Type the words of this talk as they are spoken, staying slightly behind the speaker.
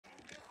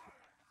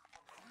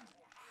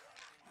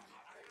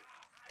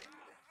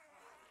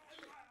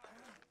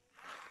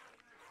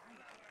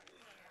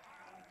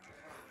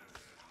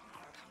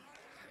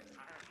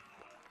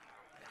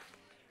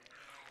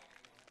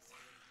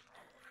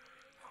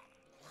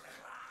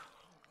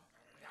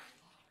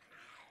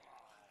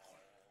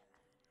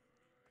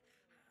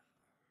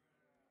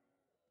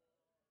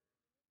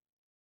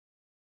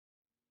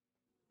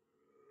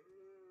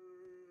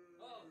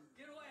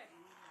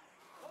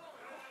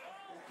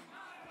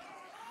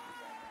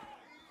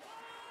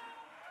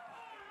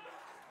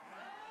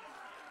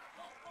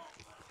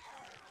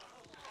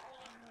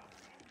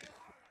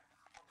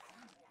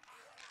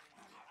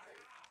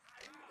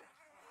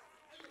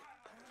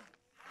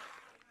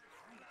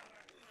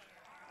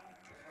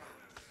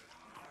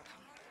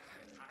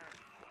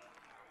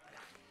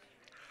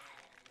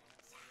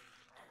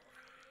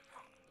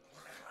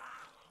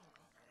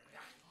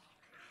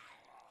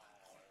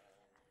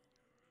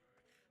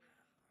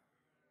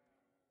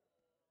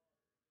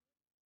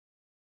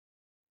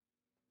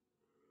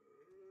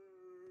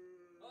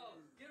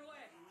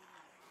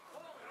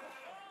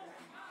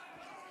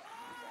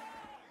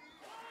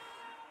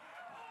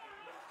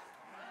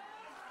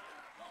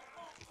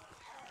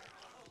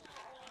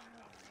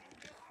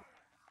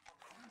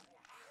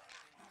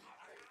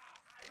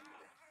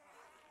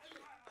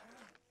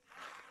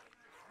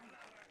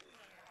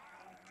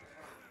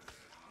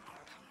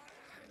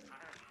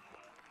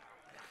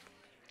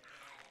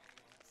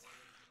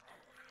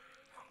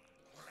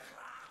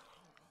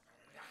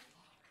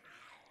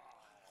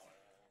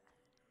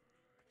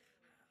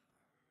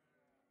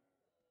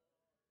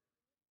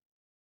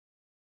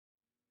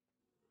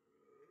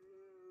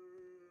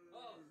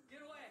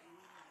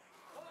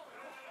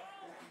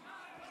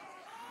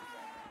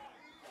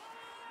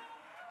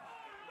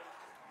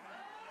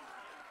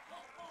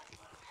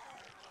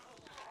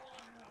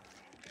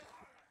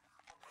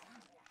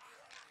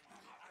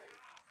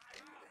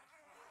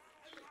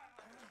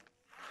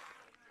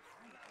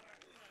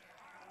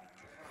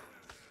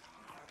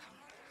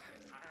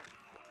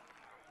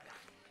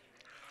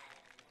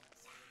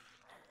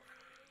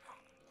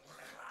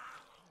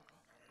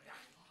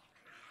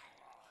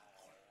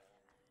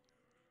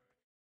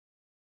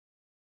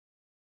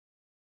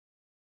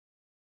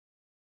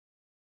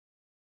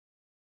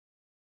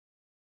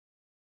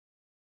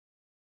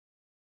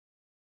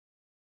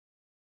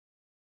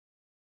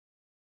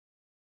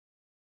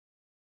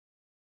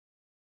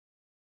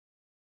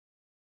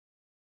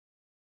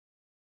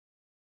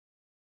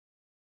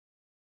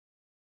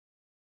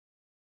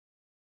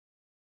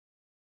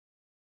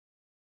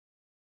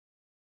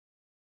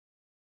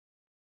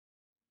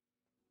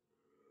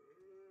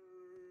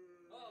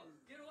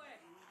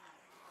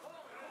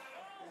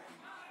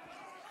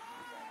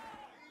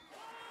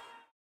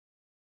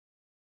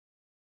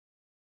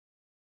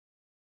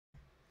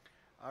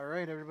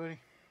Alright, everybody.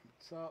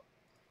 What's up?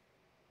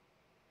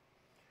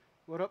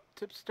 What up,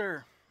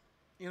 tipster?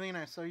 Alien,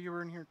 I saw you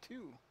were in here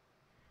too.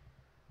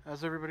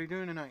 How's everybody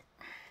doing tonight?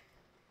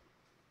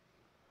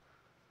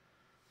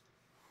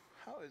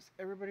 How is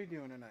everybody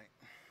doing tonight?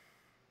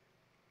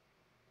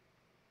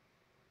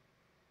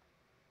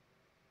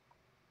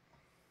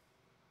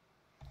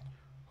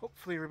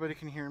 Hopefully, everybody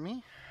can hear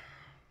me.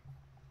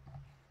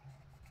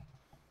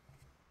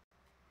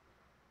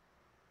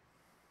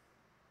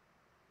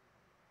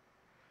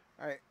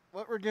 Alright,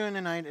 what we're doing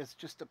tonight is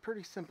just a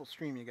pretty simple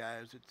stream, you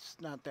guys. It's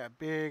not that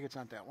big, it's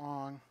not that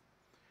long.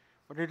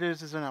 What it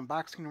is an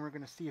unboxing, and we're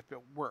going to see if it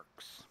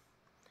works.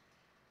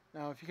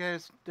 Now, if you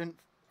guys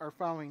are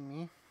following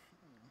me,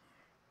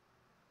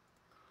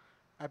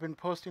 I've been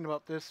posting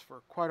about this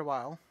for quite a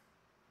while.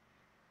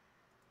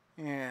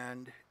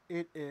 And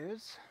it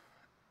is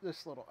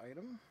this little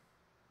item.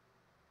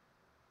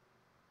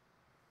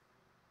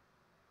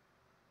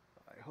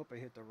 I hope I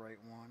hit the right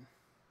one.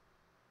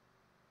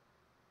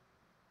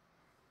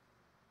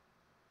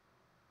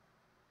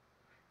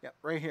 Yep,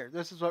 right here.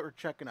 This is what we're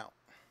checking out.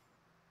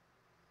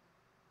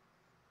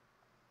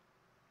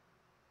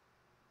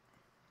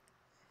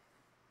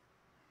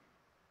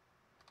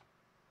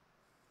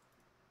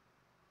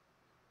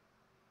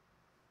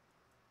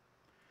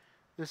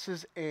 This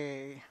is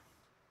a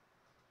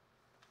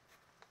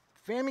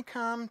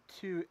Famicom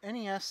to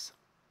NES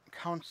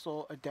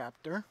console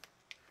adapter,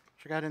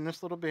 which I got in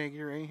this little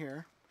baggie right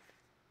here.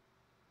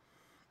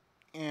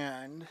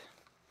 And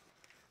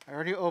I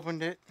already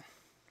opened it.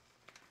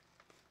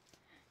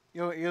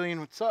 Yo, Alien,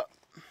 what's up?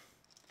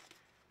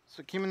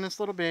 So it came in this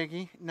little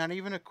baggie. Not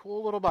even a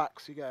cool little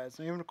box, you guys.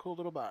 Not even a cool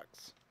little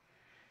box.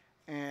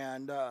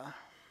 And,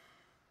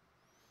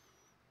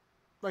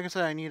 like I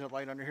said, I need a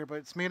light under here, but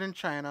it's made in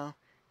China.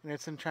 And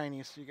it's in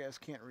Chinese, so you guys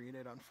can't read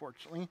it,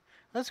 unfortunately.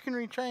 Unless you can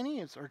read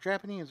Chinese, or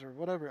Japanese, or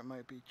whatever it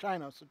might be.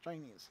 China, so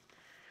Chinese.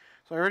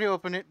 So I already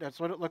opened it. That's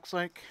what it looks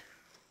like.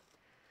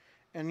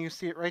 And you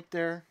see it right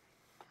there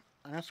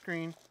on a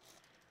screen.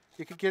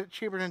 You could get it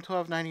cheaper than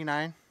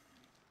 $12.99.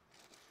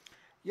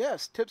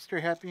 Yes, tipster,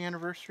 happy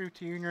anniversary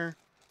to you and your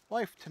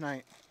wife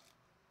tonight.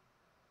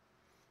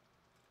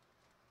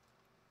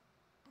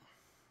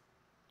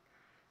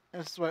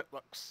 This is what it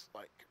looks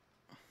like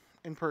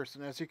in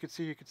person. As you can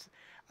see,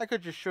 I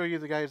could just show you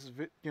the guys'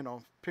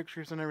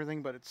 pictures and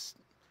everything, but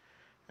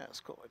that's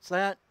cool. It's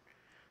that.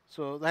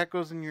 So that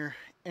goes in your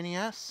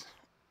NES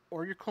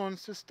or your clone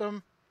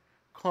system.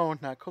 Clone,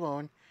 not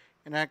cologne.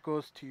 And that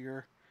goes to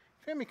your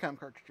Famicom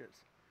cartridges.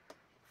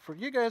 For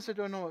you guys that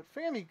don't know what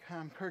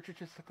Famicom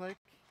cartridges look like,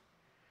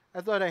 I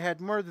thought I had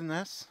more than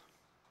this.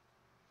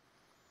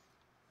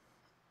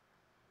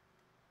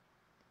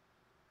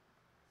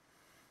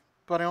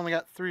 But I only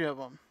got 3 of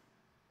them.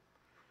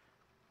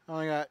 I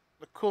only got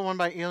the cool one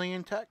by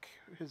Alien Tech,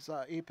 his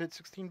 8-bit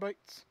 16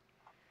 bytes.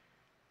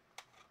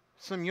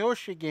 Some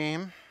Yoshi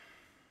game.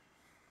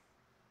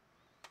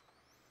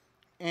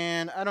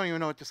 And I don't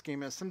even know what this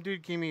game is. Some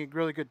dude gave me a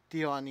really good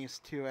deal on these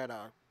two at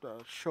a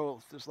show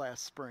this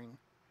last spring.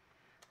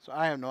 So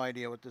I have no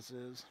idea what this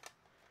is.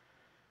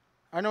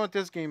 I know what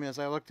this game is.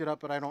 I looked it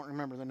up, but I don't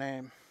remember the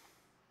name.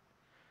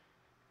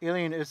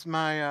 Alien is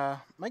my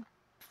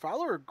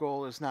follower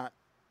goal is not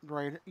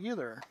right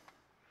either.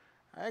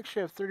 I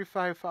actually have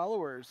 35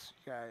 followers,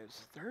 you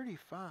guys.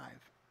 35.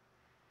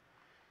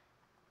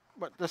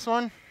 But this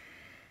one?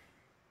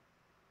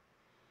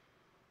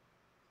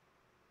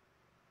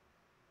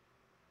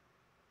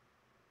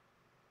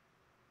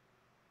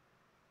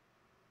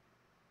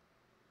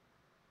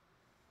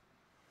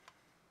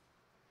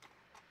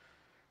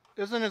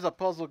 This one is a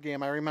puzzle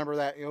game. I remember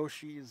that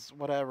Yoshi's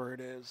whatever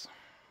it is.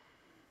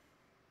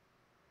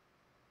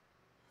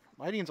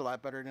 Lighting's a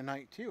lot better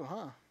tonight too,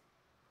 huh?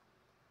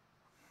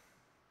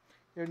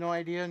 You have no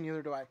idea,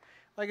 neither do I.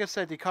 Like I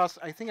said, they cost,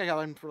 I think I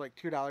got them for like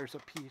 $2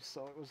 a piece,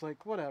 so it was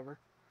like, whatever.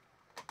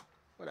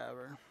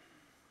 Whatever.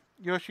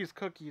 Yoshi's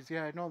Cookies,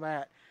 yeah, I know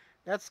that.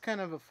 That's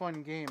kind of a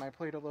fun game. I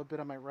played a little bit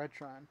on my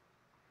Retron.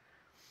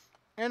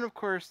 And of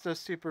course, the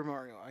Super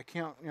Mario. I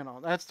can't,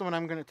 that's the one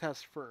I'm going to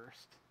test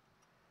first.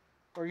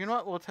 Or you know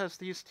what, we'll test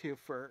these two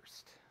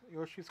first.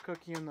 Yoshi's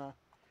Cookie and the,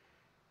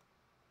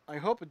 I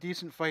hope, a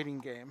decent fighting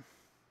game.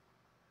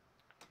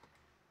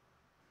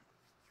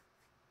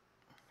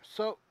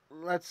 So,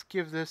 let's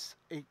give this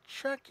a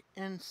check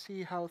and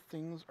see how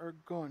things are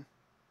going.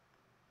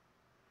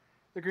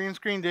 The green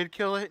screen did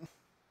kill it.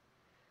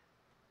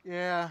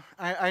 Yeah,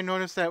 I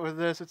noticed that with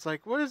this. It's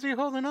like, what is he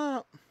holding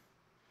up?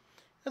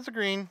 It's a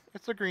green.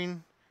 It's a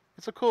green.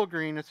 It's a cool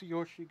green. It's a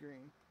Yoshi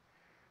green.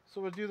 So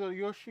we'll do the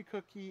Yoshi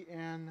Cookie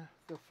and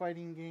the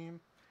fighting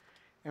game.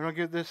 And we'll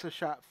give this a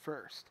shot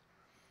first.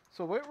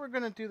 So what we're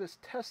going to do this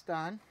test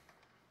on.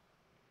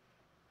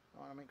 I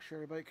want to make sure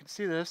everybody can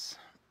see this.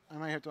 I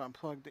might have to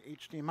unplug the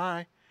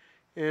HDMI.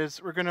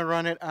 Is we're going to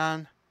run it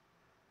on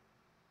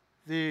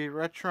the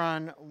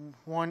Retron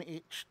 1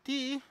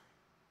 HD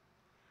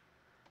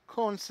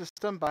clone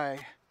system by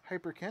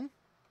Hyperkin.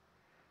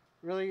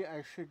 Really,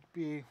 I should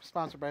be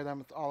sponsored by them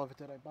with all of it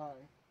that I buy.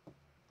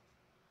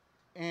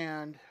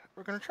 And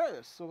we're going to try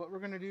this. So what we're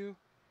going to do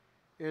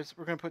is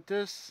we're going to put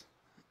this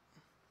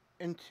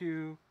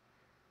into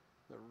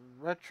the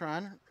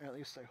Retron. At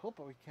least I hope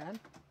we can.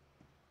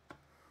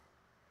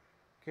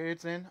 Okay,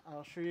 it's in.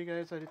 I'll show you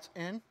guys that it's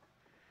in.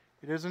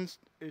 It isn't.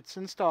 It's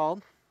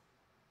installed.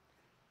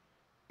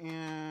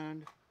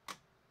 And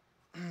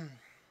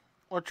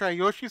we'll try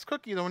Yoshi's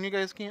Cookie, the one you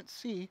guys can't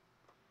see.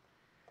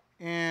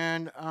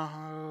 And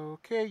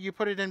okay, you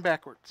put it in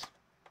backwards.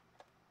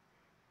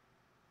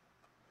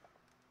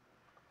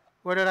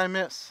 What did I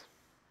miss?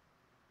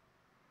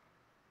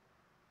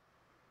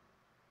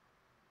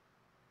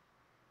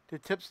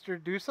 Did Tipster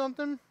do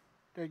something?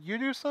 Did you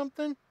do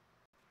something?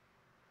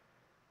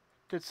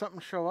 Did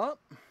something show up?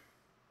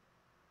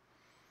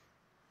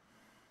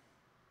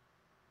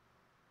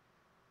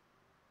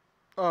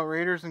 Oh,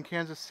 Raiders in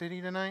Kansas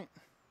City tonight?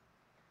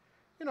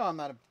 You know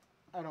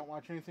I don't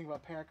watch anything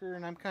about Packer,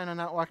 and I'm kind of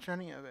not watching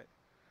any of it.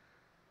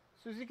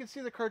 So as you can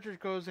see, the cartridge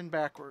goes in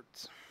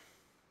backwards.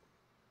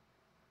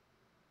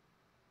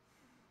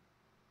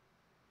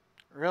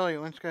 Really?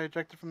 Lynch got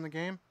ejected from the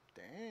game?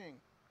 Dang.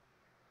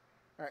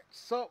 Alright,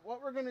 so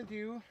what we're going to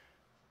do,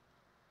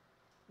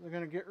 we're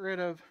going to get rid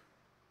of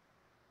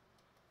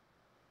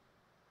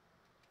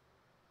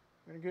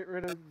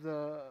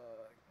the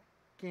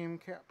game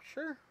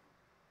capture,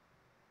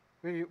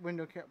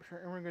 window capture,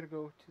 and we're going to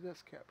go to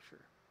this capture.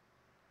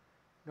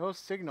 No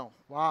signal.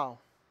 Wow.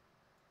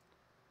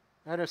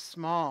 That is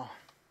small.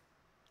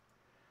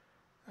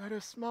 That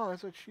is small.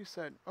 That's what she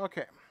said.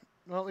 Okay.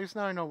 Well, at least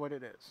now I know what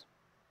it is.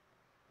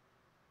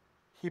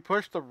 He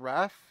pushed the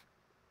ref.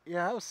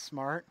 Yeah, that was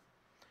smart.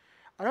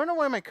 I don't know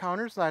why my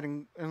counter's not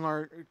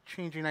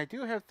changing. I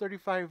do have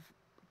 35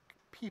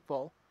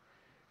 people.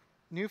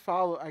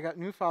 I got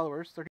new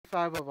followers,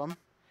 35 of them.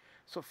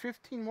 So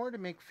 15 more to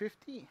make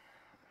 50.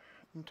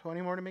 And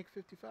 20 more to make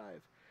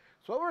 55.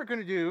 So what we're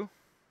going to do...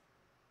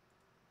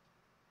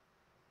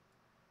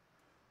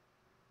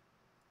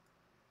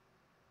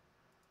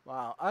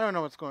 Wow, I don't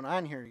know what's going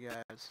on here, you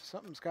guys.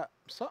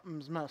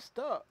 Something's messed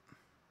up.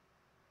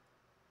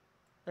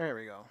 There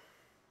we go.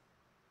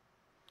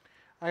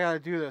 I gotta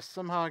do this.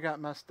 Somehow I got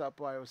messed up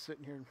while I was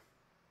sitting here.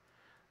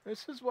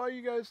 This is why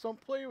you guys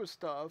don't play with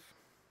stuff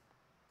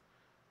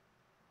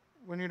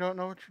when you don't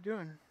know what you're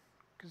doing,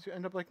 because you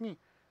end up like me.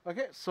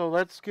 Okay, so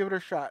let's give it a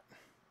shot.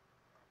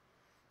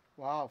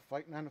 Wow,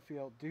 fighting on the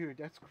field. Dude,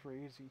 that's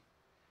crazy.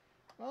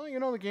 Well, you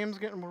know, the game's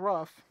getting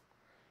rough.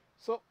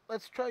 So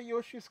let's try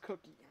Yoshi's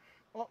Cookie.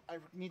 Oh, I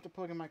need to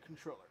plug in my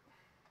controller.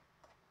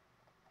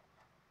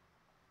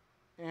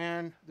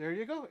 And there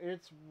you go.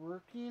 It's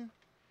working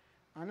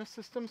on the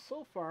system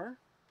so far.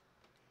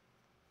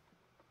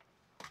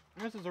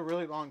 This is a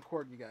really long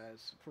cord, you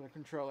guys, for the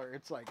controller.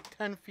 It's like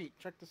 10 feet.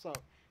 Check this out.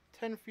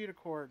 10 feet of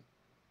cord.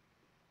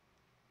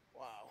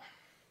 Wow.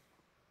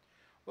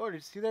 Oh, did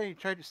you see that? He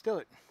tried to steal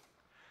it.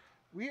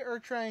 We are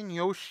trying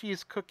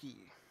Yoshi's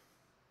Cookie.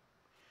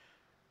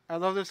 I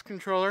love this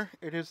controller.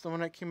 It is the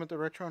one that came with the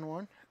Retron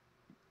one.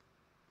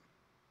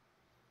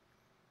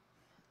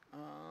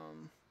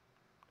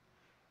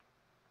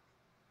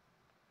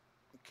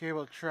 Okay,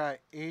 we'll try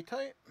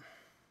A-type.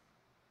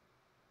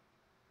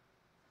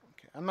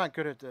 Okay, I'm not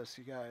good at this,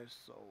 you guys,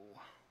 so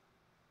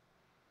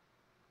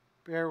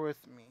bear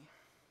with me.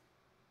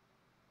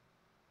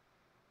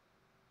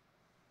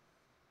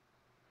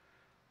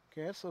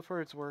 Okay, so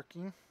far it's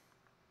working.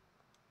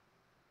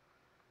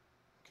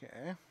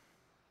 Okay.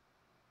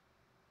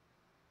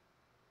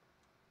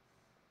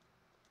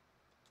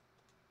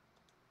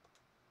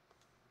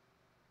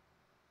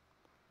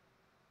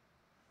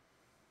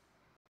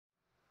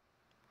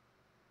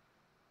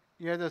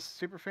 You had the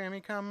Super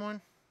Famicom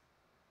one?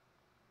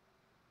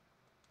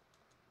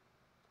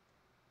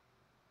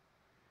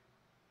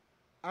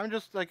 I'm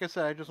just, like I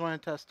said, I just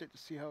want to test it to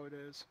see how it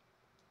is.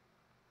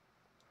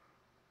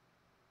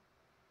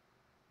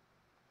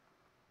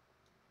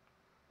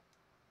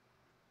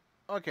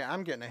 Okay,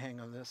 I'm getting a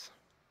hang of this.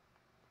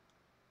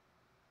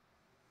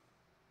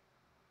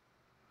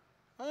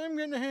 I'm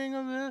getting a hang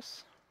of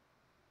this.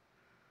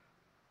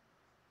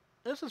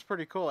 This is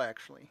pretty cool,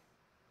 actually.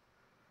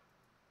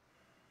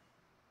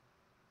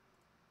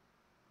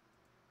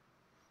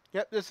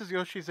 Yep, this is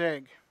Yoshi's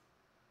Egg.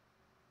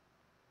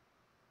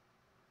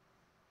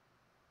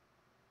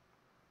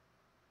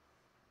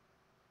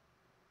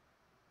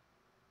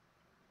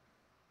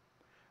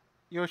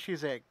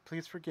 Yoshi's Egg,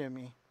 please forgive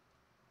me.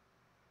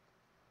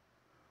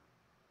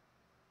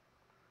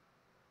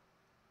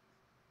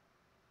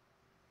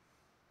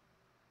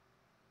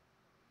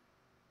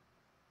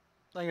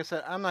 Like I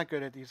said, I'm not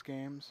good at these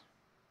games.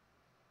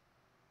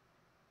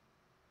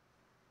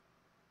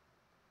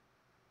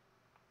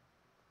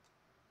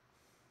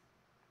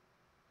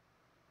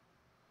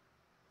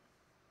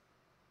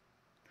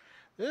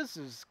 This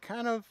is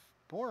kind of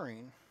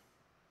boring.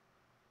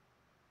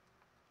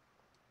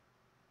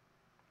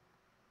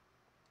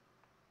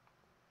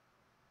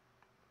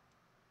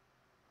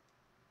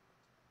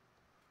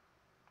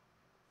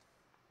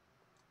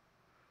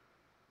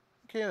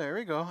 Okay, there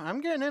we go. I'm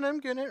getting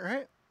it,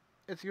 right?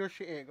 It's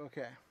Yoshi Egg,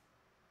 okay.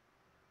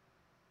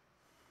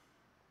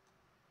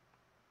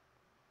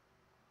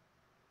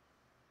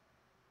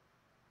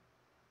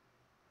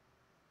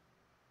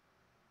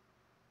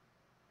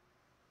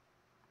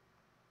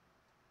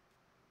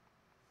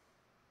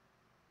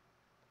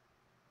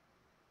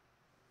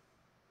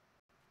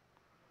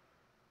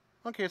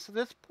 Okay, so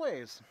this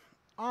plays.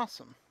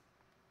 Awesome.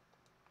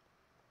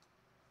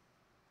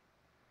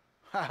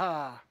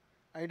 Haha,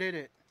 I did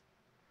it.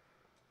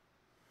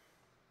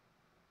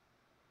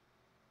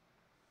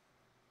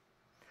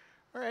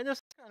 Alright, this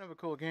is kind of a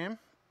cool game.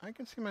 I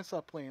can see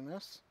myself playing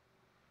this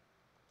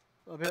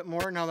a bit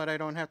more now that I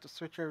don't have to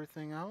switch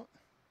everything out.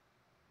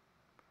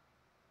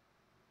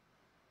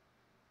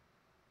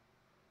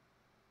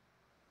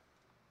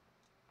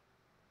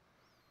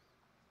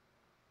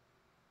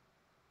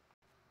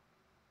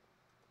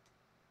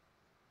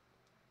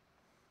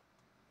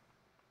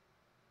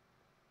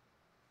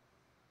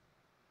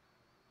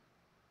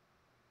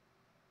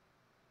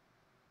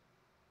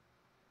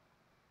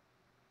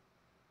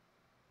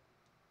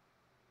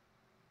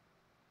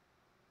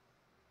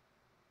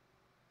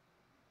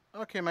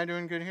 Okay, am I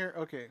doing good here?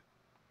 Okay.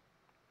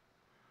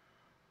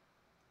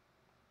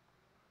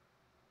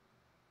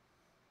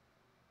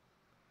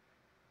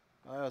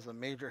 Well, that was a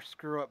major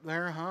screw up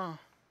there, huh?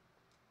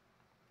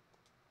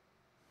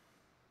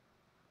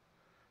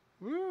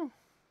 Woo!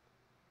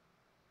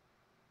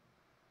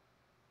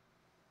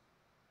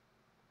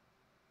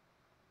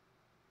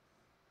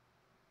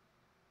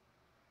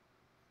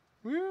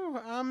 Woo!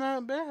 I'm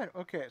not bad.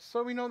 Okay,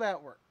 so we know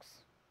that works.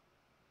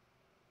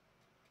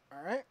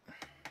 Alright.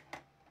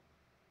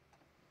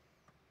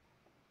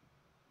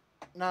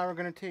 Now we're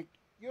going to take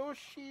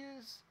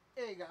Yoshi's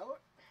egg out.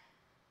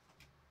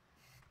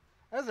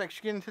 I was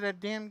actually getting to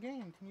that damn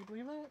game. Can you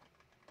believe that?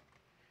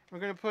 We're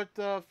going to put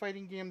the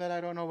fighting game that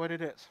I don't know what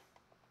it is.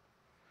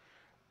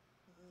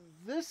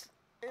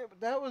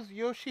 That was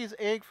Yoshi's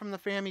egg from the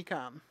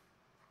Famicom.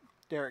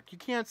 Derek, you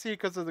can't see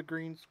it because of the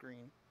green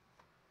screen.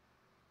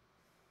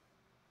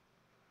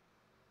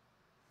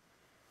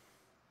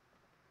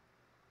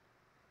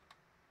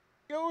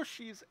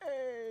 Yoshi's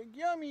egg,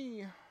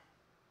 yummy.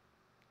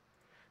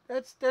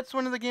 That's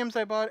one of the games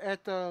I bought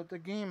at the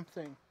game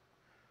thing.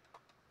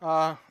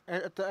 At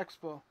the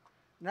expo.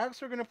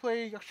 Next we're gonna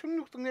play.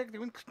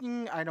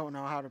 I don't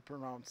know how to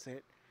pronounce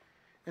it.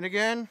 And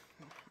again,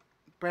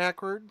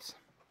 backwards.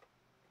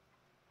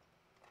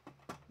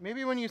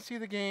 Maybe when you see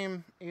the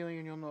game,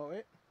 Alien, you'll know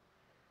it.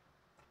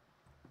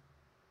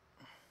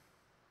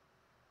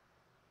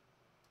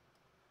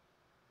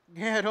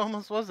 Yeah, it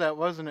almost was that,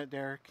 wasn't it,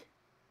 Derek?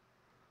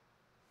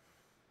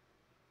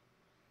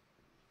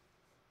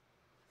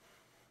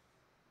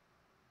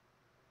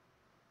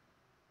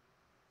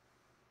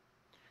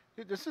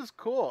 Dude, this is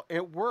cool.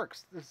 It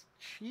works. This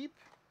cheap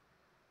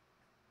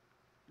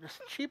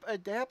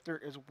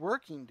adapter is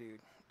working, dude.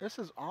 This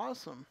is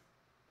awesome.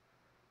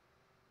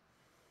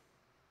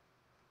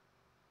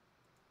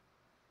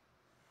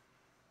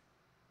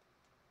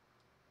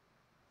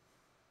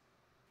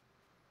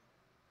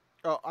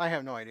 Oh, I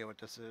have no idea what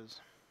this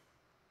is.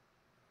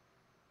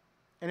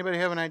 Anybody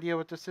have an idea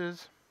what this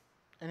is?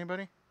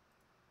 Anybody?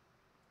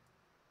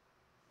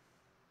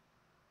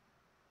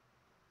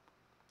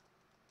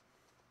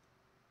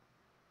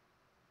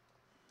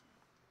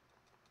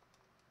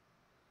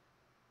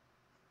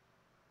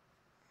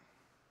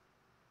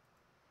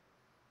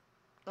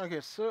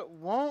 Okay, so it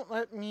won't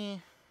let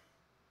me...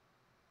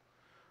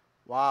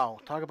 Wow,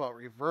 talk about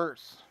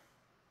reverse.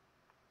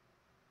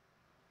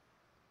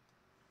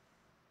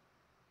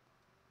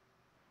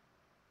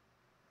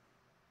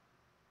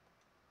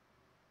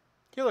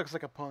 He looks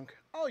like a punk.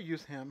 I'll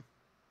use him.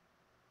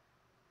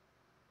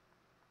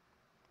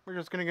 We're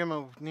just gonna give him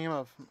a name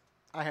of...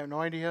 I have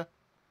no idea.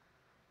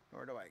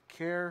 Nor do I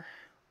care.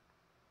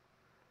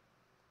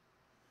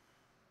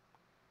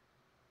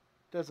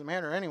 Doesn't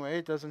matter anyway.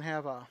 It doesn't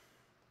have a...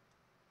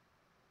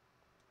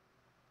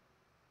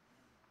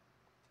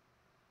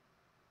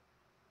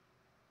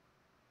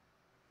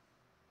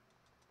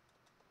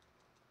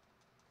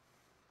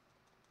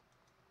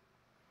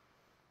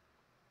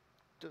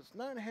 Does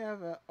not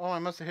have a... Oh, I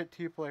must have hit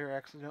T-player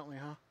accidentally,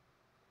 huh?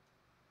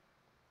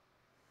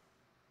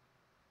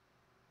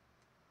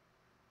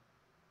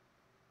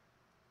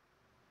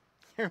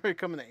 Here we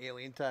come in the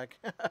alien tech.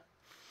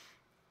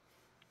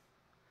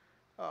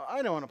 Oh,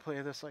 I don't want to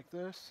play this like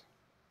this.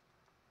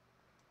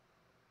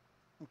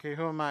 Okay,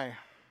 who am I?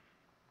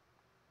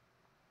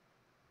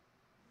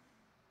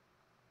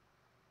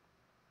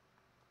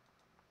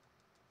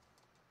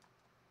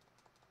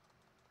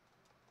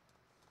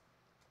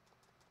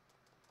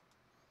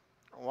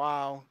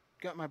 Wow,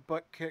 got my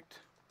butt kicked.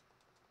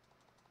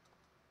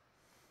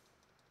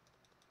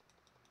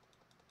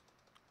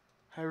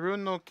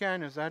 Harun no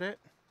Ken, is that it?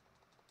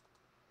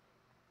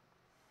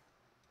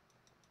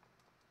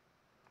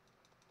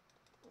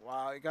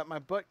 Wow, I got my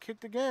butt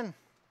kicked again.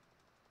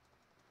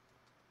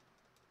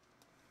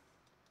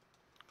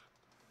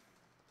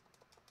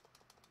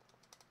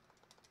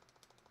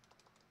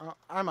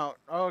 I'm out.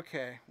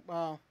 Okay,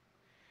 well,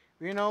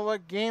 you know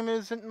what game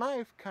isn't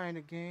my kind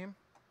of game.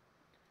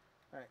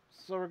 Alright,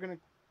 so we're going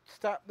to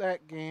stop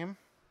that game.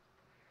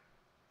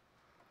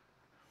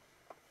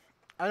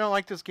 I don't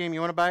like this game. You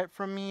want to buy it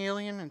from me,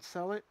 Alien, and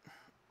sell it?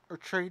 Or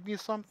trade me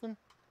something?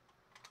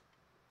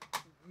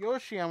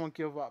 Yoshi, I won't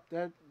give up.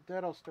 That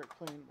I'll start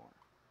playing more.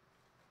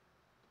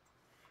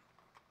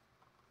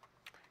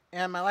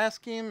 And my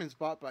last game is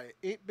bought by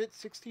 8-Bit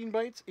 16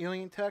 Bytes,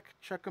 Alien Tech.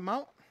 Check them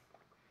out.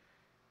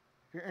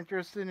 If you're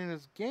interested in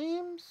his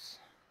games,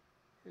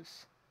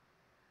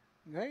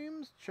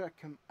 check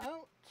him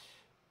out.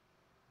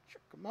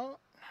 Check him out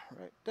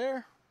right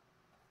there.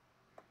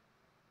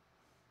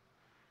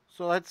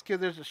 So let's give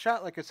this a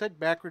shot. Like I said,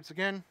 backwards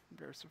again.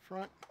 There's the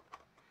front.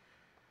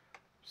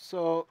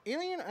 So,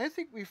 Alien, I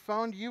think we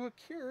found you a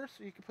cure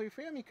so you can play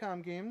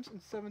Famicom games in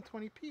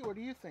 720p. What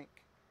do you think?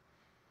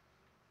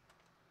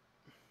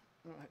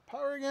 Hit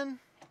power again.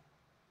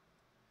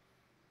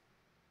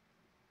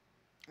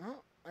 Oh,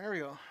 there we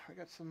go. I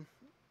got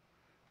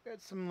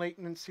some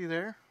latency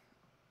there.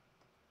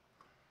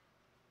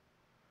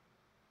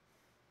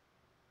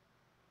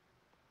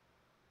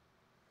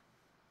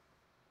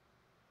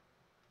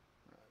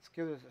 Let's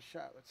give this a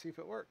shot. Let's see if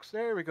it works.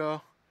 There we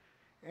go.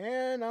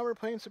 And now we're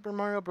playing Super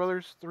Mario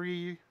Brothers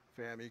 3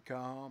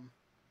 Famicom.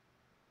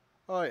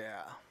 Oh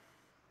yeah.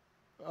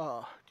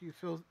 Oh, can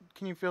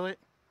you feel it?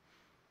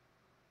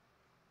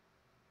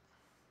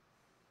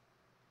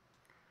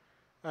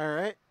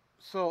 Alright.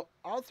 So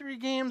all 3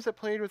 games I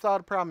played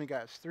without a problem, you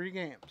guys. 3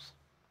 games.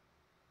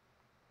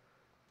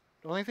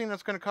 The only thing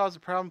that's going to cause a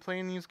problem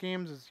playing these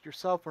games is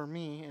yourself or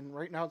me, and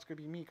right now it's going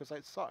to be me because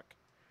I suck.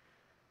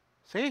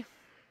 See?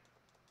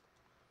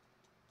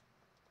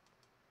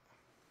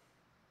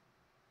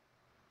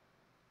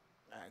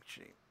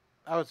 Actually,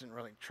 I wasn't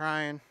really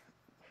trying.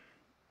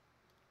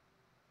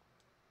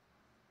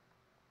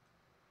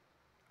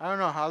 I don't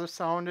know how the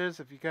sound is,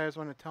 if you guys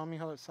want to tell me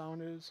how the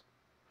sound is.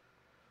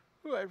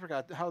 Ooh, I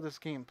forgot how this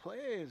game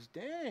plays.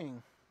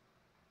 Dang.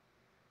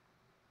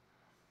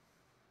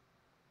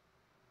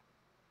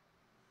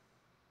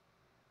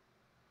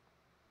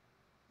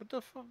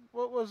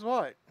 What was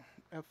what?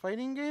 A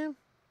fighting game?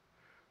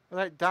 Or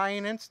that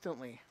dying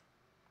instantly?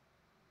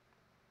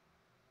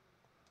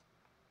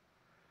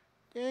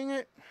 Dang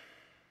it.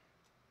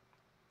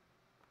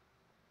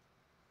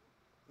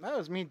 That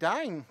was me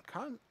dying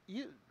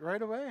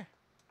right away.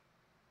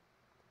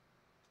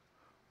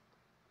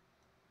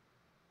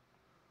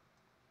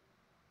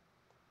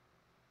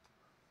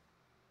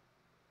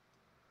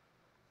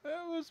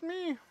 That was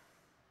me.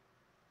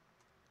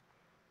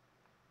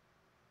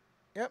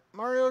 Yep,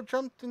 Mario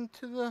jumped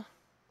into the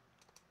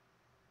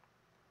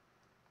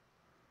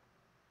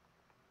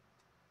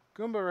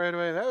Goomba right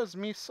away. That was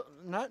me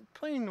not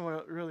playing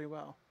really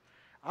well.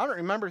 I don't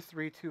remember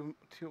 3 too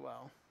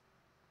well.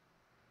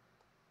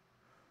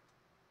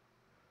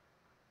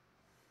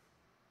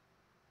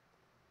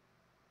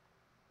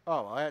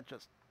 Oh, well, that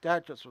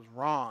just was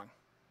wrong.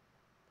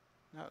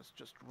 That was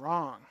just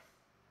wrong.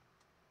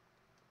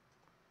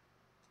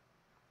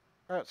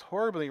 That's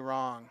horribly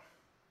wrong.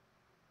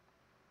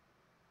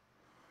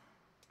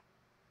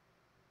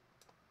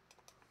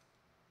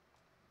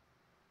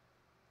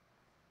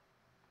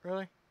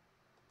 Really?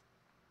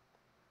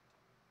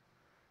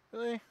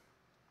 Really?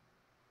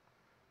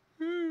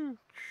 Woo.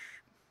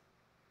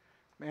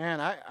 Man,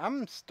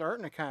 I'm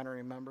starting to kind of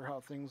remember how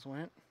things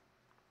went.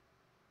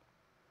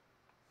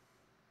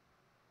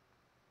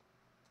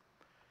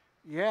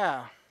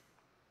 Yeah.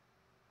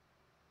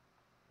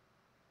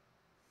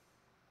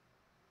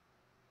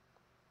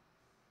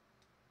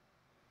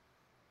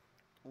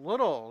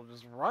 Little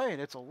is right.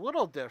 It's a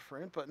little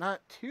different, but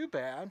not too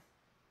bad.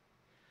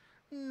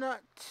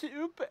 Not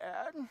too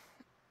bad.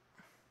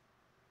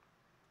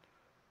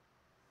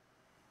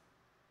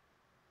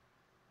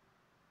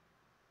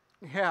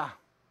 Yeah.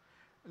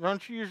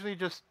 Don't you usually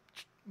just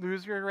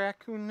lose your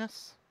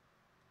raccoonness?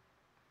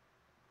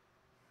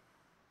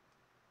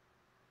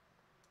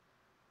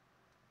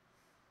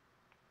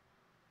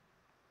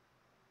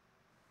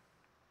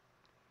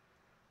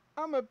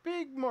 I'm a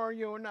big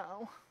Mario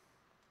now.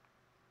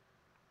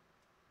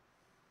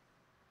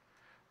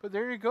 But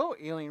there you go,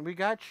 Alien. We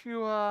got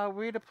you a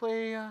way to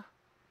play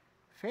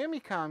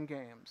Famicom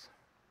games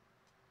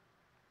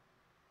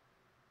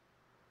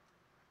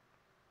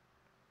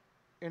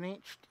in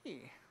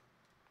HD.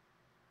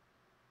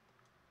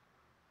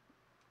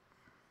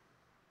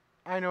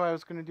 I know I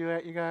was going to do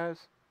that, you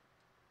guys.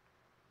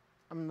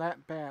 I'm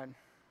that bad.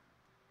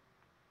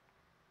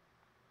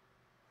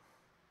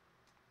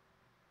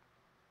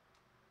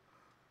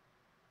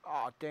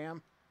 Aw, oh,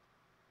 damn.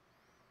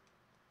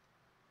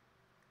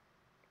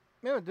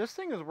 Man, this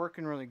thing is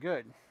working really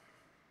good.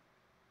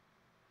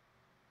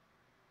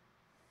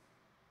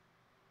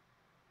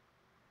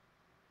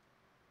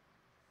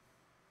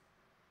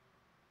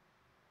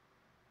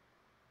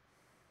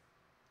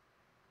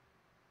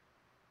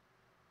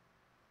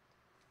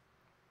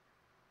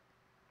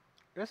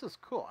 This is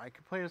cool. I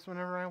can play this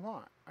whenever I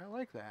want. I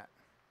like that.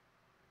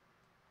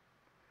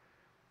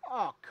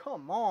 Oh,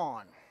 come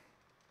on.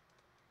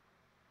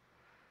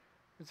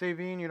 It's AV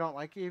and you don't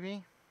like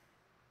AV?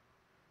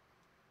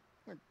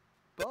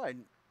 Bud,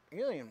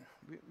 Alien,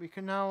 we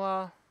can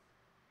now,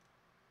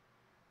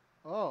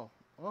 Oh,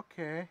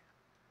 okay.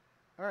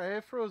 Alright,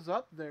 it froze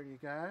up there, you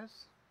guys.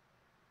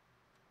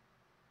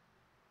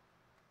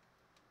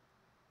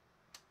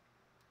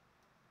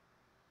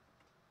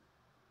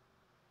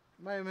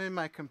 Might have been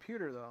my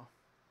computer, though.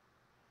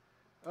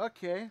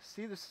 Okay,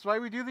 see, this is why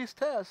we do these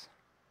tests.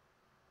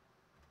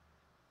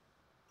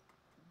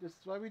 This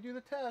is why we do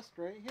the test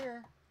right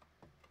here.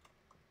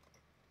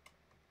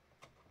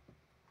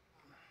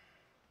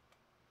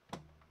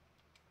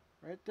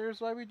 Right there's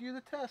why we do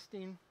the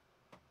testing.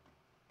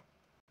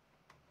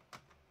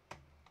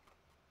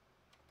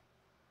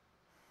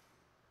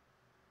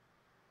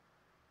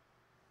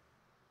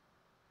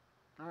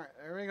 Alright,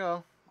 there we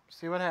go.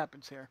 See what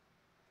happens here.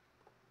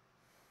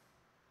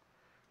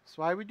 That's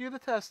why we do the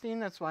testing.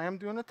 That's why I'm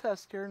doing a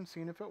test here and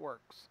seeing if it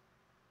works.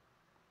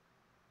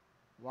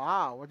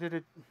 Wow, what did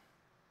it...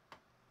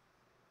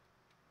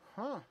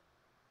 Huh.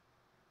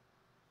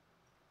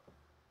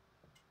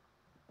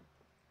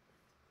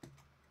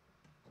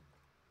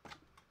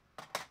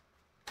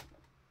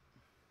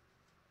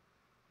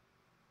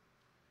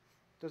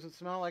 Doesn't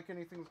smell like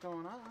anything's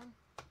going on.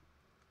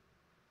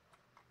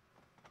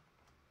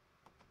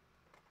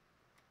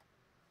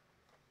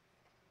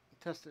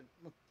 Test it.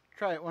 We'll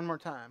try it one more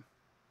time.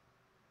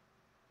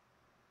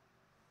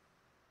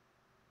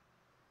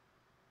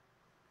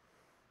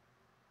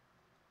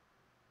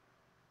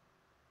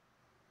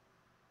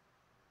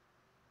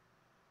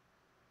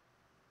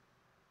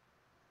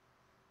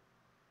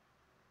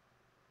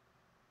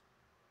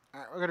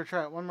 Alright, we're going to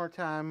try it one more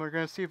time. We're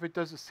going to see if it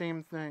does the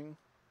same thing.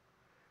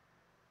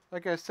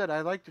 Like I said,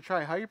 I like to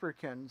try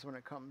Hyperkins when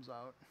it comes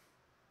out.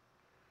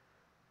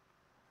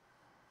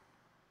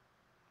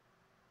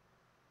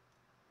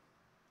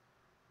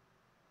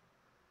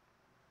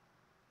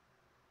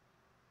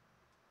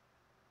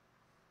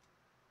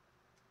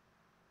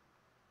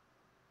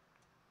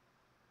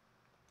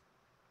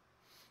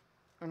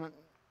 And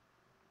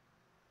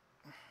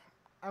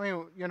I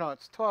mean, you know,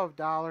 it's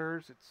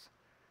 $12. It's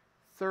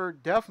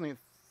definitely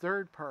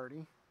third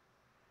party.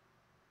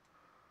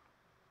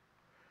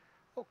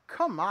 Oh,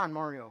 come on,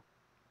 Mario.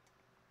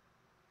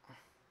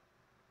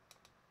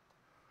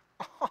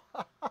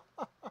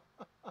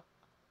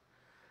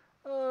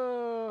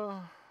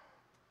 Oh.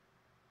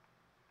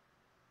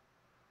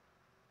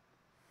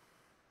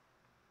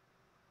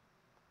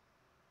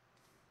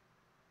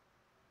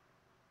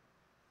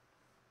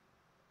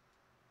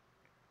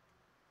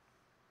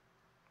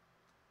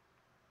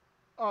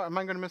 Oh, am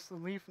I going to miss the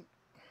leaf?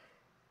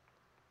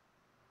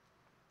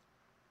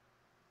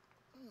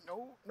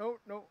 No, no,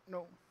 no,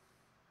 no.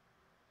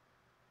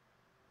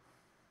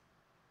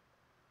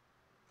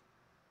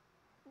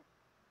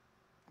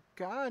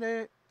 Got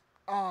it.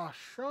 Oh,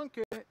 shrunk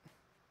it.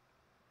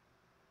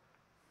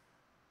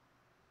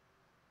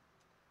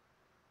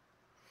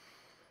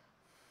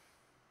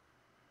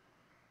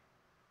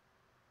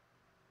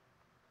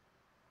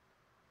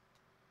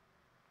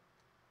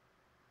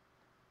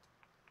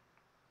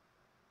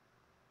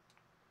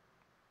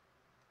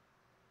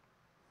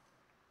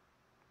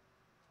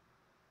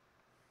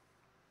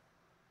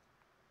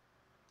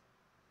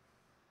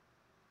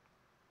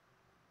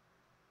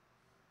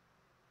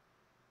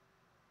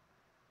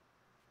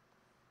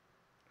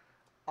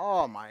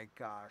 Oh my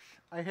gosh.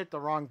 I hit the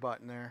wrong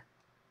button there.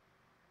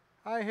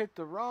 I hit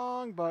the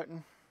wrong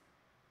button.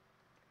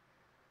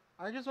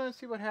 I just want to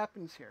see what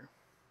happens here.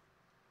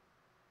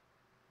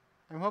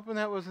 I'm hoping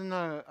that wasn't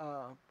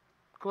a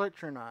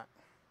glitch or not.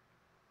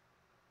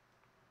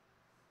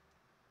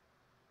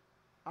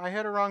 I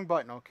hit a wrong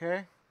button,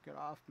 okay? Get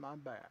off my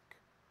back.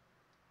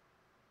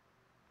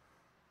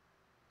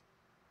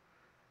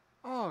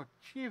 Oh,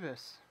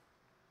 Jeeves.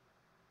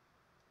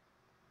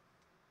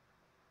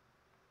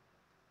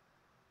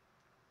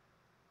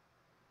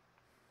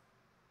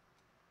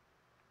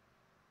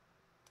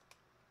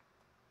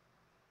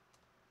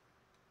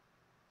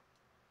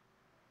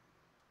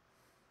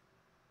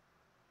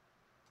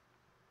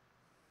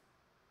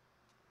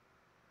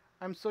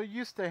 I'm so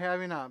used to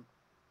having a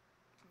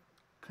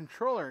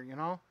controller, you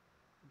know?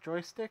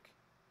 Joystick.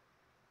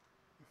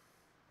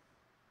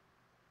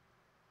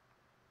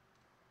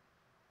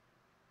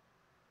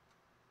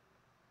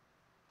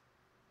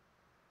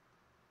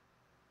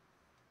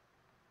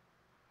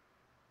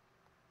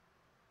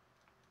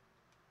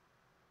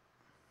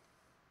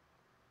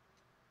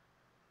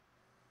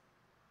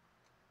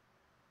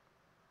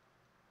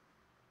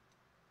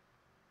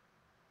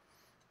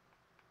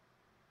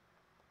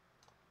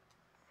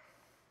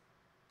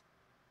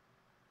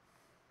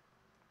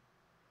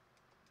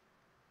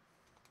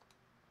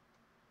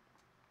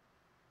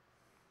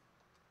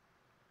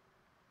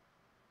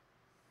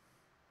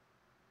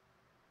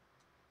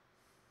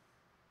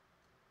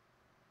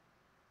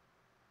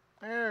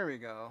 There we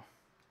go.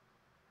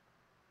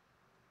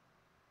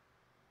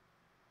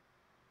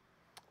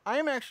 I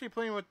am actually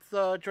playing with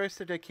the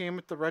joystick that came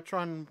with the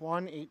Retron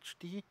 1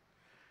 HD.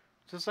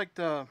 Just like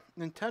the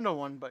Nintendo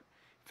one, but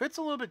fits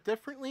a little bit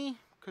differently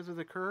because of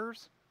the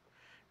curves.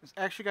 It's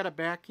actually got a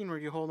backing where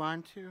you hold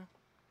on to.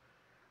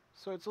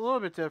 So it's a little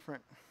bit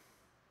different.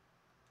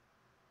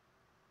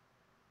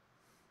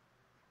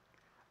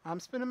 I'm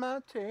spinning my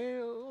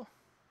tail.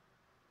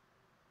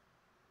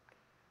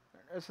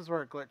 This is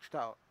where it glitched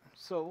out.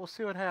 So we'll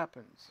see what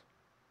happens.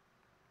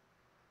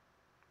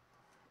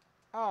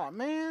 Oh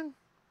man.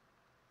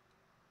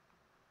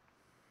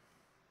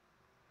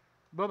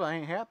 Bubba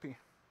ain't happy.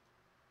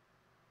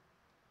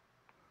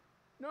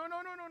 No,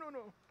 no, no, no, no,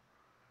 no.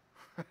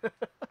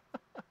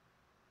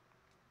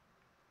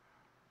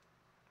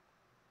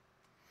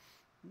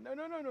 No,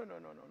 no, no, no, no,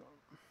 no, no,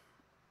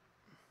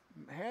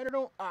 no. Had it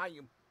on. Ah,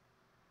 you.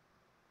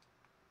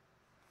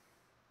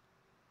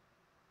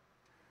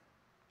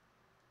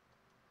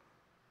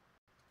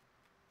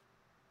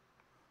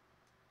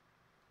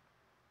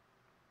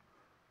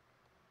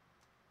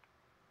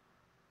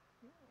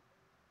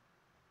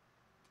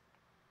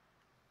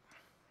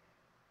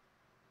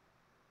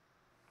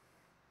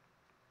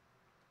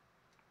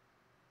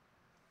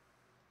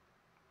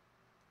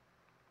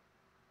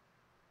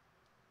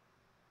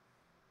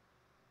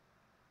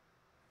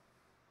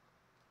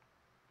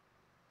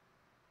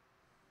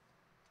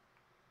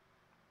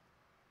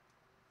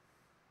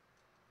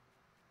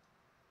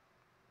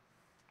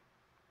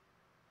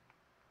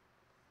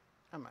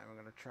 I'm not even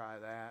gonna try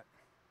that.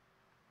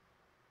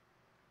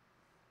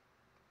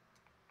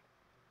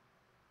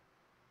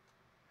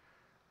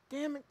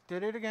 Damn it!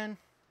 Did it again.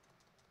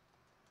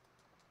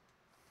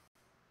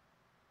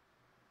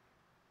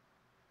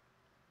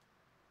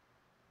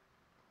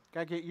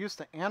 Gotta get used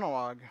to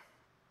analog.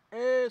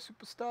 Hey,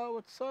 Superstar,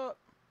 what's up?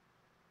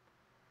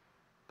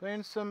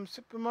 Playing some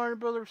Super Mario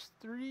Brothers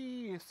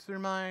 3 through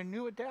my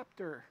new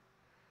adapter.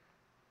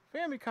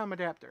 Famicom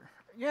adapter.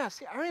 Yeah,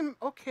 see, I'm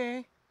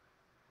okay.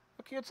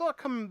 Okay, it's all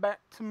coming back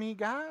to me,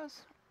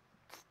 guys.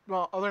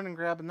 Well, other than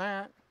grabbing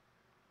that.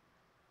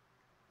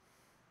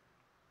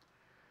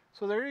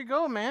 So there you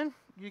go, man.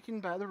 You can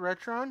buy the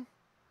Retron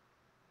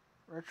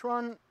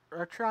 1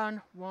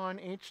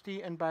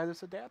 HD and buy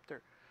this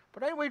adapter.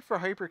 But I wait for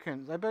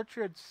Hyperkins. I bet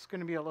you it's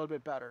going to be a little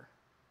bit better.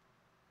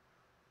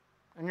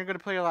 And you're going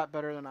to play a lot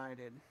better than I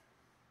did.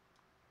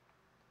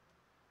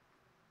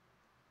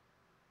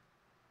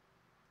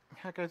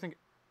 Heck, I think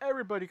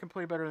everybody can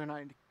play better than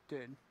I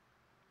did.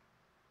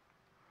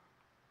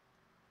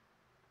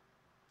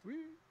 Whee.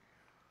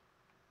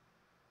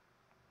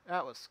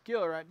 That was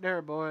skill right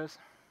there, boys.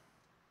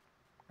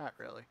 Not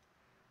really.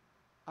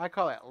 I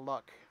call that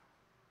luck.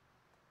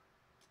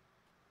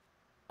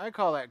 I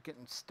call that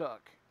getting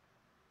stuck.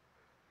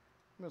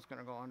 I'm just going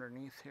to go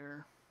underneath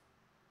here.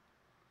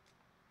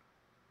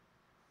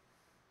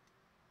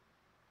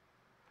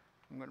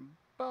 I'm going to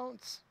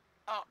bounce.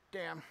 Oh,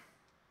 damn.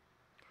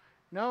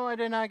 No, I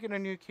did not get a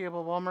new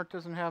cable. Walmart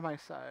doesn't have my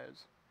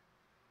size.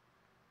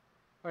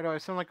 Why do I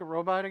sound like a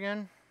robot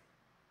again?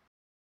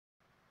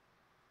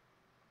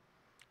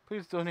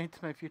 Please donate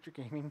to my future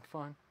gaming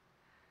fund.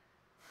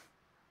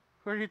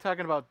 Who are you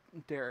talking about,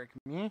 Derek?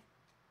 Me?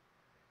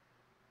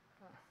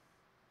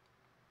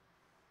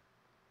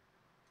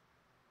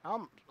 A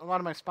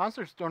lot of my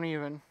sponsors don't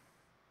even.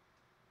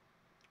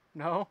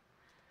 No?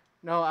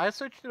 No, I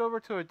switched it over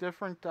to a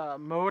different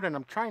mode and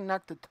I'm trying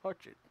not to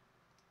touch it.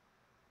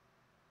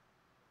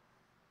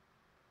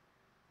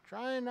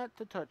 Trying not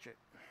to touch it.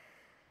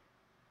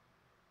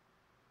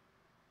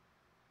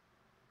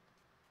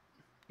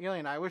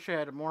 Alien, I wish I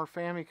had more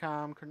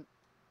Famicom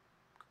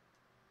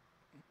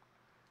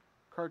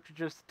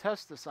cartridges to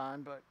test this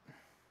on, but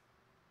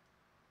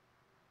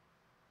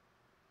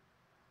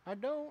I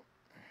don't.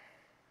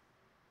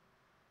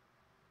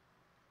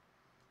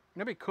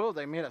 It'd be cool if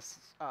they made a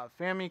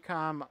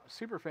Famicom,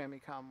 Super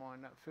Famicom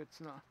one that fits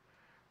in a...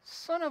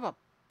 Son of a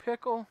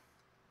pickle.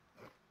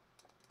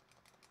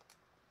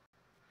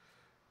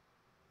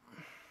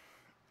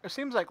 It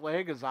seems like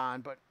lag is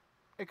on, but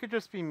it could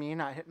just be me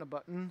not hitting the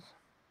buttons.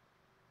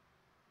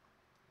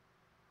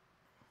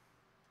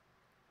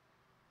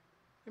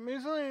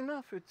 Amazingly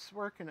enough, it's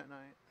working at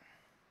night.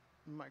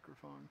 The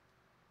microphone.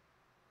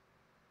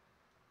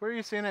 What are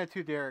you saying that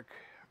to, Derek?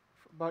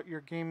 About your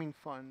gaming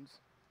funds?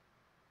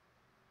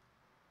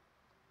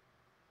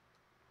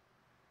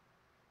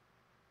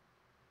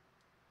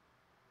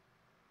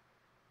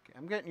 Okay,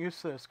 I'm getting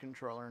used to this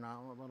controller now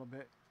a little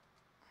bit.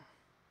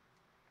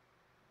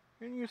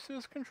 Getting used to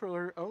this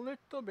controller a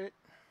little bit.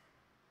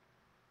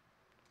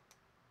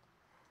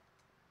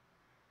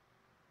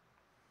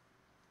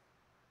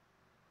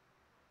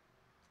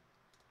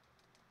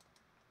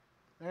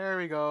 There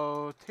we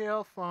go.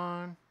 Tail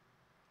fun.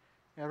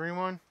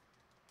 Everyone.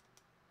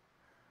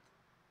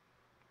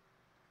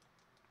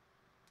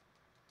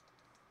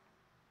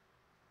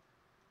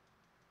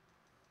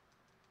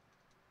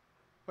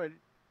 But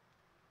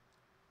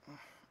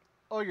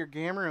oh, your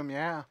game room,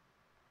 yeah.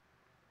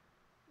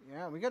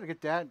 Yeah, we gotta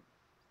get that.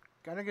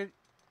 Gotta get...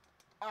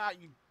 Ah,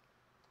 you...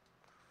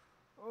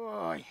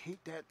 Oh, I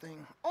hate that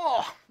thing.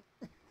 Oh!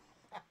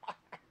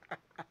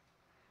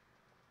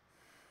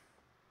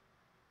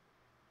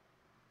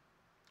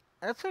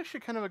 That's actually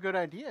kind of a good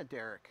idea,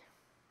 Derek.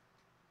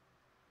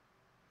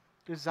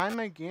 Design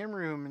my game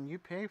room and you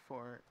pay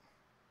for it.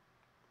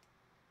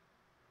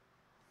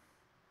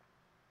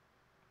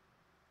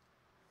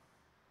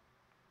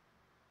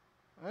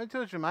 I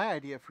told you my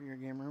idea for your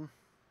game room.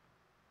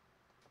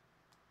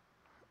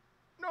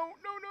 No,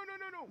 no, no, no,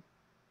 no, no.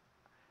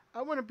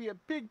 I want to be a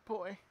big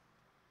boy.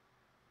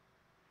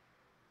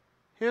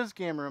 His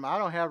game room. I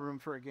don't have room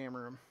for a game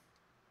room.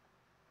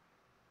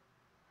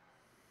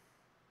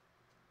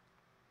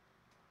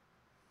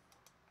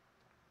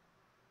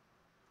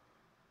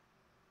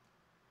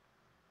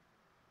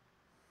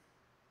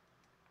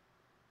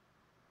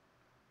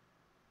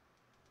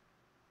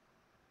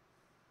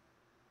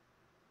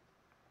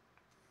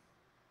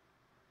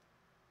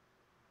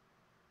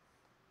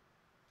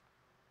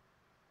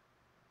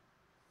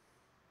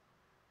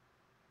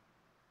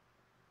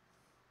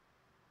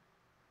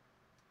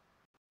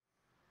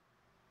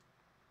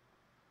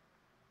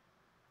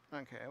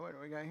 Okay, what do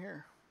we got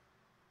here?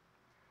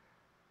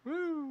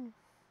 Woo!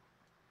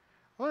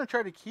 I want to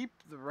try to keep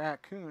the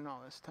raccoon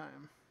all this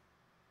time.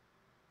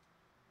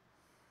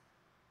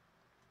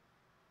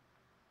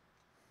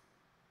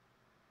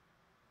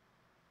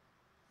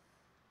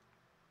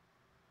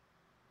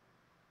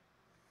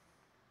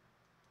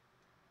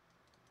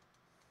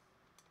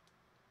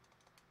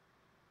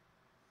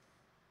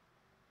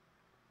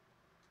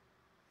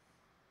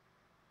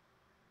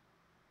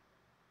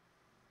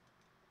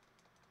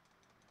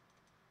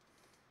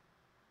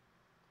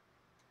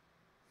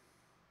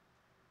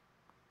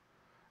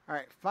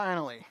 Alright,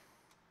 finally.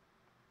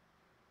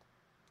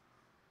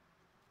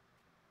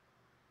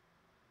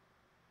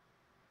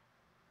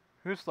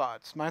 Whose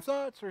thoughts? My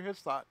thoughts or his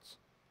thoughts?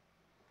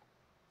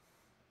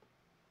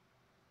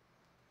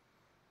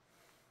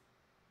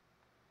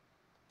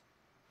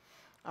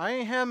 I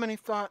ain't have many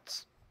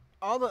thoughts.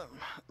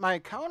 My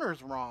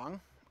counter's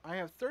wrong. I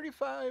have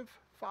 35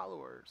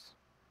 followers.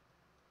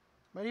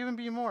 Might even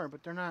be more,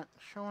 but they're not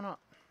showing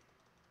up.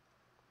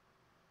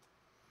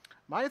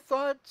 My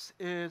thoughts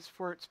is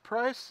for its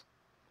price,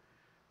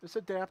 this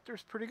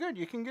adapter's pretty good.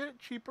 You can get it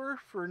cheaper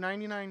for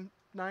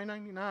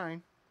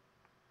 $9.99.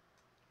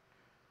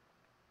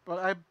 But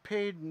I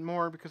paid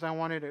more because I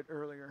wanted it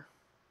earlier.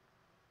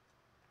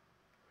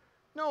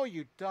 No,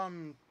 you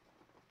dumb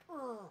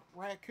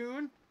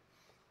raccoon.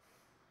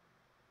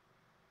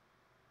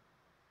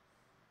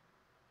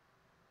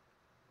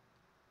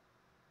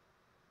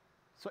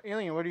 So,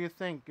 Alien, what do you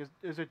think?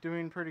 Is it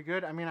doing pretty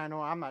good? I mean, I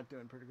know I'm not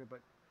doing pretty good, but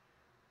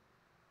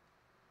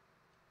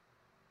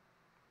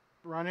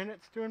running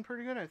it's doing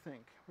pretty good, I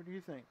think. What do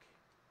you think?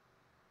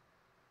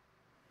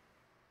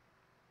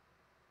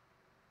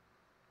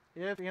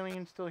 If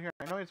Alien's still here.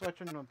 I know he's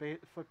watching a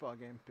baseball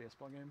game.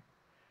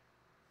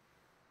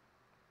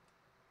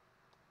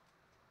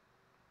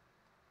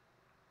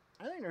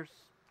 I think there's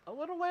a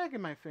little lag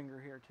in my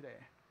finger here today.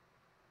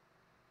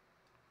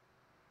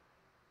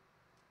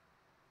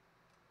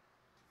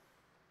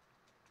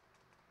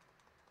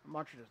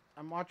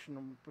 I'm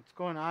watching what's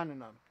going on in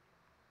the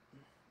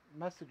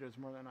messages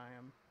more than I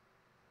am.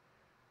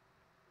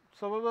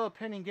 So what will a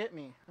penny get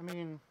me? I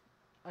mean,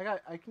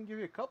 I can give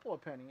you a couple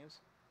of pennies.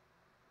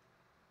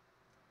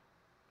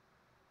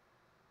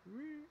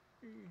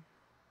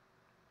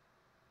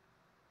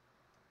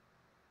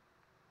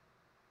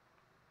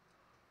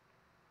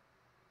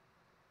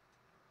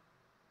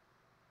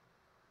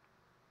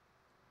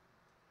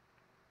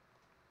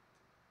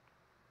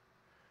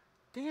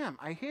 Damn,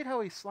 I hate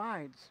how he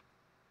slides.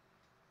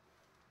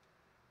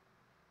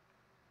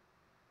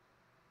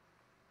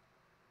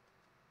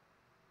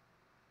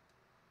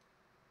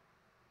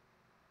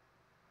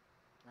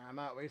 I'm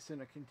not wasting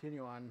to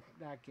continue on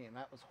that game.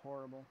 That was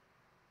horrible.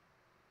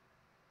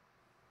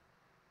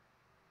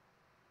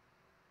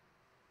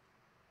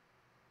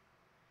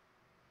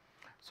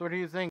 So what do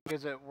you think?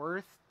 Is it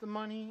worth the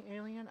money,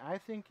 Alien? I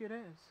think it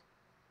is.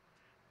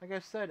 Like I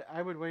said,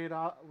 I would wait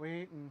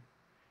and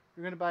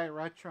you're going to buy a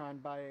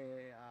Retron, buy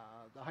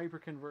the hyper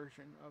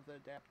conversion of the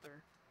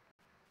adapter.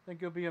 I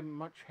think you'll be a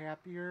much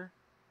happier.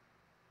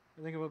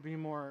 I think it will be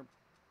more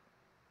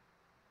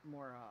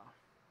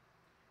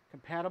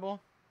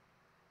compatible.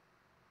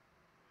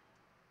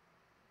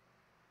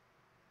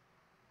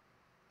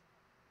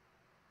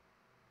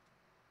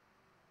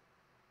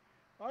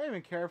 I don't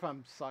even care if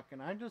I'm sucking.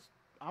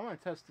 I want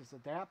to test this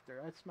adapter.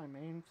 That's my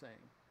main thing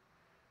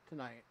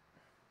tonight.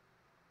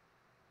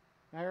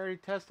 I already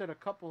tested a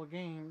couple of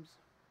games,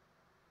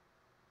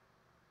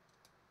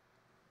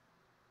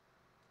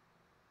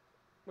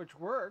 which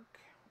work.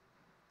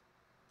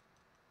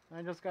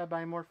 I just gotta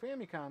buy more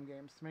Famicom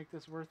games to make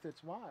this worth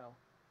its while.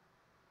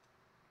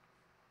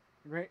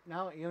 Right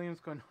now, Alien's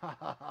going, ha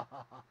ha ha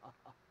ha ha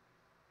ha.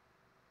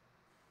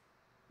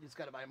 You just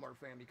gotta buy more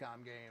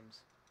Famicom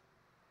games.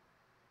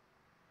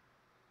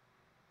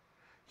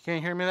 You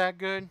can't hear me that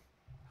good?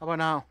 How about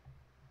now?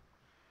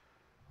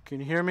 Can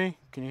you hear me?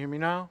 Can you hear me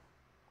now?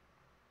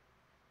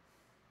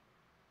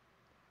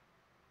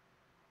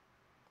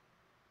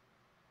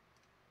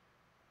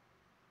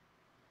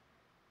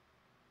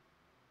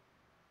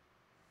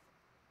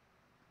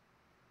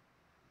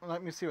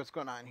 Let me see what's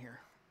going on here.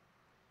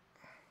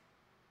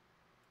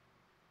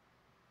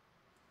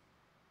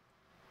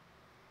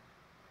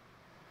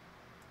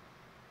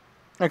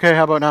 Okay,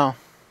 how about now?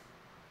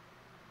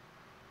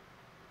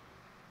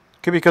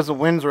 Could be because the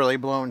wind's really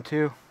blowing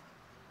too.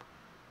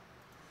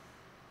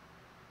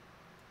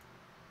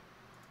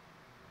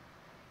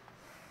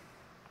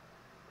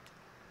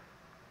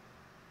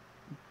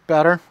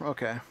 Better?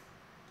 Okay.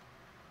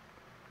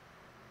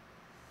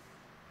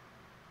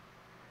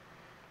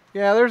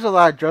 Yeah, there's a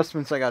lot of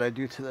adjustments I gotta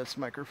do to this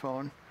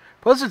microphone.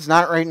 Plus, it's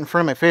not right in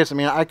front of my face. I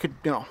mean, I could,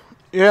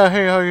 yeah,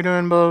 hey, how you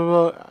doing, blah,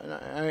 blah,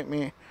 blah.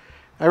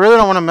 I really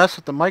don't want to mess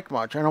with the mic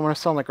much. I don't want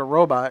to sound like a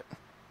robot.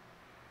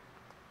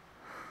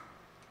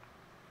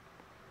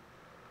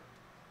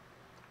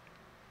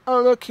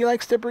 Oh, look, he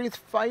likes to breathe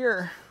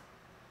fire.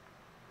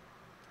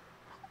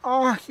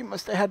 Oh, he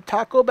must have had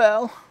Taco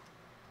Bell.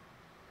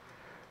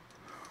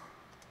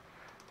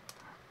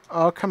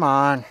 Oh, come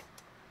on.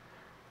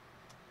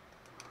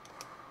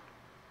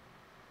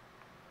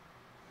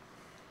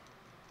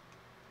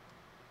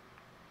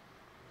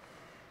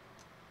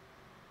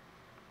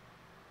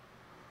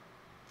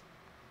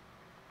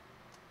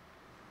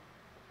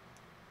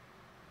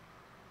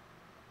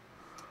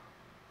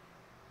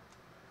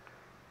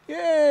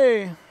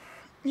 Yay!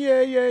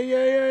 Yay, yay, yay,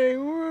 yay,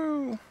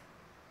 woo!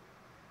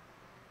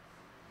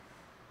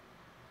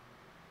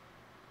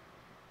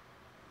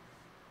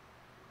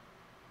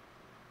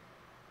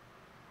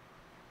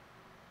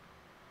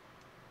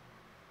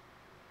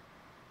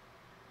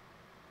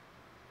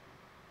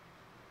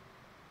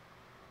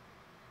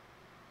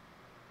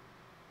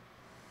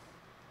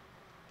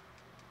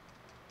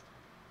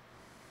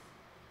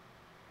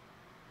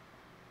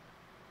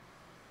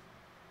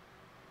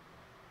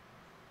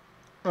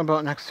 What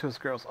about next to his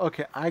girls?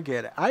 Okay, I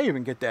get it. I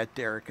even get that,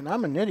 Derek, and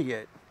I'm an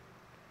idiot.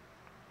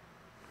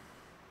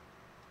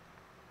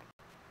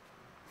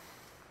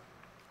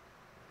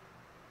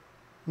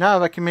 Now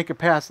if I can make it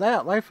past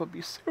that, life will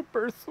be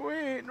super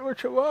sweet,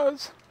 which it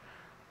was.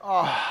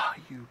 Oh,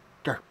 you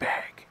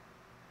dirtbag.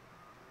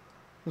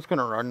 I'm just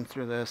gonna run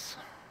through this.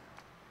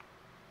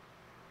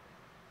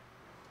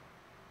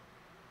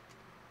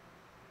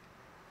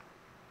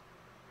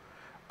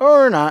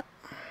 Or not.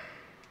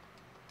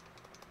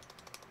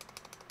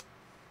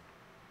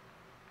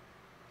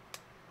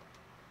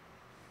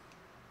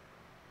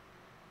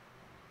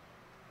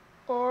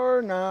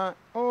 Or not.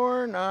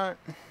 Or not.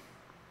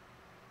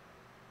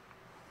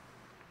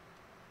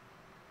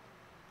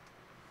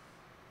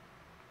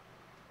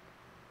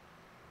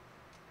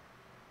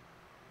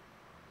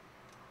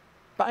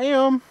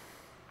 Bam!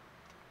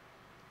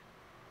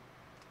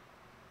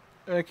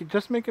 If I could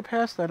just make it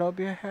past that, I'll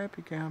be a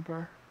happy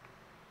camper.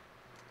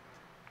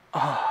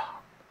 Ah,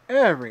 oh,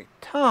 every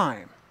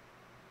time.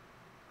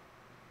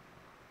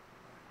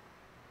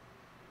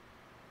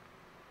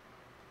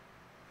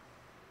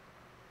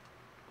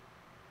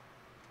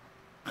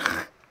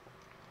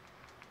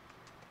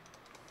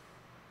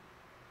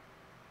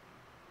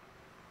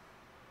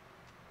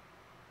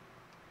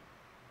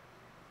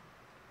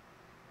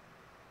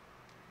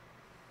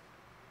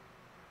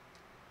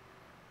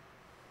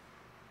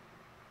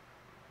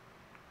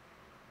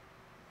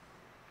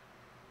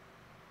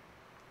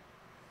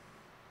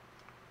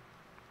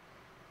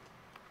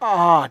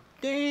 Aw, oh,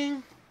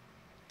 dang.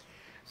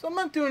 So I'm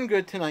not doing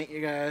good tonight, you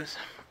guys.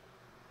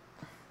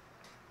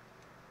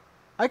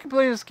 I could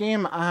play this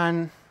game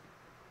on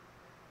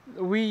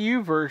the Wii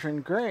U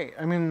version, great.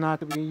 I mean, not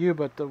the Wii U,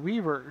 but the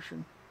Wii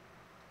version.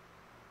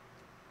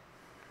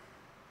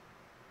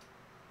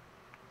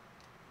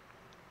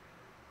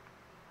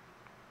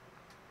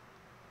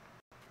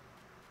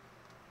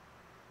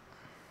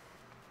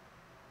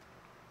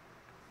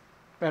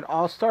 That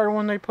All-Star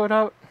one they put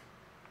out.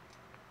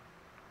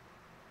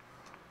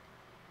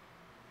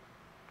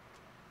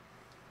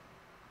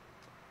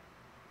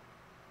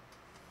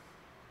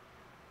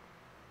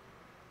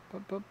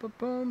 Bum bum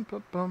bum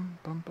bum bum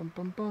bum bum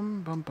bum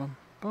bum bum bum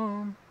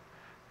bum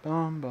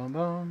bum bum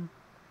bum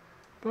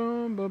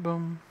bum bum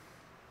bum.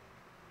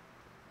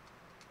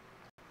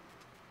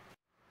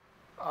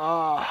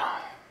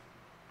 Ah,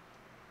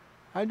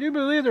 I do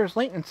believe there's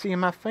latency in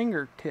my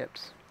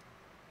fingertips.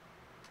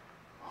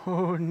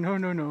 Oh no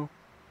no no,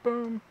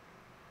 boom.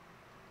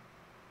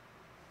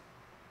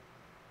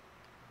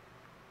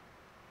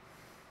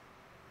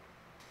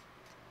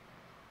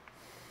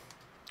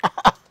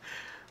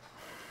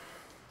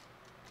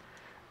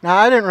 Now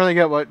I didn't really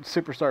get what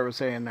Superstar was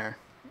saying there,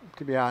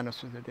 to be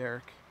honest with you,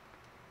 Derek.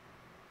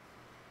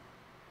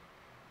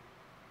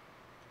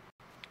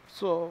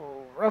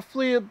 So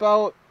roughly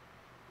about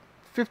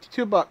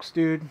 52 bucks,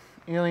 dude.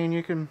 Alien,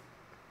 you can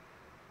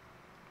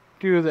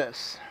do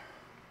this.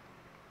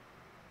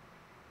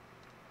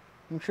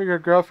 I'm sure your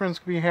girlfriend's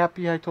gonna be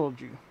happy I told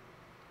you.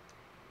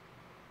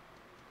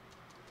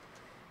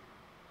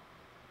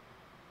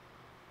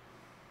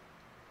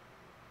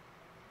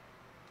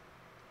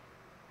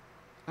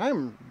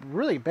 I'm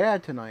really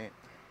bad tonight.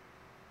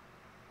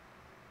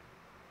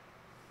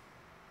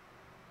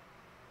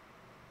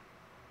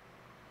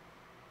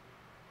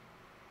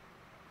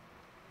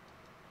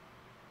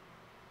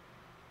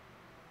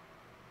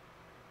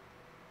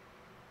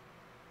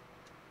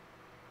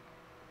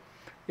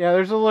 Yeah,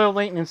 there's a little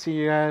latency,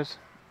 you guys.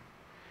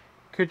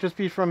 Could just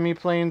be from me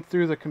playing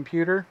through the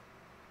computer.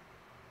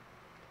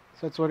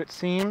 So that's what it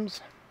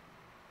seems.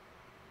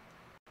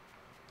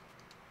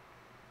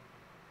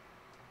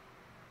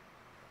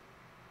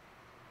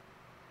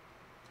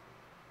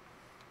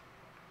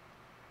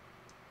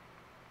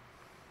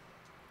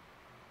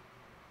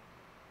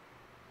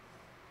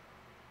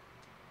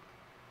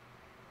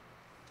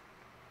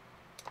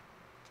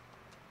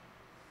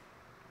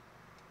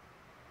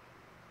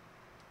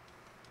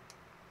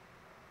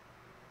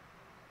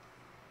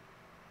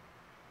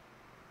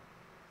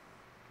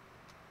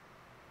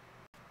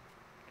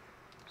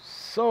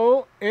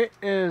 So it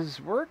is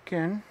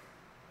working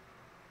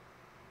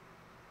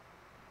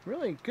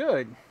really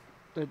good,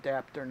 the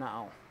adapter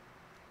now.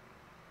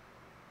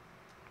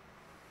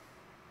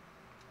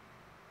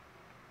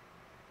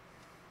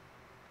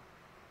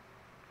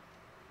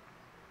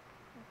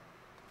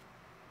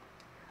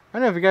 I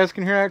don't know if you guys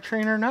can hear that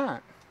train or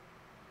not.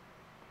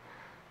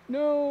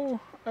 No,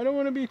 I don't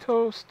want to be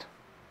toast.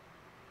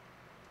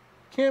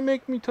 Can't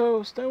make me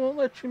toast. I won't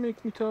let you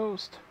make me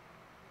toast.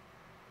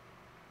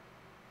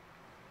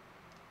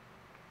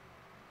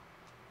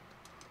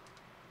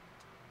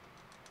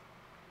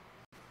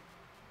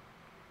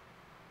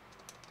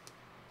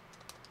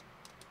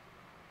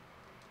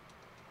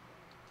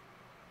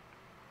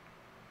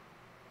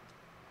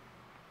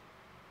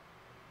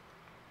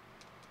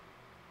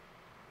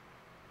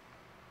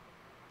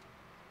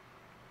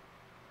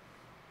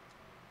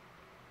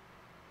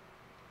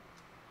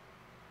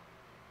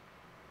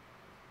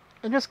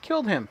 I just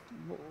killed him.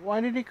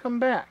 Why did he come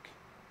back?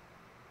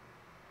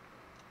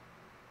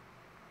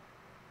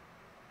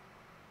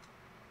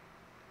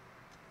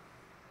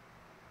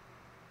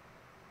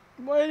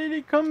 Why did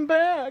he come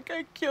back?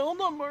 I killed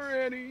him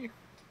already.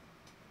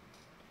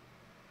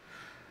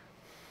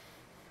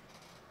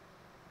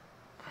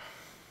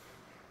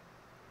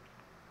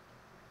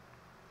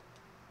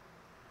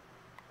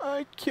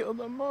 I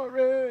killed him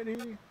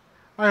already.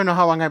 I don't know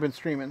how long I've been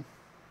streaming.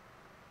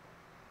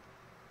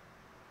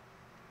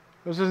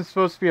 This isn't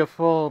supposed to be a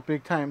full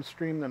big time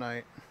stream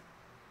tonight.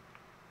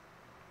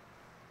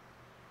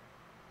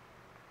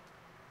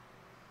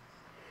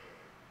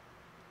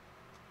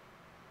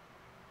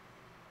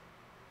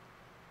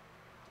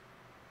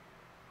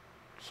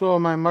 So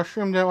my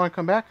mushroom didn't want to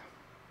come back?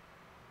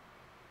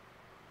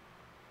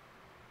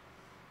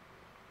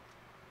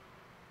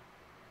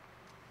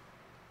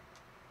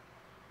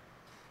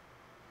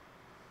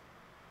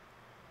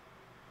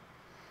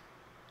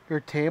 Your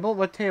table?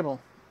 What table?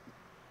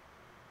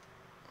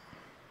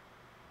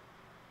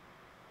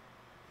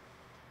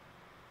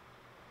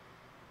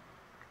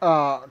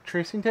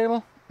 Tracing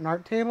table? An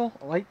art table?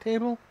 A light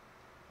table?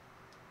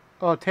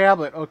 Oh,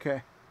 tablet,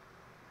 okay.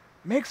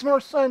 Makes more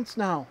sense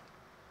now.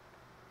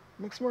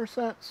 Makes more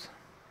sense.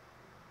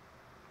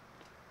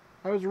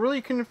 I was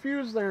really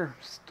confused there,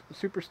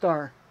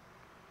 Superstar.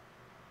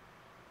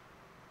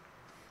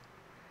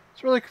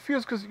 It's really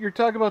confused because you're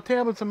talking about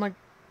tablets. I'm like,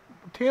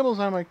 tables.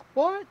 I'm like,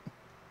 what?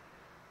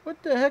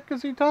 What the heck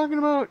is he talking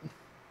about?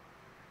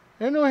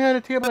 I didn't know I had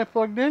a table I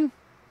plugged in.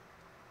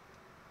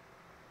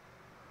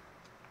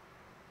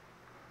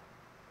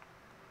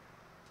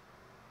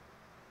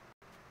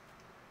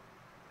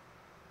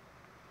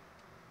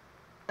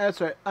 That's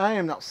right. I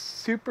am now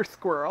Super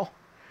Squirrel.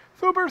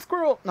 Super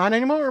Squirrel. Not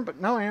anymore, but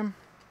now I am.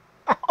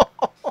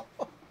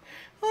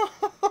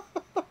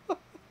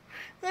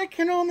 That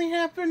can only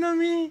happen to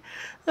me.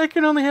 That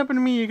can only happen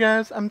to me, you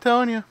guys. I'm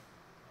telling you.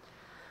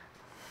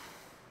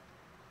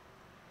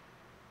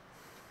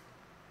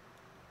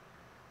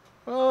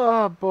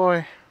 Oh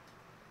boy.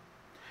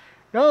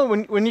 No,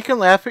 when you can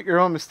laugh at your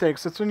own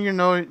mistakes, that's when you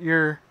know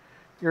you're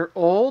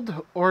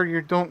old, or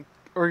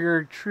you're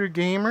a true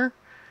gamer,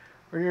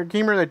 or you're a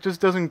gamer that just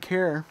doesn't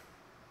care.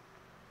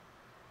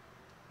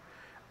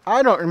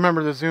 I don't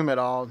remember the Zoom at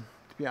all,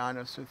 to be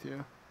honest with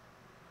you.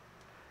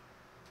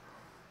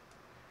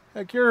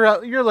 Like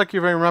you're lucky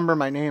if I remember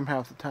my name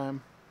half the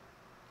time.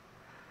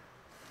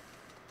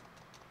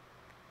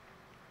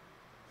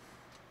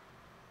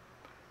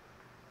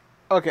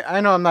 Okay,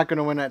 I know I'm not going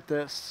to win at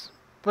this,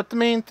 but the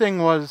main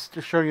thing was to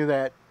show you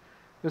that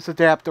this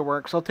adapter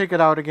works. I'll take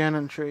it out again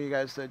and show you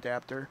guys the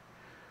adapter,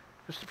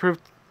 just to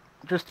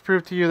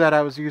prove to you that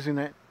I was using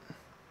it.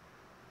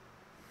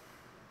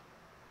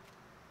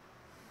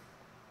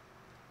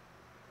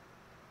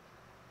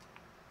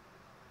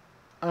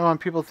 I don't want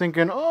people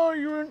thinking, "Oh,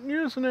 you weren't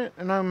using it,"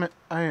 and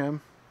I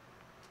am.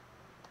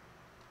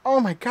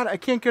 Oh my god, I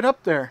can't get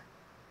up there.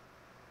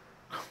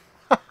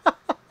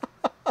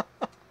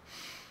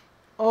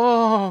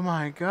 Oh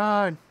my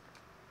god.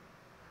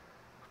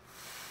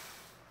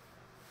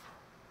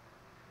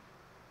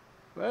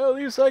 Well, at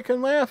least I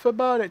can laugh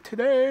about it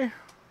today.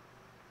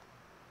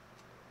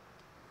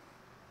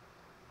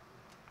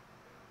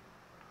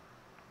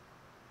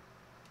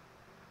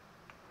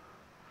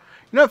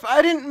 You know, if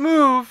I didn't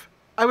move,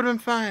 I would have been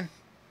fine.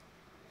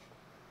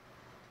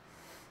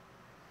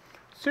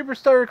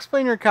 Superstar,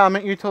 explain your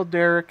comment you told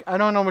Derek. I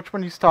don't know which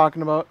one he's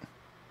talking about.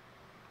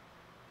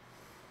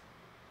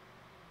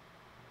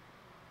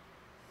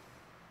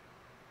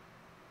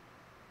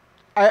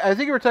 I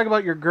think you were talking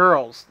about your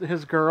girls.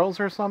 His girls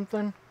or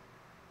something.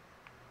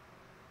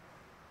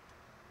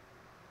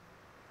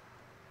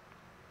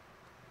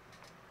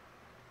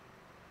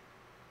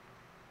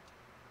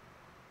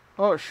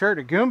 Oh, sure,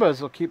 the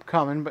Goombas will keep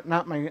coming, but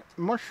not my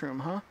mushroom,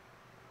 huh?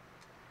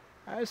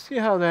 I see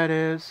how that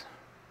is.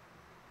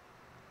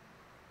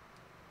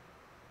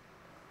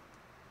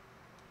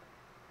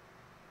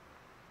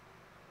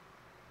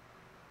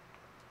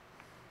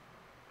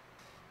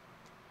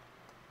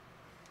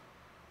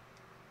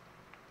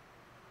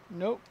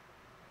 Nope.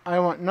 I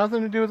want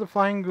nothing to do with the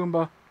flying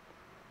Goomba.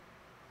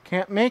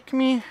 Can't make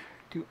me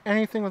do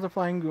anything with a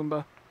flying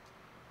Goomba.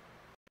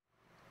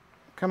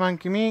 Come on,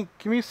 give me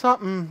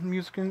something.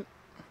 Music.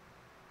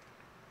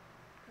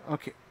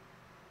 Okay.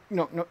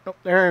 No.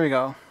 There we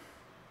go.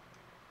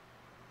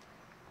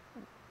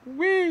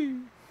 Whee!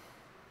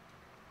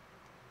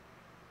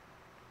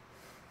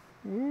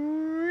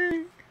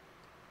 Oh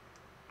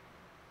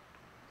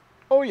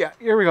yeah,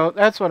 here we go.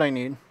 That's what I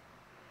need.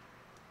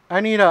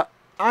 I'm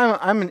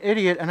an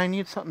idiot and I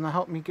need something to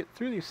help me get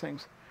through these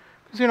things.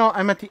 Because, you know,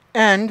 I'm at the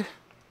end.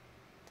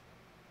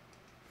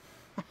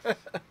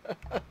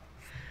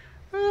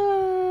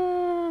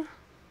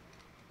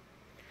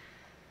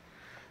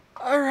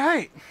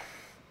 Alright.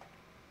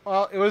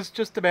 Well, it was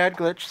just a bad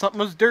glitch. Something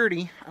was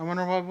dirty. I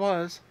wonder what it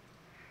was.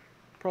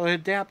 Probably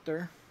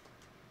adapter.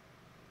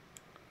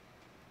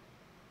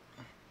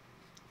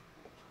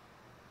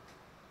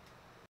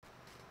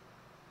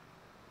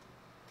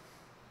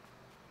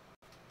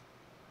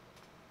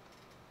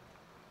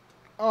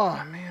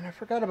 Oh, man, I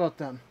forgot about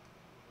them.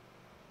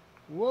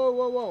 Whoa,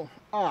 whoa, whoa.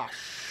 Ah,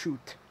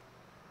 shoot.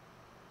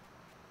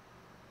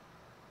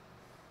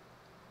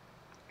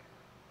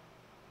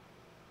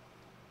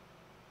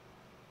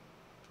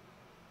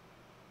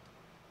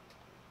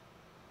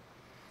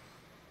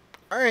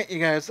 Alright, you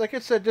guys. Like I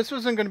said, this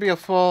wasn't going to be a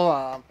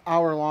full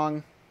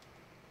hour-long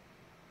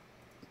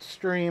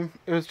stream.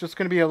 It was just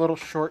going to be a little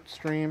short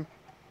stream.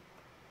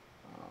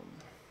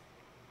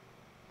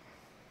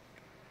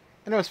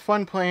 And it was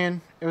fun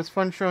playing. It was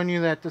fun showing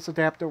you that this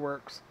adapter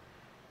works.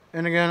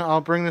 And again,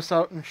 I'll bring this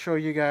out and show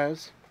you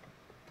guys.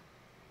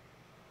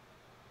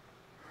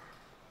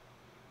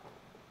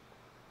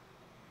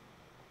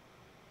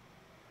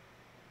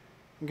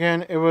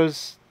 Again, it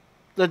was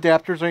the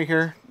adapters right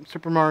here,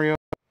 Super Mario.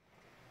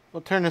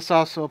 We'll turn this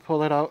off so we'll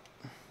pull it out.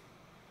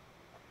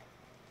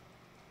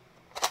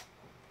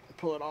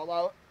 Pull it all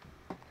out.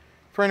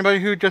 For anybody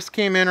who just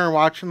came in or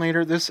watching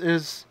later, this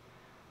is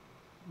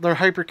the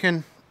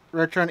Hyperkin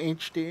Retron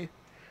HD.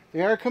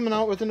 They are coming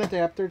out with an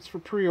adapter. It's for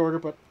pre-order,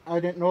 but I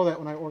didn't know that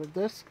when I ordered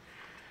this.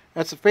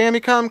 That's a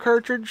Famicom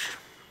cartridge.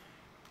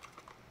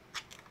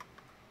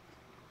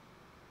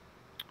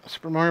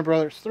 Super Mario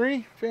Bros.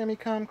 3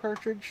 Famicom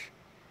cartridge.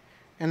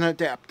 And the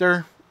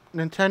adapter,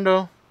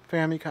 Nintendo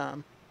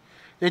Famicom.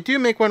 They do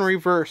make one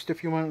reversed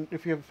if you have a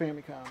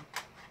Famicom.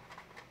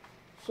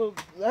 So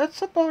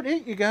that's about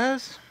it, you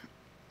guys.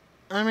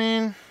 I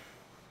mean,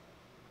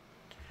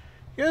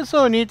 you guys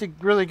don't need to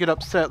really get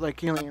upset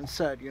like Alien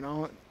said, you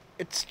know.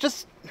 It's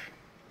just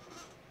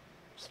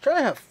try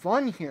to have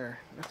fun here.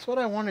 That's what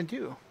I want to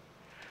do.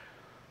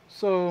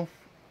 So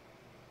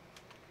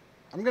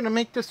I'm going to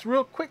make this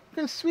real quick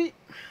and sweet.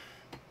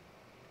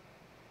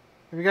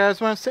 If you guys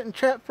want to sit and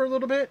chat for a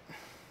little bit,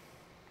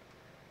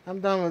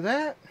 I'm done with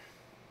that.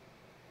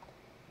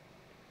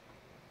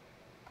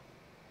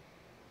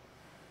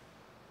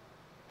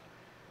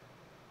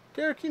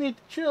 Derek, you need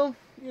to chill.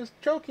 He was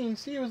choking.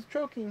 See, he was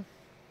choking.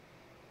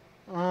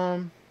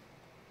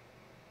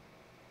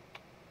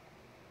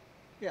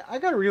 Yeah, I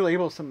gotta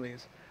relabel some of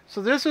these.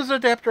 So this is the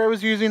adapter I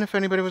was using if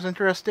anybody was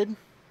interested. If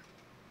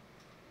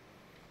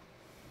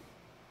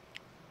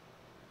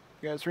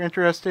you guys are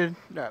interested,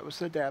 that was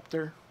the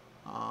adapter.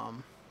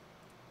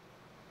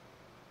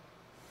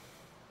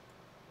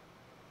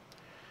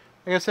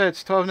 Like I said,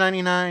 it's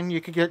 $12.99. You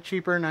could get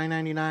cheaper,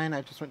 $9.99.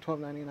 I just went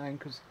 $12.99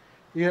 because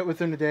you get it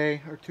within a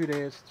day or 2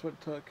 days. That's what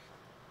it took.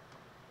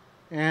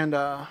 And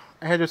I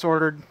had this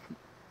ordered.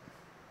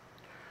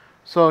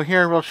 So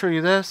here we'll show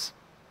you this.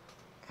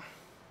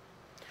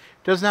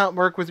 Does not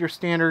work with your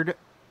standard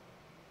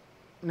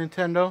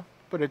Nintendo,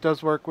 but it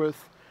does work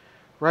with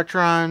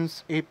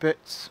Retrons,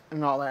 8-bits,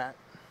 and all that.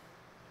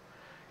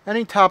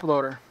 Any top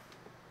loader.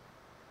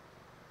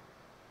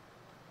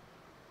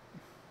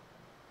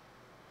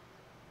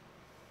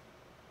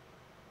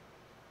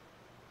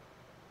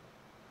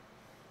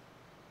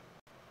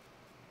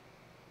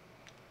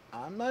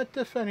 I'm not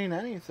defending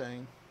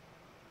anything.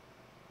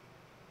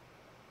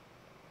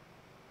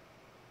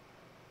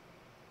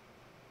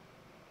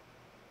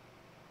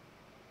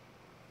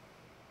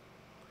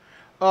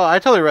 Oh, I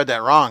totally read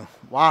that wrong.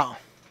 Wow.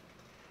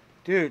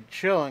 Dude,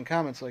 chill on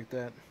comments like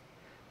that.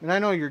 I mean, I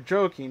know you're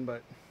joking,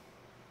 but...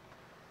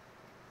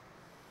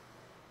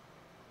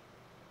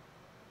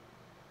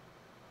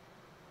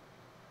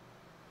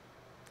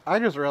 I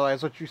just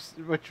realized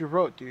what you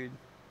wrote, dude.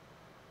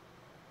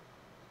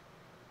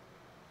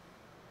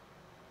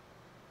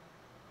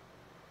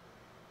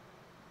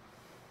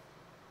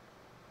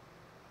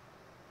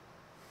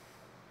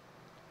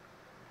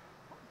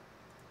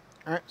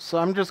 Alright, so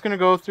I'm just going to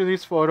go through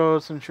these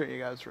photos and show you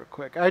guys real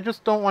quick. I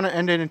just don't want to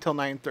end it until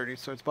 9:30,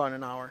 so it's about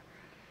an hour.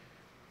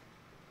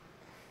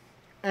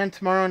 And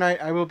tomorrow night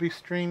I will be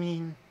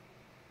streaming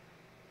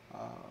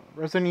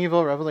Resident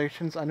Evil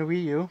Revelations on the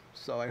Wii U,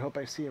 so I hope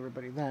I see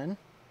everybody then.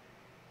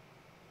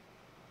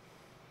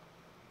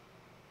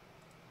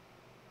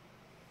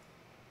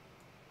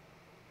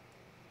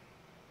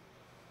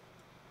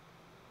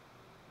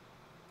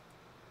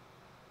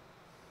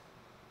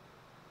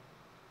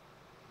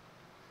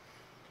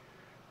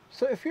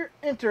 So if you're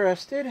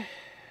interested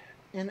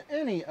in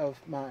any of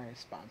my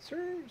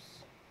sponsors,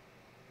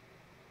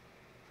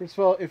 first of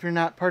all, if you're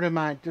not part of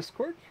my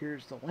Discord,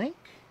 here's the link.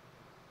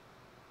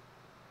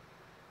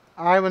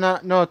 I will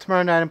not. No,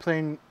 tomorrow night I'm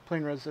playing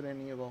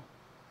Resident Evil.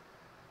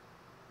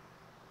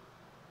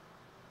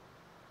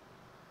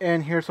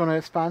 And here's one of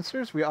his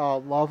sponsors. We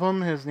all love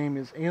him. His name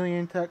is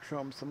Alien Tech. Show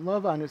him some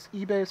love on his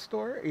eBay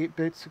store,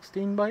 8-bit,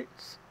 16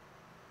 bytes.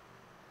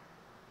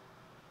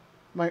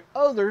 My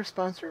other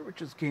sponsor,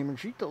 which is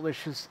Gamergy,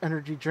 delicious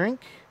energy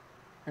drink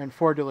and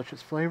 4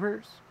 delicious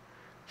flavors.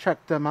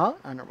 Check them out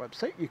on our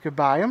website. You could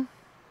buy them.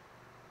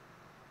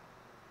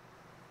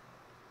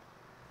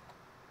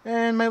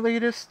 And my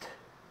latest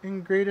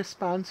and greatest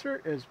sponsor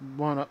is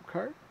 1UP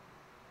Card.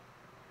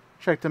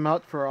 Check them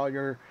out for all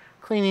your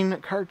cleaning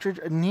cartridge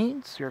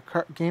needs, your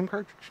game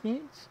cartridge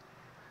needs.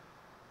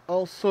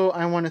 Also,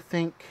 I want to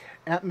thank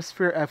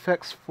Atmosphere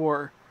FX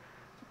for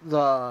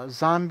the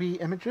zombie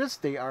images.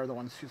 They are the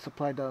ones who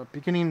supplied the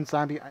beginning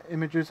zombie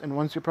images and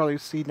ones you'll probably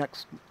see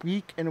next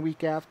week and a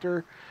week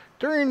after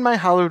during my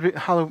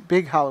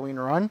big Halloween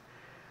run.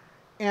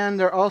 And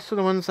they're also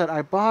the ones that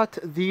I bought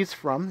these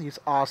from, these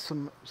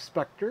awesome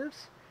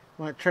Spectres.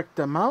 Want to check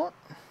them out.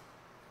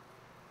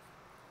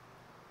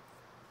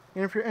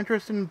 And if you're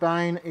interested in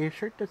buying a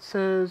shirt that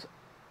says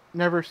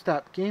Never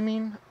Stop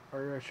Gaming,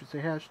 or I should say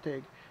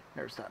hashtag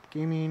Never Stop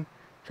Gaming,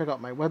 check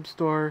out my web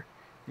store.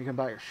 You can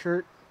buy a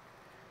shirt.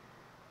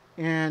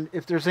 And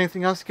if there's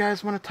anything else you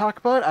guys want to talk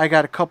about, I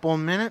got a couple of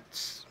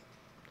minutes.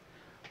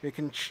 We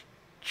can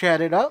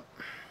chat it up.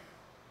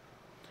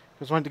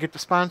 Just wanted to get the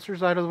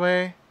sponsors out of the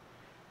way,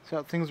 see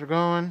how things are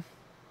going,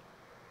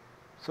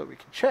 so we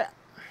can chat.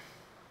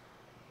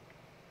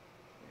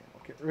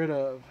 We'll get rid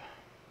of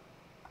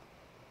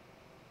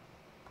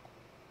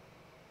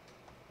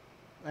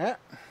that.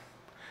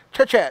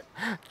 Chat.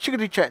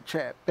 Chickadee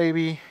chat,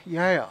 baby.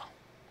 Yeah.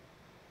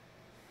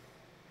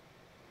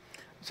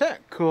 Is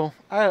that cool?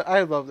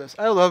 I love this.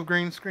 I love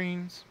green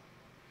screens.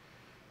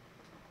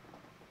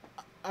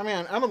 I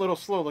mean, I'm a little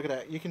slow. Look at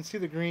that. You can see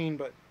the green,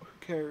 but who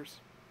cares?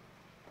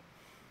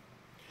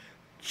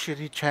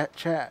 Chitty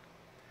chat.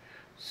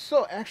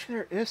 So, actually,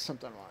 there is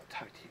something I want to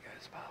talk to you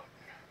guys about.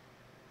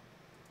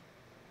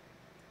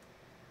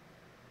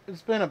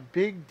 It's been a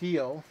big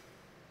deal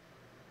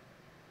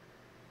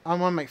on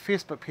one of my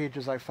Facebook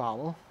pages I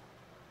follow.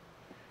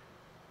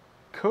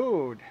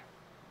 Code.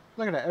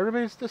 Look at that.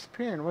 Everybody's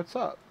disappearing. What's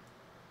up?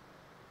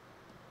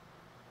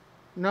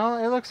 No,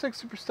 it looks like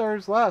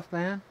Superstars left,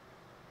 man.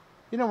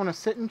 You don't want to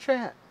sit and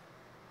chat.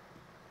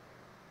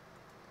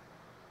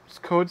 Is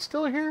Code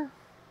still here?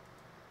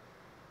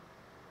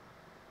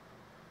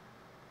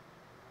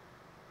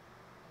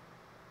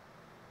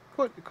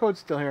 Code's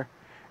still here.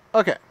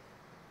 Okay.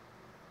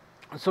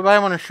 So what I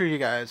want to show you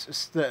guys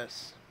is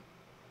this.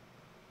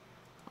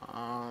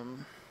 I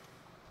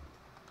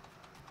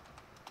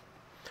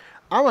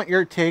want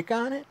your take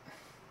on it.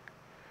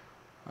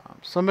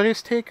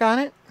 Somebody's take on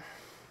it.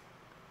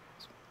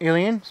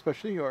 Alien,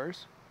 especially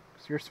yours.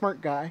 Because you're a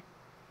smart guy.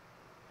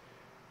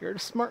 You're the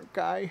smart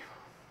guy.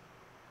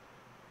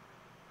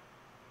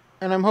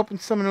 And I'm hoping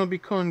someone will be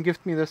cool and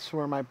gift me this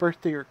for my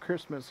birthday or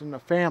Christmas in the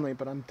family,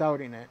 but I'm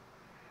doubting it.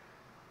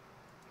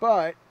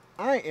 But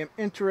I am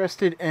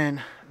interested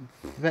in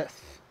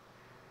this.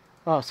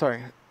 Oh,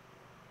 sorry.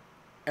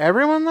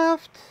 Everyone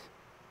left?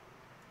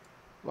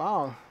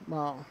 Wow.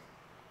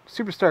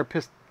 Superstar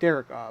pissed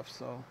Derek off,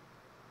 so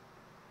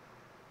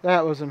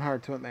that wasn't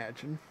hard to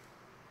imagine.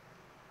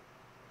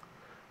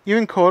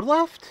 Even Code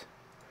left?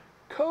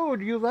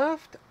 Code, you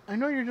left? I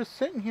know you're just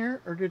sitting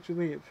here, or did you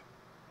leave?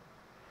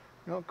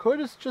 No, Code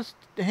is just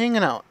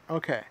hanging out.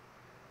 Okay.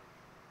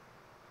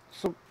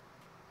 So,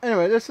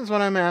 anyway, this is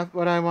what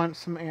I want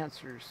some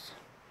answers.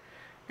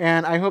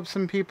 And I hope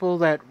some people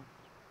that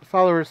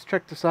followers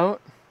check this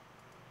out.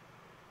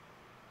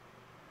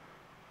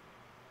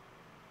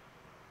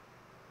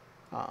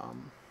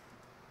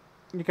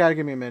 You gotta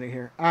give me a minute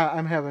here.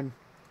 I'm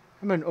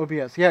in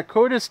OBS. Yeah,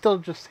 Code is still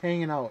just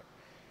hanging out.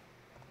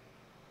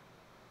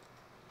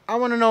 I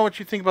want to know what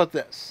you think about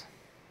this.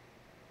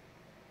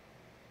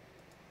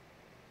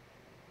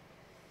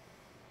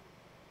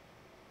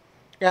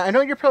 Yeah, I know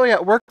you're probably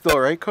at work though,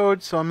 right,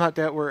 Code? So I'm not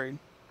that worried.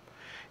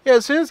 Yeah,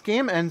 as soon as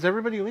game ends,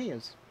 everybody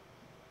leaves.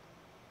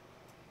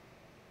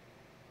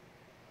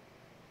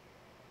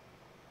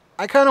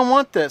 I kind of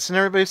want this, and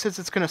everybody says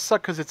it's going to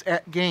suck because it's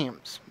at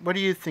games. What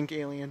do you think,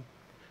 Alien?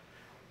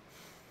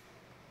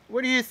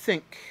 What do you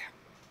think,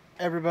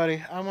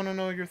 everybody? I want to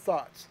know your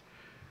thoughts.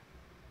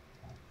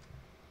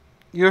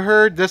 You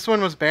heard this one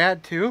was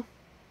bad too?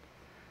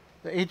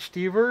 The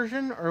HD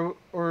version?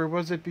 Or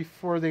was it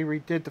before they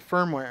redid the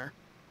firmware?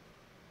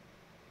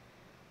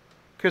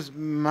 Because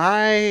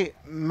my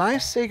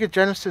Sega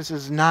Genesis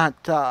is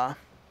not...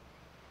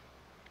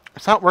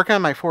 it's not working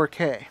on my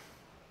 4K.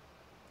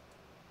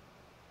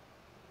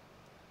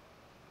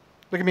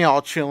 Look at me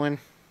all chilling.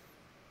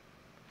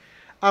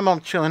 I'm all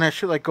chilling. I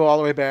should like go all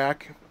the way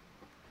back.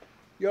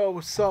 Yo,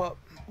 what's up?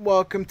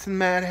 Welcome to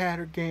Mad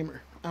Hatter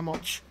Gamer. I'm all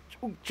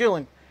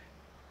chilling.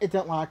 It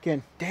didn't lock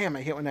in. Damn,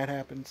 I hate when that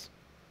happens.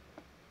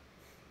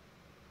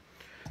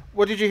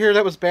 What did you hear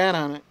that was bad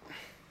on it?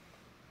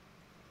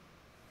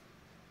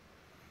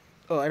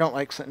 Oh, I don't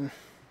like something.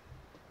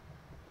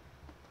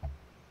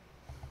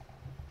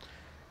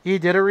 He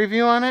did a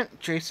review on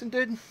it? Jason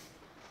did?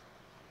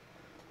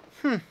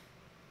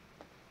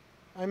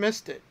 I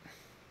missed it.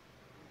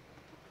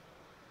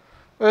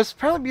 Well, it's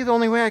probably be the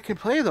only way I could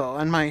play though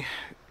on my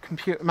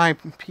computer, my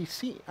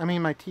PC. I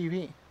mean my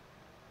TV.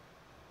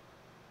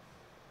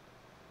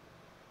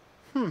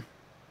 All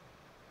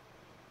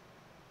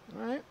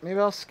right, maybe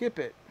I'll skip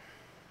it.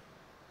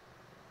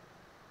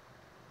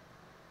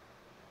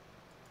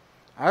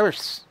 I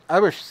wish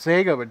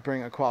Sega would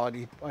bring a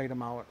quality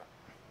item out.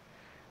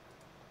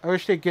 I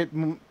wish they'd get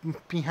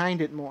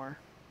behind it more.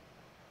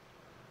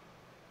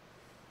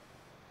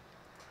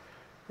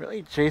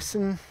 Really,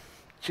 Jason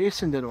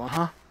did one,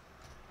 huh?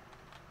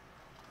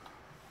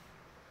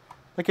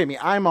 Look at me.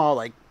 I'm all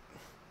like,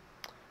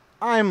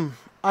 I'm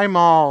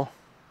all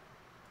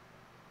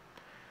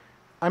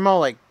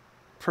like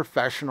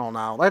professional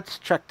now. Let's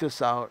check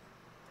this out.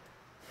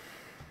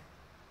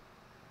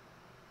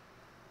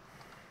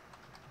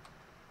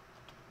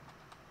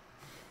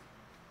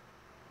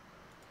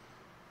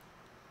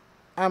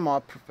 I'm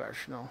all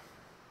professional.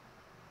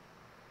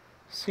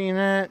 Seen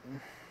it.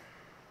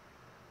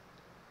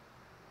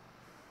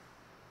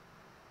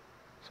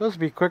 Supposed to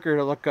be quicker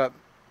to look up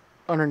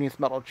underneath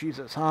Metal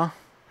Jesus, huh?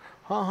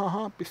 Ha ha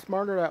ha. Be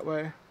smarter that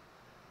way.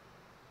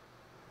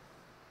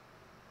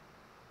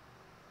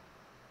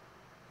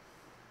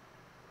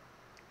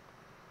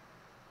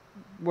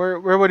 Where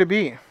would it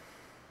be?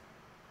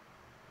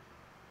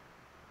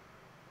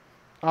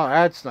 Oh,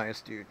 that's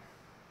nice, dude.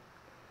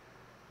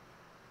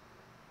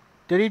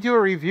 Did he do a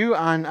review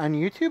on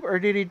YouTube, or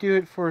did he do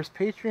it for his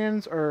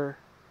Patreons, or?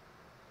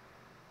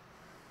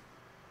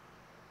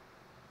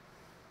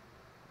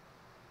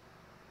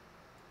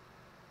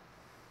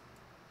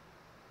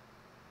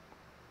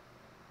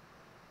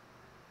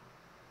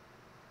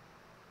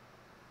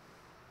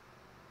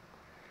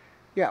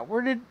 Yeah,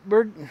 where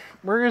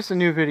is the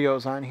new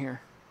videos on here?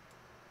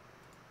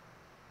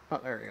 Oh,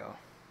 there we go.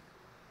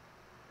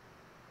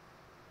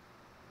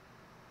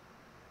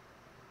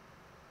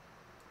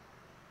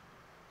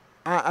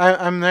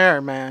 I'm there,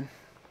 man.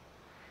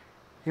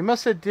 He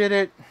must have did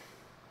it.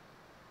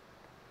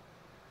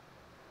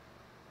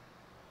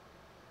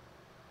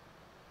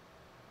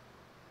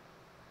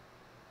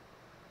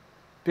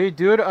 Did he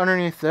do it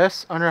underneath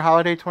this? Under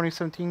Holiday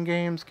 2017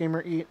 Games,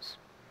 Gamer Eats?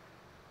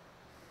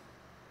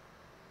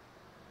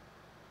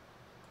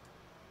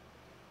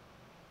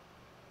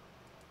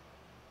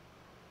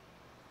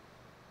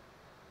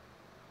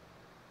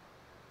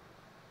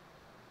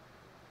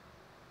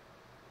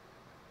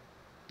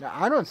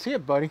 I don't see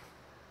it, buddy.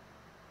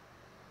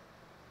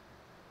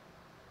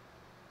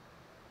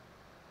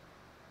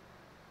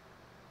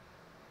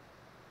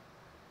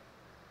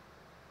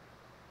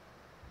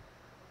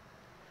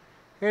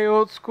 Hey,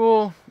 old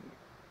school.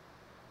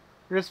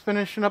 We're just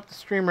finishing up the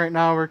stream right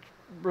now. We're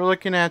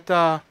looking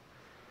at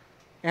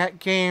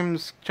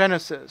Games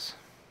Genesis.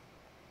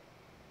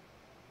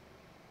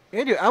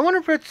 Hey, dude, I wonder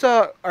if it's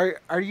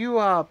are you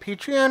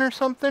Patreon or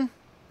something,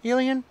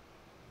 Alien?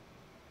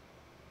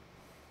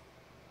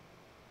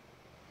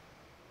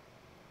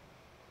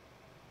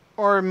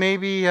 Or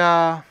maybe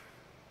oh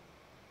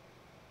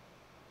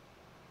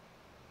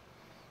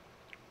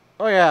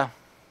yeah.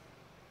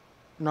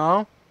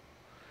 No?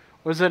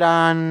 Was it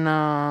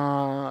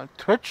on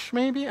Twitch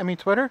maybe? I mean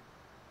Twitter?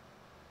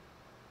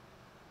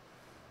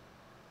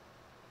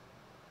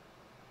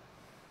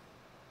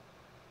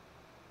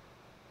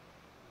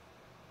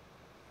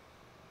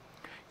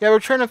 Yeah, we're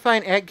trying to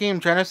find at Game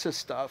Genesis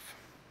stuff.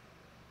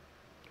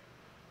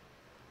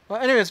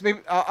 Well, anyways, maybe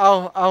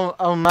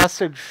I'll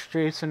message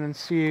Jason and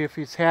see if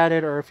he's had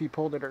it or if he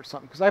pulled it or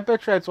something. Because I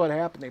bet you that's what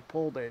happened. They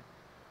pulled it.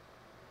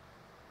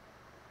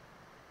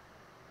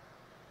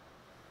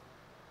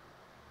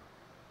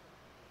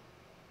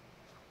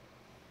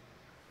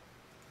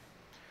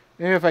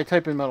 Maybe if I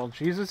type in Metal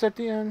Jesus at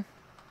the end.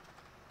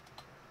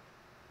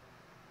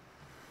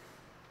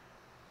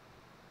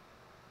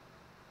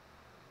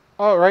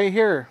 Oh, right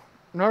here.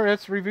 No,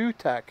 that's Review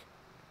Tech.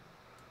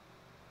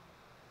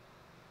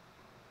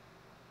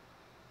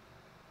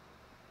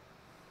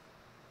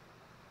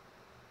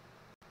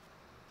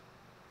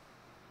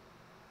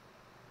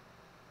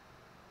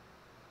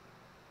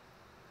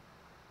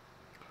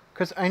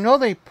 Because I know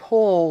they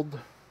pulled...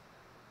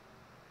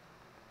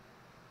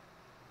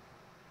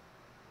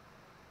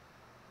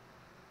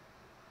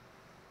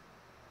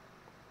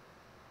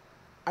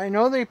 I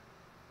know they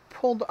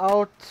pulled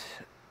out...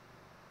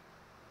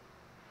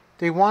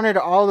 They wanted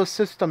all the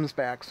systems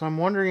back, so I'm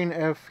wondering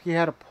if he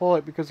had to pull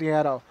it because he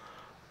had a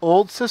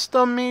old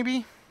system,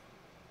 maybe?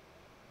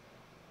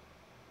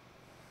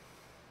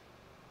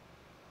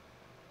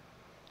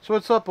 So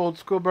what's up, old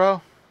school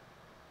bro?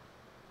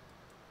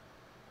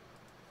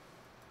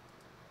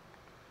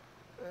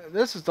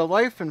 This is the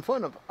life and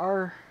fun of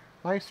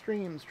my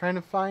streams, trying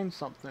to find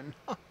something.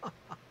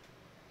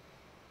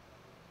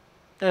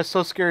 That's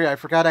so scary, I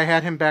forgot I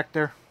had him back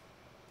there.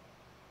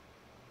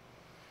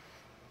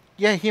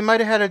 Yeah, he might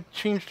have had to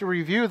change the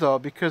review though,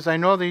 because I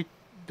know they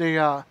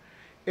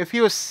if he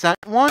was sent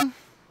one.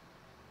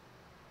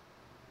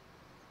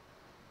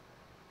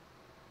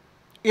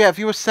 Yeah, if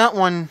he was sent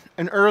one,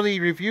 an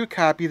early review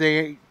copy,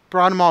 they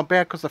brought him all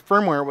back because the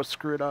firmware was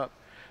screwed up.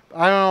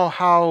 I don't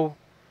know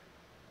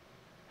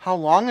how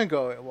long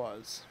ago it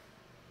was.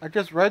 I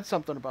just read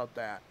something about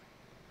that.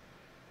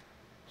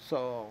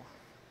 So,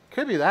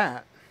 could be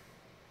that.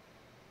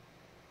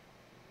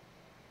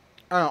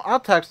 I don't know. I'll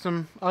text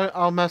him.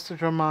 I'll message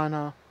him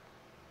on.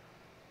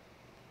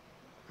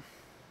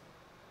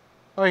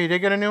 Oh, you did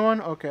get a new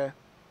one? Okay.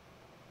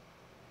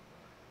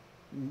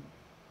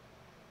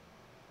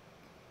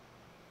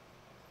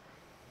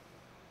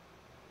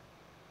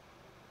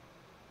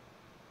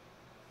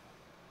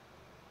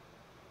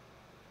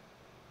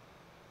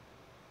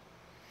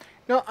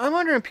 No, I'm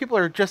wondering if people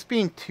are just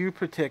being too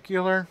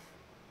particular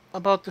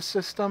about the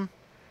system.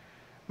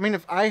 I mean,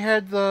 if I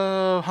had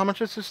the... How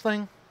much is this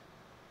thing?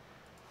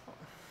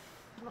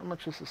 How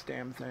much is this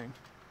damn thing?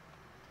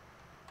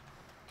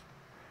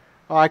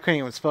 Oh, I couldn't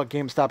even spell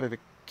GameStop if it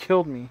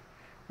killed me.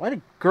 Why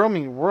did Girl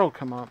Mean World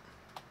come up?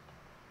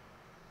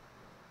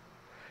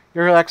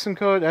 Your relaxing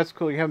code? That's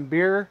cool. You have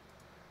beer?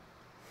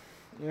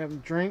 You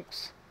have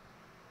drinks?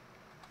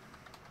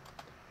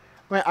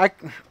 I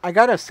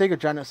got a Sega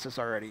Genesis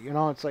already. You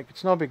know, it's like,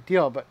 it's no big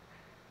deal, but...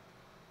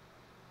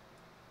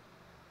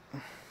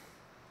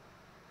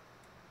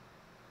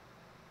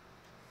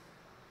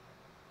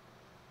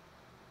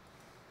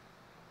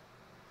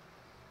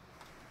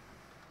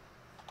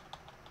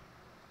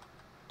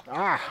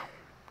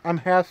 I'm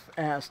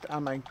half-assed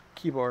on my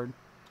keyboard.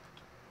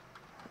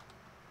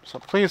 So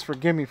please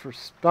forgive me for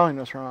spelling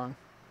this wrong.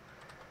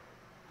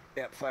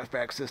 Yeah,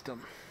 flashback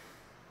system.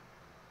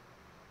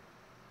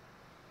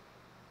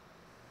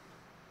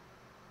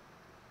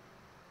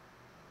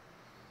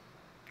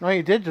 Oh,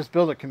 you did just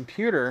build a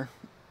computer.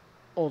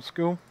 Old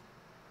school.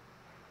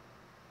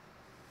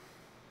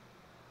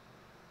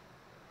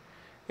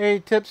 Hey,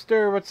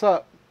 Tipster, what's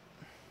up?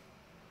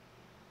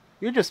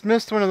 You just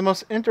missed one of the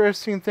most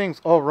interesting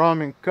things. Oh,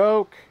 rum and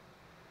coke.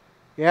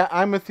 Yeah,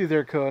 I'm with you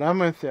there, Code. I'm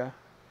with you.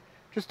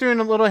 Just doing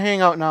a little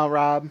hangout now,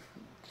 Rob.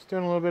 Just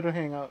doing a little bit of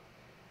hangout.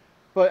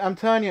 But I'm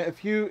telling you,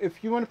 if you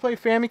want to play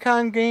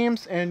Famicom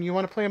games and you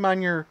want to play them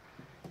on your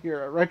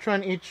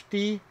Retron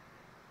HD,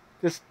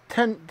 this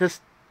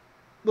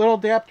little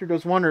adapter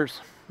does wonders.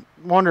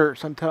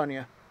 Wonders, I'm telling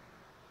you.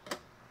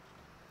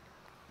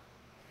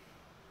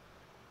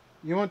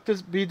 You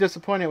won't be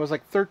disappointed. It was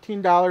like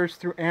 $13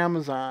 through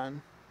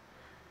Amazon.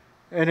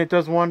 And it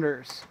does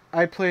wonders.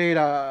 I played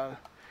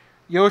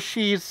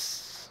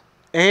Yoshi's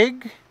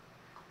Egg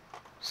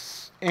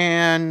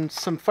and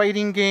some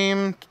fighting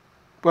game.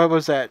 What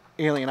was that?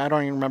 Alien. I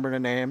don't even remember the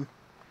name.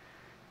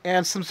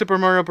 And some Super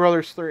Mario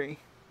Brothers 3.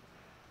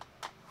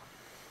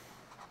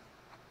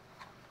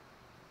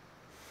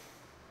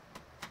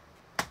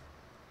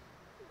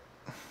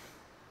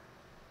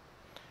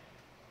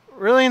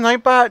 Really?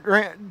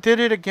 Nightbot did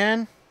it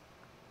again?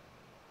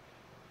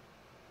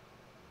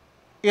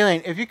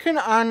 Alien, if you can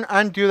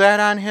undo that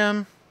on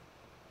him,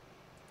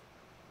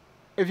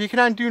 if you can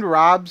undo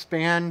Rob's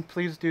ban,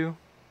 please do.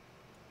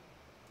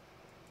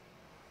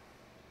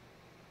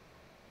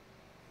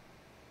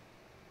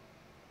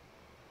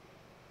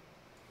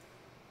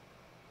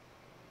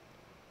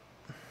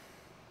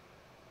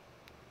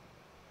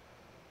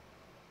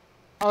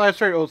 Oh,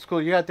 that's right, old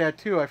school. You got that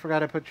too. I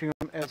forgot I put you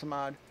as a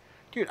mod.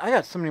 Dude, I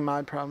got so many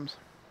mod problems.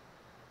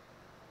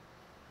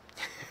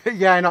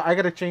 Yeah, I know. I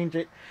gotta change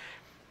it.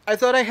 I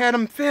thought I had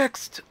them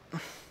fixed.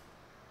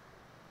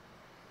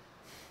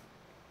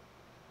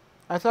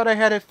 I thought I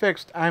had it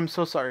fixed. I'm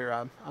so sorry,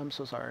 Rob. I'm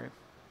so sorry.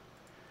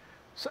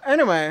 So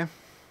anyway,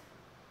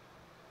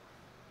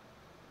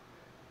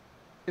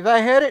 if I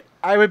had it,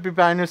 I would be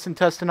buying this and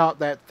testing out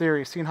that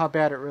theory, seeing how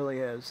bad it really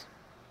is.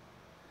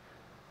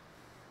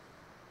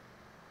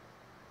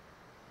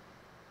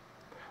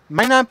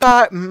 My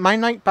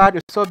Nightbot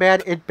is so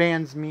bad, it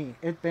bans me.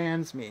 It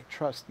bans me.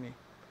 Trust me.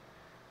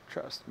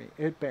 Trust me.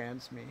 It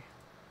bans me.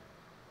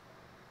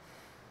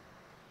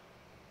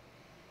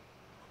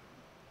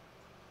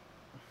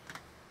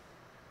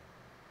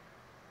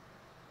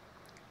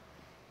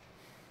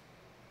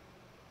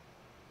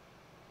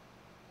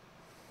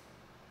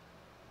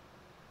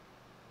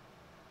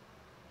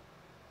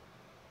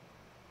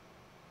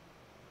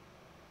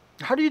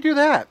 How do you do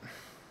that?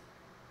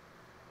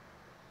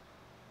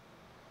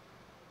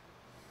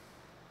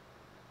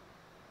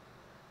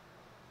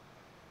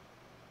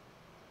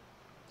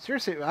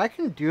 Seriously, I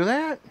can do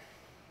that?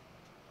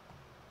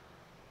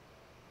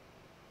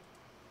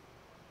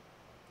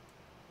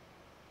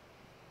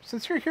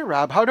 Since you're here,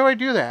 Rob, how do I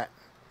do that?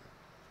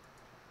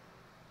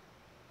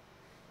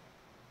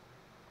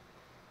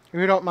 If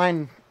you don't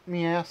mind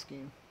me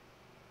asking.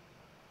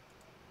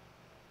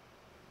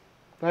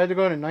 Do I have to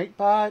go to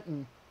Nightbot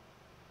and...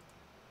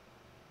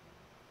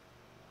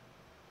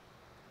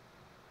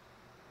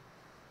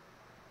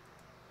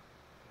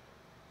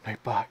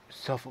 Nightbot,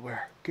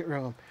 self-aware. Get rid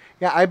of him.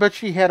 Yeah, I bet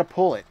she had to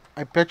pull it.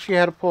 I bet she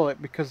had to pull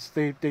it because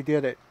they did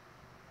it.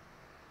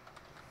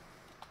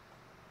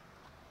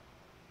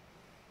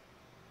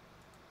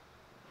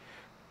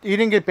 He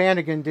didn't get banned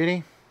again, did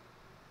he?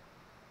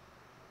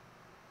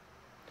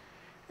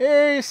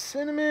 Hey,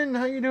 Cinnamon,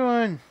 how you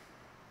doing?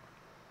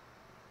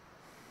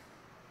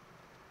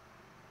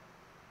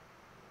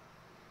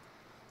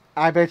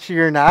 I bet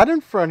you're not in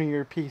front of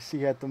your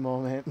PC at the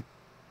moment.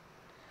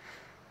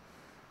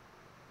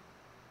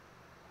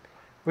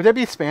 Would that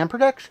be spam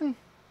protection?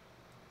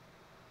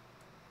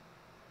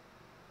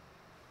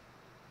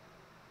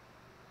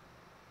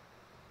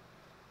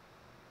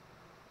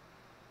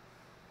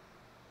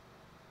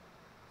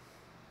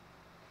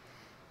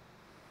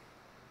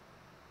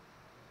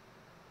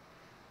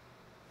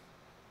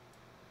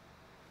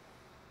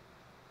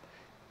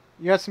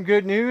 You got some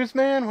good news,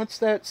 man? What's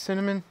that,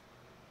 cinnamon?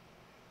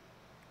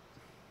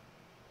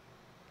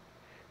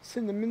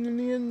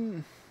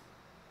 Cinnamon.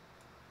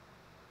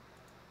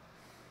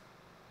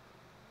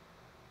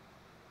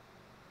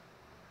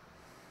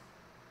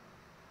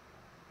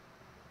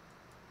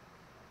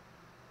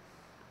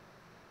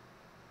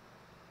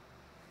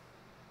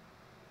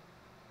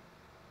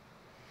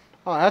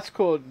 Oh, that's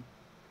cool.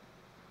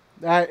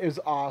 That is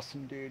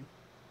awesome, dude.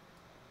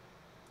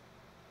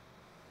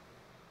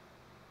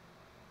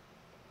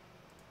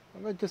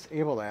 I'm gonna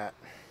disable that.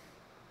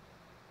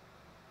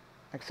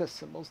 Access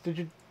symbols. Did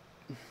you?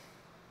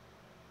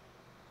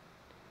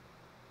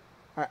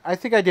 I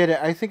think I did it.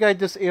 I think I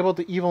disabled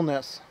the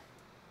evilness.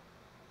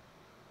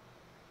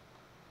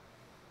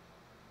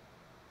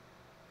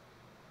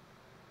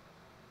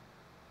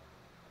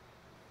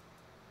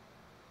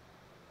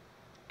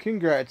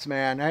 Congrats,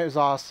 man. That is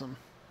awesome.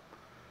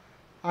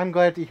 I'm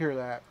glad to hear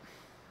that.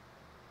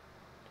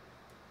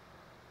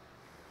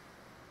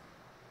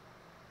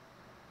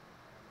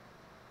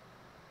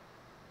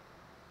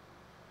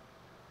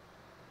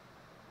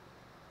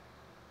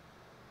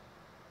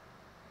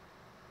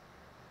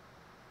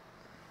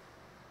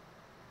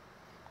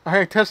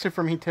 Alright, test it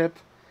for me, Tip.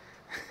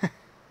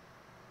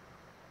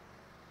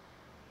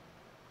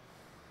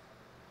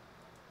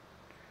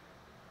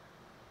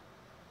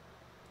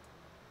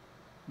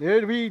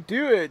 Did we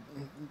do it?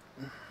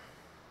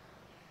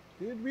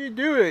 Did we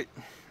do it?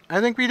 I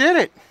think we did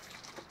it.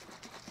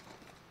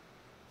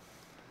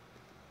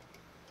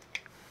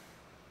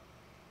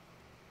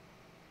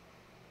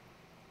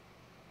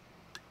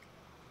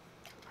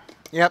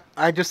 Yep,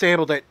 I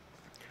disabled it.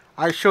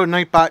 I showed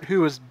Nightbot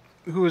whose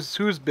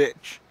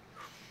bitch.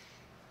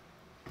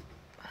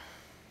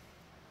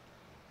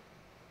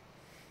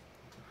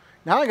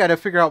 Now I gotta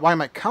figure out why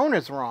my count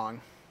is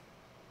wrong.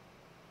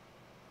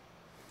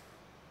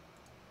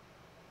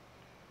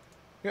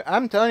 Yeah,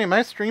 I'm telling you,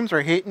 my streams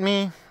are hating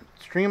me.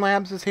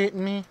 Streamlabs is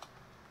hating me.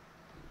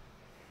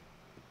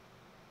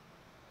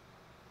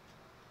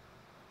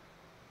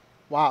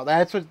 Wow,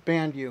 that's what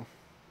banned you.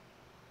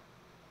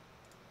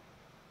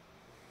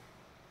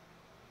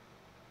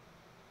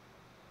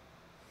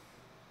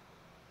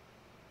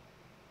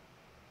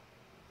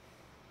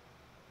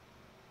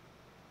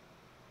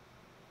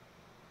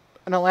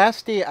 On the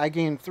last day, I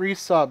gained 3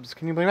 subs.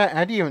 Can you believe that?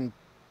 I didn't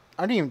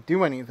even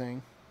do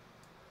anything.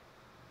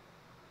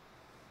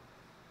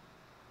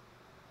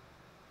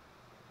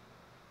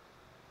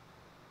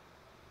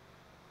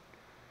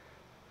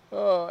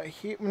 Oh, I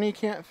hate when you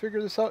can't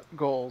figure this out.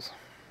 Goals.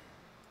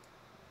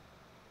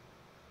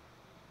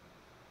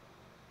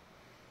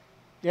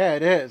 Yeah,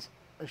 it is.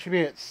 It should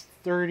be at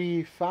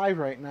 35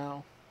 right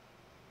now.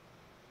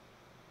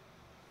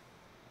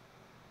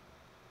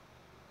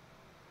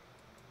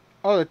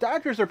 Oh, the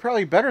Dodgers are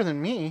probably better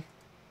than me.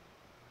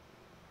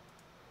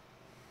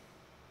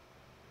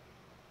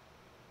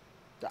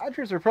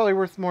 Dodgers are probably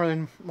worth more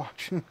than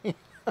watching me.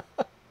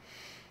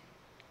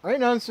 Right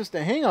now, it's just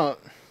a hangout.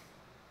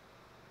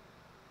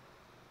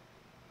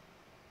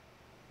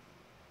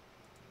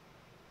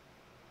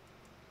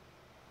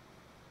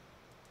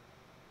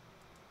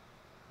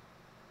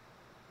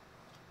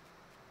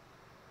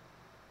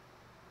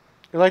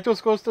 You like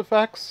those ghost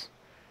effects?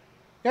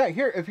 Yeah,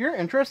 here, if you're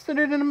interested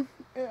in them,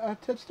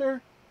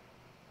 Tipster,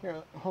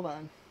 here, hold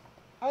on.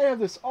 I have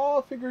this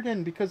all figured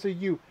in because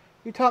of you.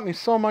 You taught me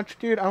so much,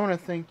 dude. I want to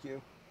thank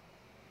you.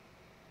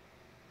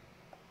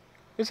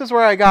 This is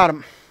where I got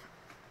them.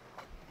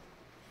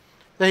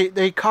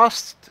 They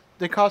cost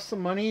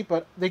some money,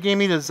 but they gave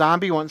me the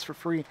zombie ones for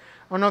free. I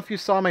don't know if you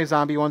saw my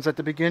zombie ones at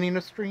the beginning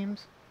of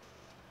streams.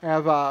 I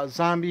have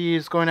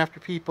zombies going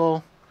after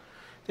people.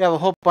 They have a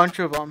whole bunch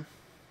of them.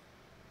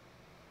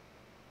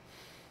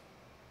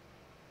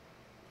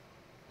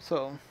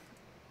 So,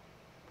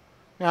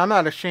 yeah, I'm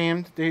not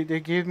ashamed. They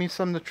gave me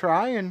some to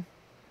try, and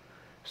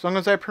as long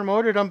as I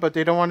promoted them, but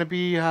they don't want to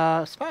be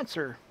a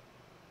sponsor.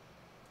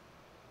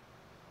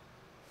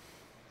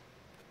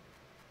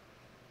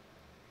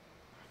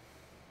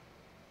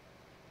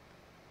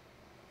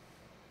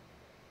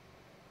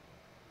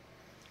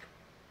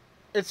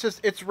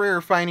 It's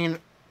rare finding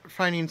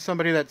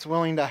somebody that's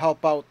willing to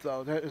help out,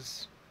 though. That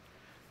is,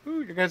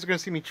 ooh, you guys are gonna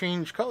see me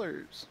change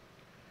colors.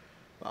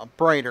 Well,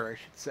 brighter, I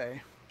should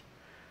say.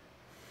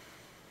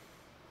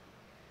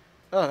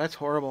 Oh, that's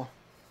horrible.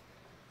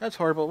 That's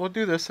horrible. We'll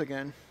do this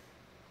again.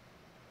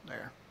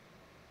 There.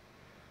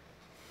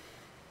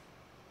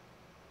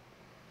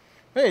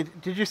 Hey,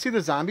 did you see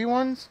the zombie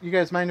ones? You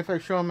guys mind if I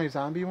show them my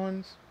zombie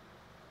ones?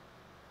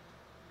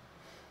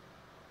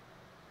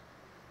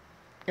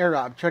 Here,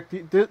 Rob, check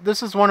the...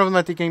 This is one of them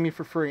that they gave me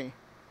for free.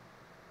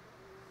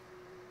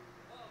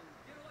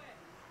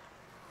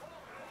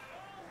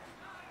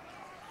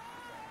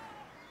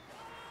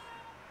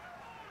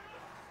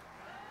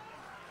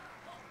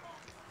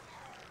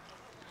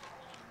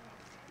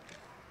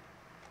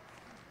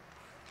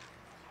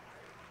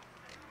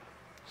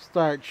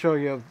 thought I'd show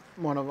you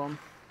one of them.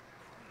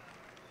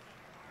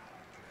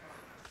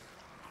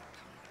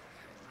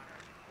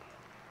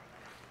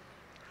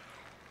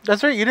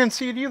 That's right, you didn't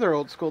see it either,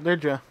 old school,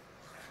 did you?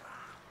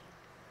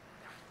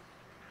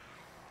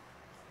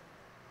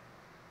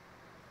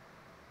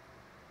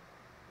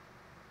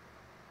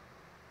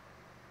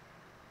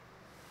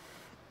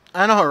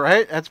 I know,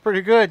 right? That's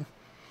pretty good.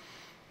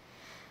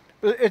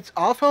 It's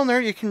all on there.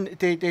 You can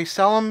they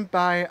sell them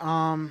by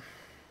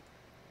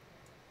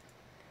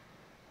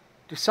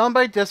they sell them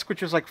by disc,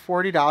 which is like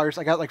 $40.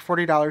 I got like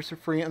 $40 for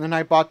free, and then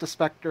I bought the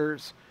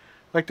Spectres,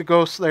 like the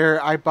Ghost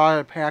Slayer. I bought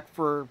a pack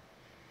for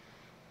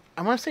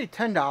I want to say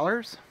 $10.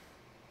 I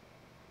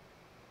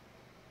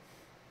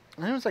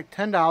think it was like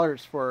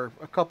 $10 for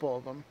a couple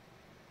of them.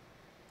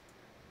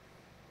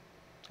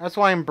 That's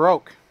why I'm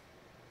broke.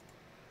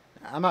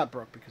 I'm not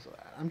broke because of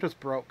that. I'm just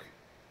broke.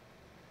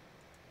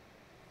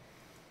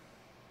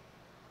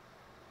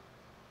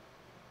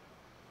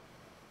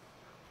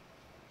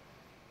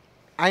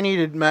 I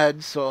needed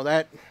meds, so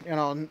that, I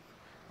don't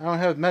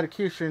have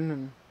medication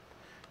and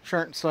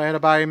insurance, so I had to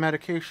buy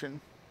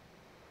medication.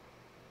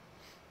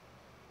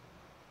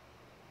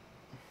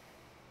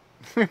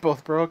 We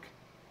both broke.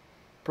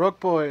 Broke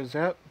boys,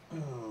 yep.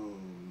 Oh,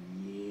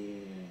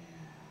 yeah.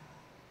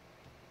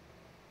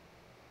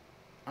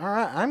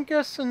 Alright, I'm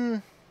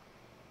guessing...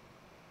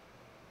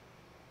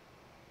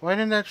 Why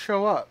didn't that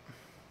show up?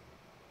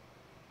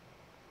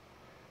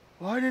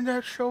 Why didn't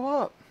that show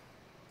up?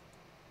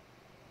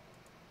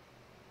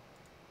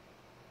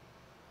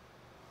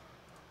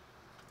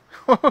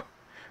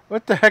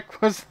 What the heck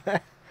was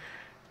that?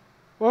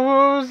 What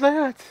was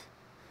that?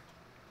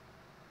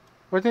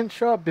 What didn't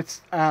show up?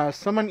 It's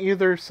someone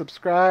either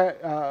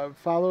subscribed,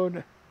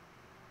 followed.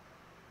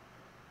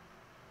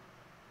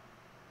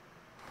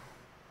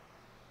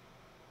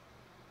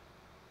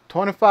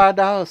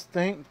 $25.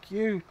 Thank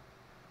you.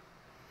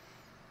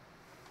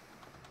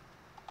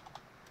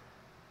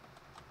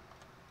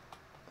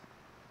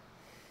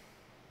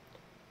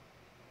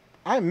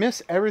 I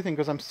miss everything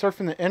because I'm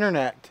surfing the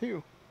internet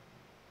too.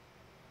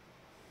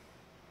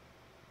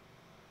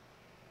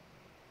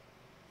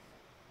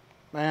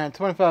 Man,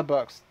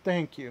 $25.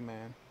 Thank you,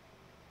 man.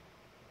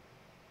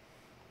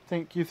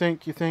 Thank you,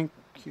 thank you, thank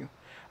you.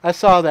 I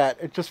saw that.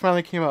 It just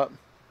finally came up.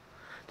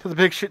 To the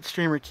big shit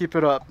streamer, keep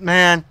it up.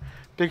 Man,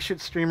 big shit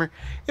streamer.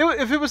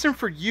 If it wasn't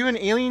for you and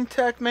Alien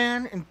Tech,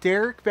 man, and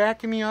Derek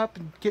backing me up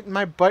and getting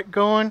my butt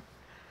going,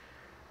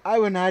 I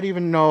would not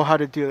even know how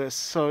to do this.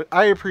 So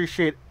I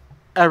appreciate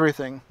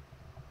everything.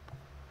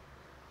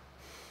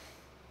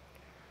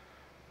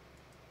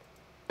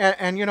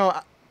 And you know,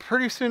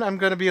 pretty soon I'm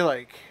going to be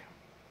like,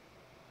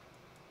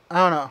 I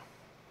don't know.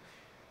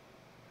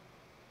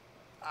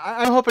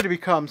 I'm hoping to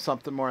become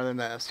something more than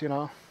this, you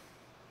know?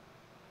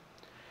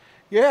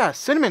 Yeah,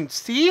 Cinnamon,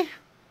 see?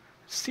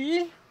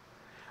 See?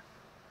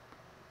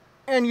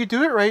 And you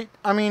do it right.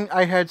 I mean,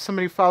 I had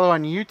somebody follow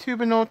on YouTube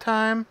in no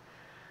time.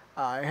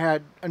 I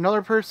had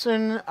another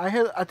person. I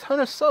had a ton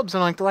of subs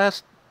in like the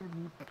last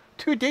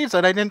 2 days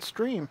that I didn't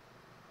stream.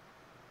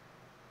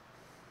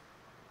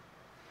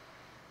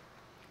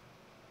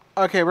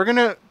 Okay,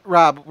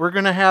 Rob, we're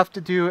gonna have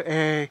to do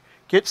a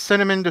get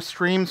Cinnamon to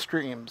stream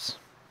streams.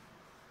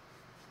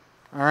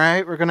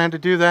 Alright, we're gonna have to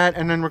do that,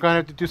 and then we're gonna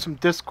have to do some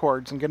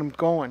Discords and get them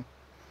going.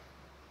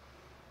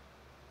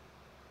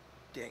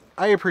 Dang,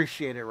 I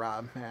appreciate it,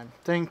 Rob, man.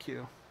 Thank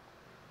you.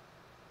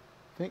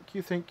 Thank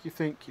you, thank you,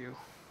 thank you.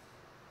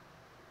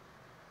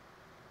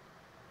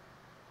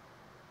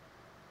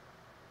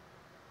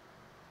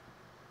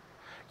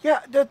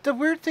 Yeah, the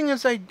weird thing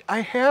is I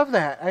have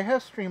that. I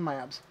have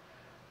Streamlabs.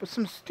 But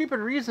some stupid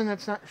reason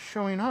it's not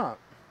showing up.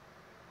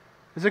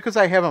 Is it because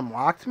I have them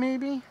locked,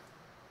 maybe?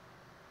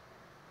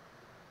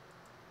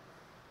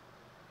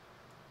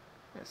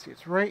 Let's see,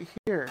 it's right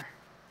here.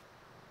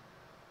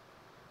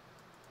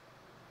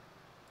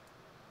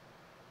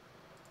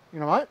 You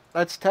know what?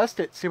 Let's test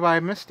it, see why I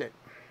missed it.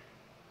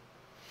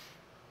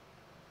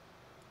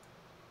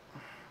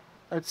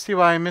 Let's see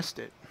why I missed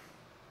it.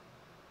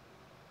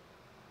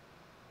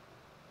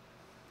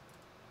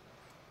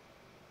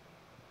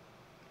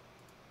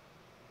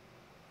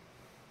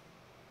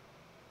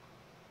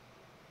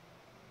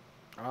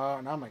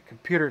 Oh, now my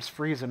computer's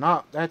freezing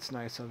up. That's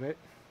nice of it.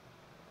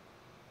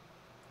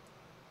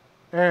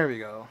 There we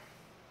go.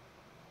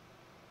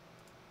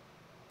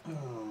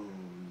 Oh,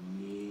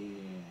 yeah.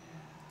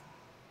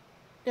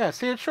 Yeah,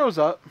 see, it shows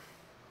up.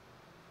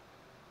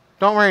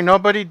 Don't worry,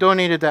 nobody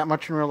donated that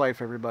much in real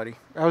life, everybody.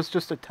 That was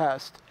just a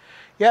test.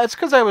 Yeah, it's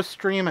because I was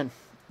streaming.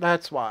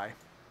 That's why.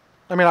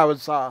 I mean, I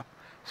was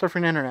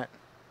surfing the internet.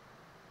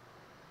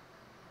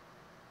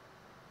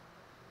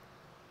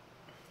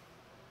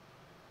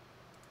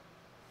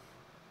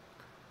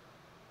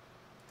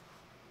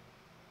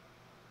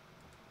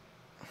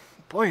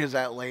 Boy, is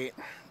that late.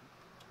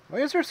 Why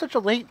is there such a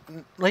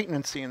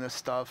latency in this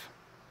stuff?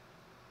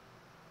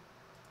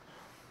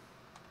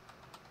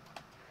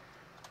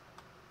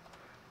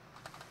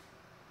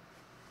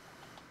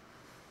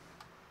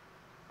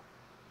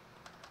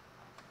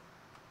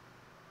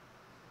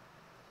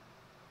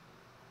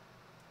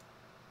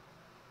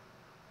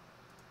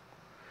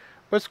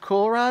 What's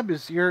cool, Rob,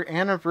 is your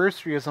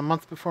anniversary is a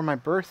month before my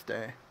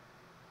birthday.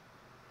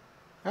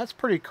 That's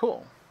pretty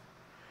cool.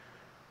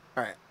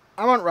 Alright.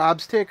 I want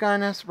Rob's take on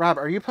this. Rob,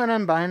 are you planning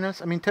on buying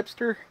this? I mean,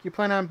 Tipster, you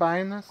plan on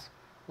buying this?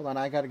 Hold on,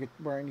 I gotta get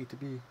where I need to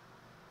be.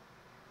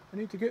 I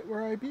need to get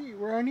where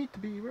I need to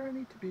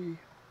be.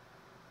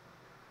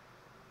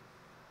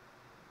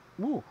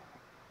 Ooh.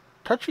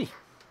 Touchy.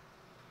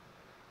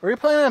 Are you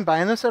planning on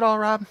buying this at all,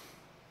 Rob?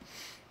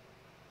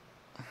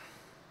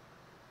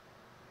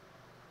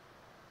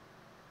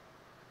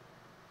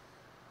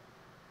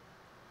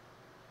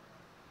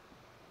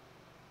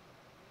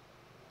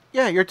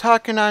 Yeah, you're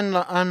talking on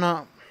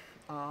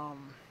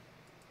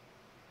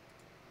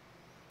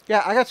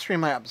yeah, I got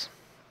Streamlabs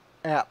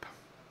app.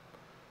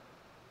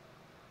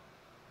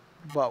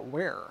 But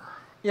where?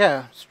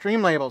 Yeah,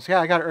 Stream Labels. Yeah,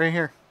 I got it right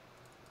here.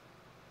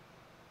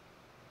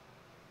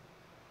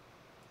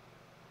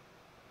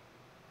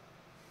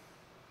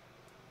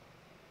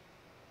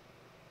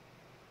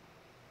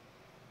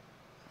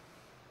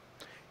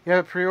 You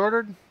have it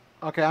pre-ordered?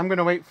 Okay, I'm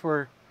gonna wait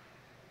for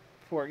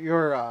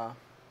your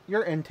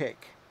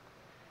intake.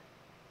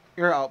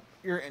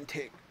 Your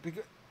intake.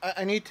 Because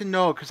I need to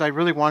know because I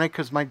really want it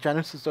because my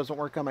Genesis doesn't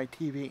work on my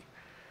TV.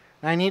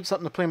 And I need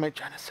something to play my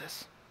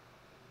Genesis.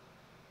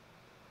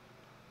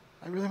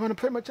 I really want to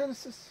play my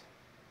Genesis.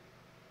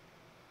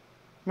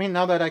 I mean,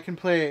 now that I can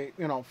play,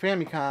 you know,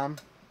 Famicom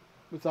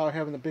without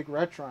having the big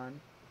Retron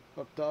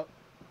hooked up.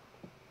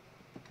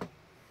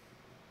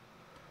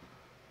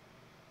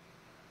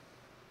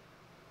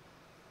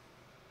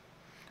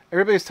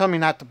 Everybody's telling me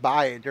not to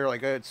buy it. They're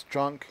like, oh, it's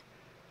junk.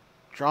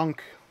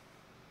 Drunk.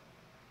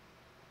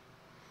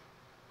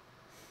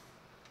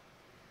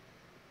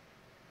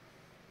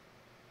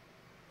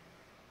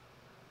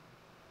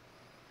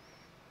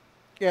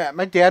 Yeah,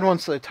 my dad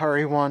wants the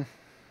Atari one,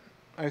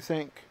 I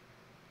think.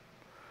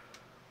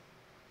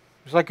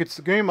 It's like, it's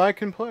the game I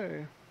can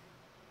play.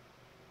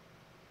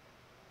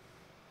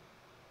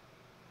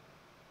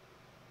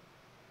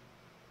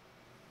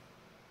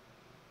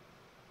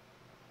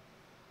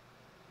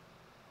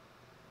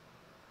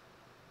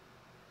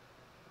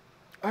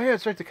 Oh yeah,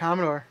 it's right, the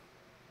Commodore.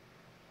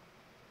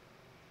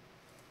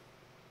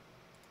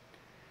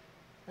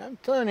 I'm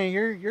telling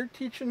you, you're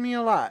teaching me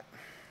a lot.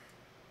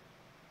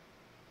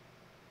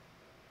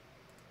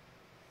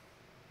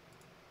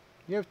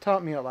 You have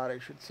taught me a lot, I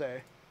should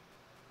say.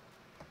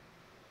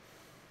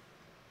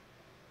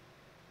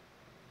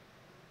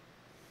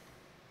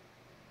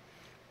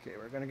 Okay,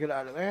 we're gonna get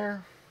out of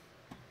there.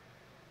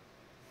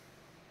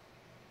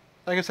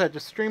 Like I said,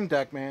 just Stream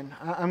Deck, man.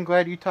 I'm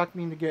glad you talked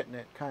me into getting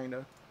it,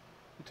 kinda.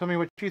 You told me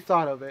what you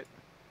thought of it.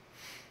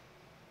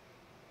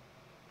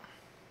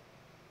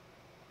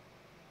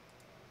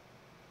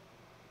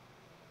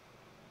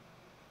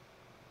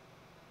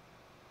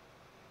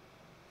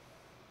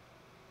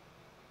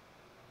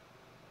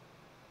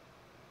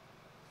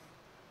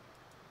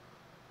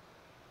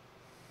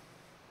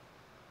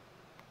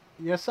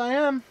 Yes, I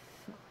am.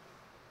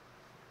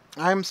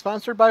 I'm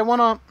sponsored by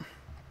 1UP.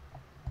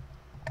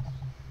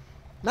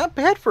 Not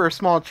bad for a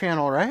small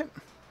channel, right?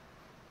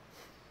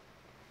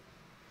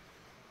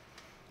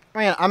 I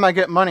mean, I might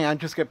get money, I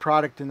just get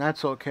product, and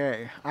that's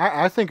okay.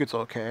 I think it's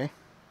okay.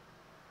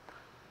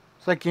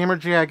 It's like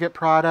GamerG, I get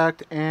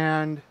product,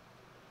 and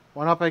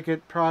 1UP, I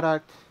get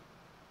product.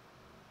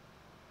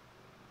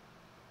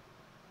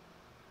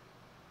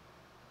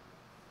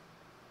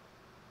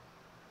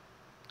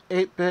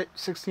 $8-bit,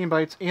 16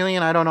 bytes.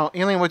 Alien, I don't know.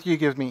 Alien, what do you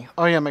give me?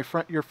 Oh yeah,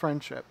 your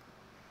friendship.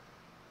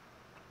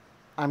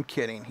 I'm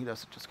kidding. He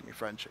doesn't just give me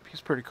friendship. He's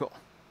pretty cool.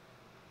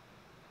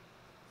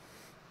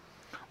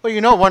 Well,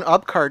 you know,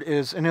 1UP card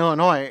is in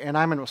Illinois, and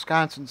I'm in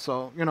Wisconsin,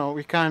 so, you know,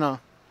 we kind of...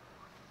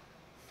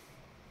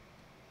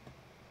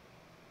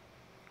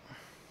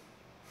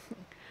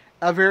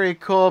 A very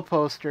cool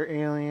poster,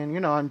 Alien.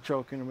 You know I'm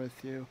joking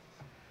with you.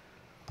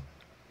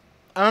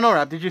 I don't know,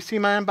 Rob. Did you see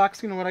my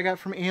unboxing of what I got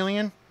from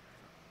Alien?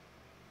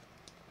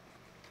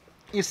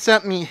 He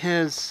sent me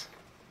his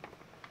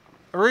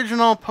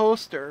original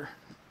poster.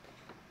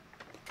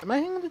 Am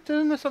I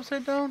doing this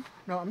upside down?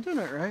 No, I'm doing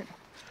it right.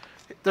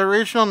 The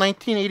original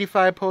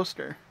 1985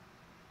 poster.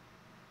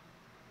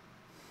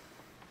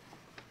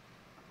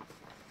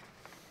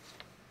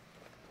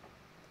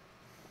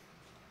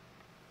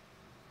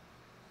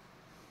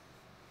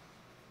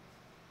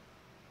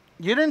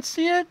 You didn't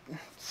see it,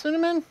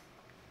 Cinnamon?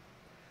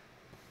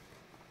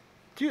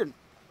 Dude,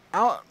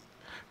 I'll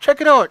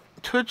check it out.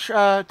 Twitch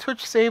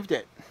saved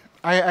it.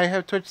 I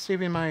have Twitch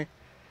saving my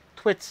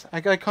twits. I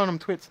call them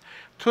twits.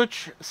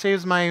 Twitch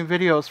saves my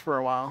videos for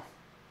a while.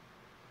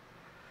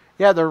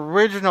 Yeah, the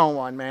original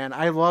one, man.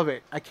 I love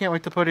it. I can't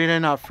wait to put it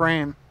in a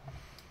frame.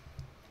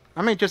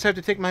 I may just have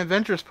to take my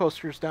Avengers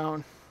posters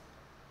down.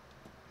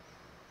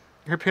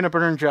 Here, peanut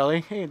butter and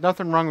jelly. Hey,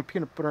 nothing wrong with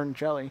peanut butter and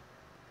jelly.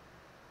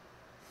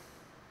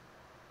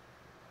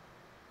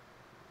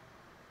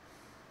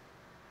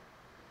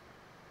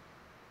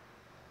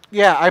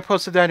 Yeah, I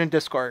posted that in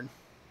Discord.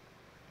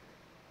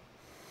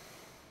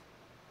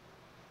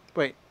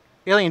 Wait,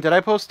 Alien, did I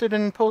post it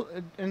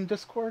in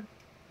Discord?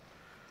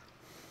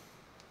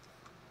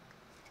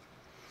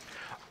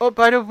 Oh,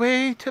 by the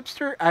way,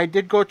 tipster, I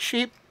did go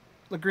cheap.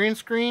 The green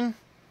screen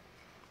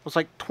was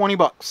like 20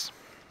 bucks.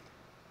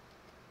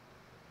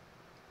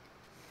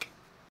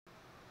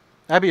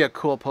 That'd be a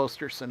cool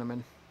poster,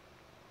 Cinnamon.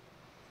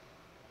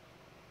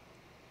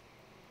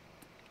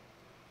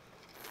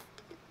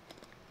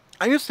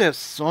 I used to have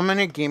so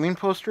many gaming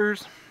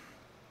posters.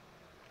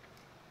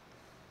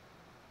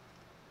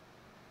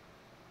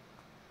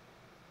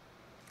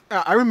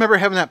 I remember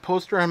having that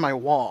poster on my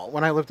wall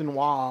when I lived in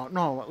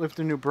I lived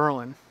in New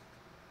Berlin.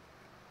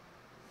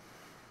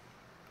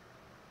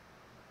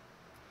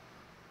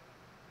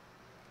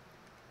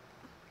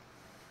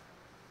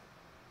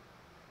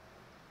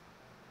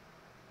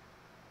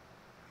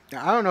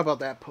 Yeah, I don't know about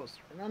that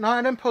poster. No,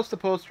 I didn't post the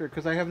poster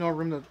because I have no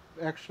room to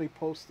actually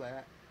post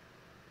that.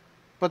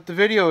 But the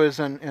video is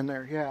in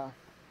there, yeah.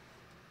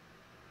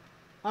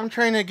 I'm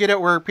trying to get it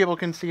where people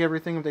can see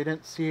everything if they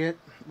didn't see it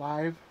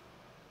live.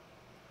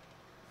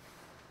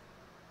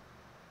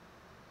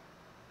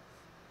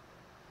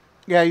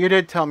 Yeah, you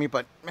did tell me,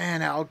 but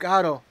man,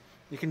 Elgato,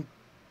 you can,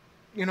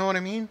 you know what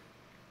I mean?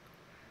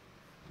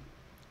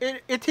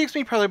 It takes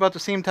me probably about the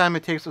same time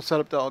it takes to set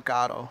up the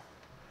Elgato.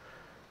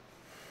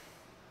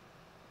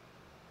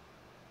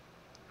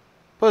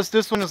 Plus,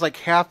 this one is like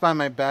half by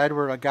my bed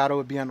where Elgato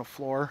would be on the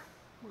floor.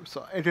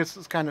 So it just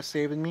is kind of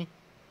saving me.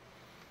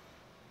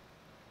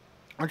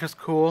 Which is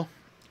cool.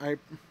 I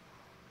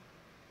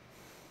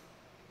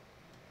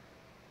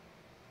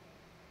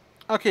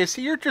Okay,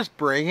 see, you're just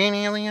bragging,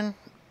 Alien.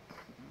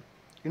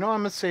 You know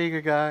I'm a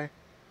Sega guy.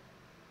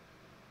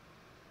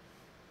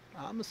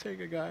 I'm a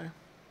Sega guy.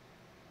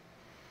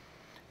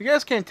 You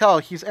guys can't tell,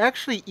 he's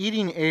actually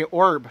eating a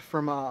orb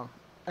from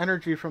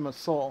energy from a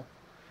soul.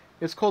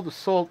 It's called the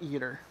Soul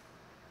Eater.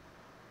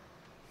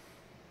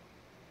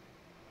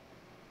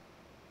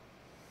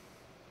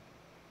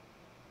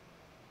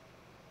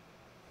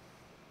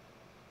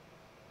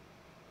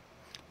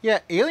 Yeah,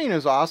 Alien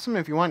is awesome.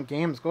 If you want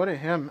games, go to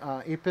him.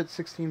 8-bit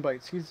 16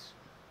 bytes. He's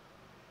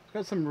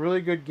got some really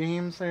good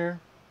games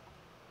there.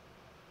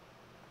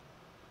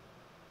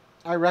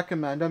 I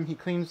recommend him. He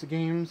cleans the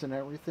games and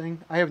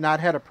everything. I have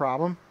not had a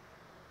problem.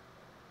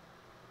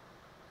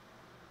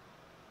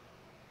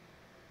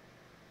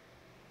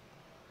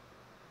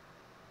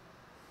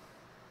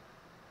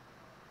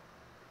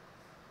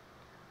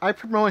 I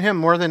promote him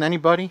more than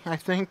anybody, I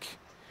think.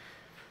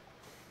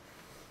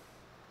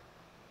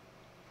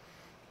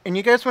 And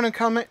you guys want to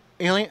comment,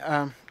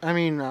 Alien?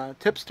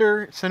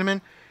 Tipster,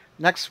 Cinnamon.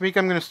 Next week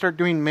I'm going to start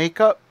doing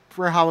makeup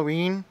for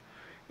Halloween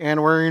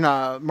and wearing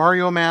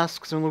Mario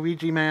masks and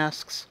Luigi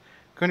masks.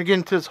 Going to get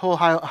into this whole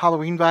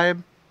Halloween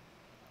vibe.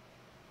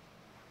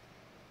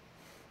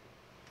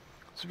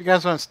 So if you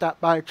guys want to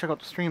stop by, check out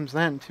the streams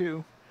then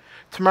too.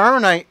 Tomorrow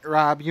night,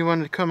 Rob, you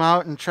wanted to come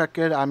out and check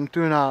it. I'm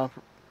doing a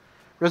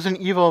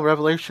Resident Evil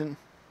Revelation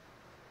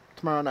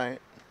tomorrow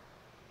night.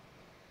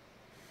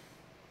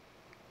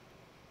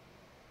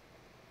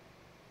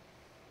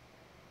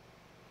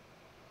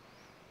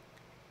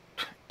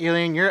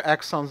 Alien, your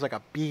X sounds like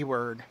a B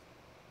word.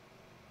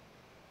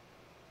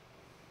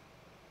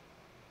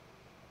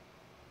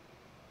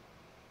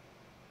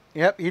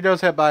 Yep, he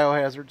does have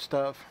biohazard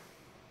stuff.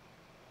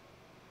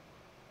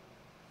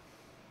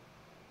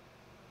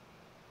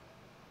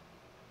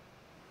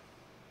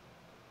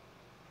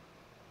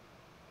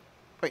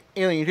 Wait,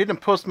 Alien, you didn't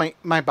post my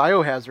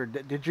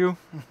biohazard, did you?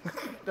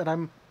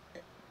 That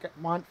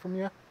want from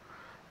you?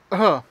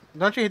 Ugh,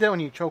 don't you hate that when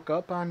you choke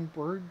up on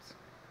words?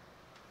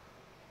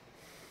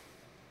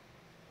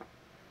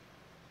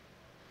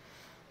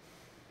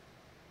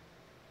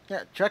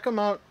 Yeah, check him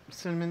out,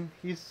 Cinnamon.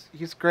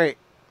 He's great.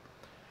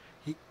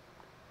 He,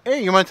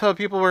 hey, you want to tell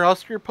people where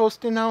else you're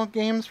posting now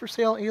games for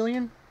sale,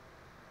 Alien?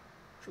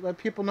 To let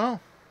people know.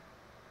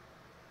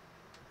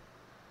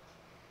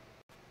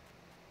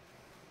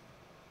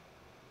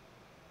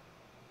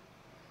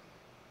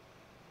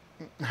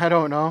 I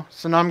don't know.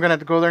 So now I'm gonna have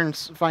to go there and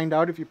find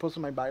out if you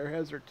posted my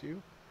biohazard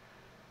too.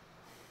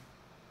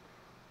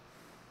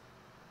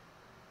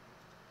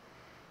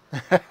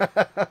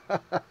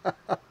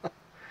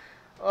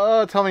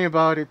 Oh, tell me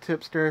about it,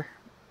 tipster.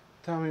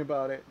 Tell me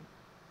about it.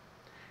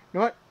 You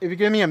know what? If you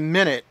give me a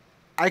minute,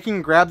 I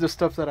can grab the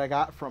stuff that I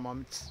got from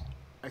them.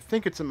 I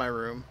think it's in my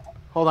room.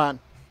 Hold on.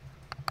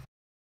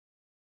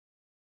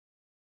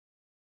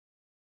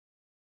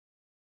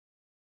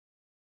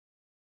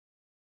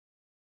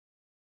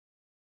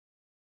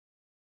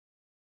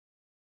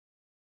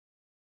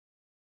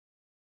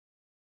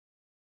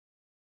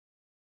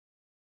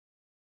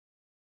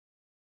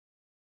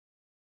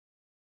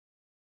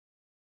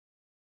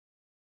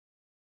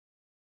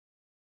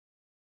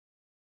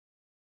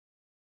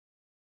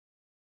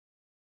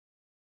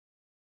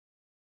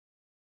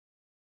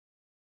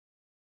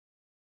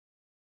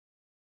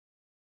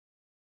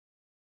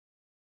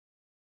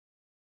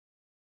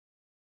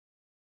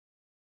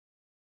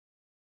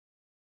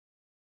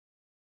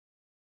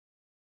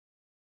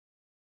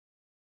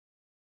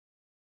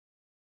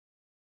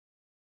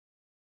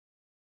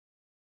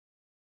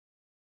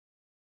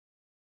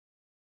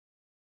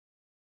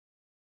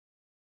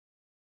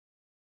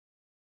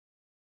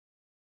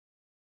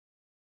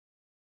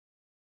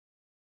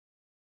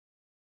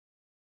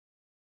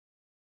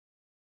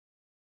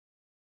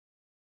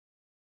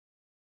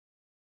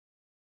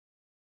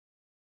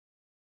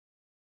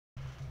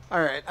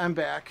 Alright, I'm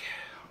back.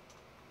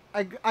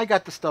 I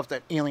got the stuff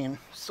that Alien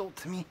sold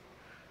to me.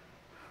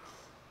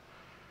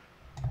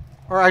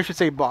 Or I should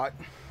say bought.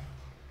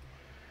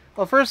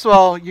 Well, first of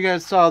all, you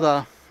guys saw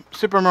the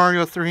Super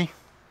Mario 3.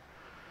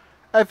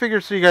 I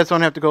figured so you guys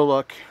don't have to go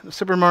look. The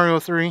Super Mario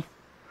 3.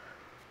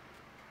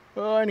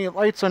 Oh, I need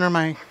lights under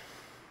my...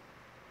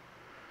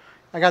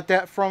 I got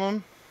that from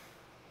him.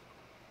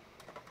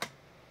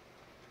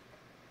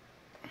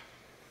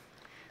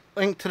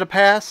 Link to the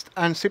Past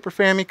on Super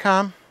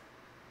Famicom.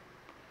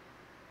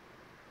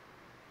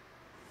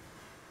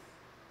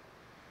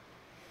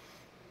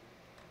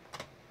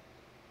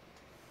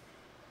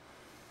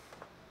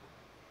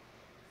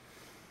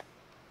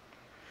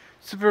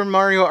 Super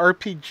Mario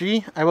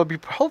RPG. I will be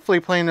hopefully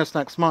playing this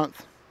next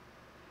month.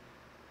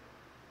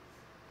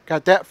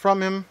 Got that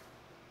from him.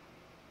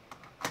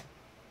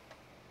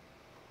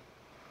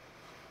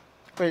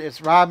 Wait, is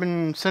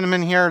Robin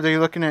Cinnamon here? Are they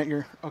looking at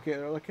your... Okay,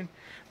 they're looking.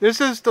 This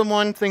is the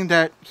one thing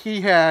that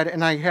he had,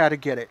 and I had to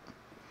get it.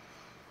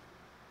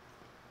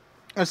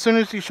 As soon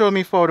as he showed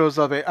me photos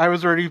of it, I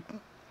was already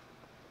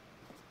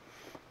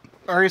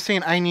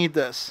saying, I need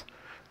this.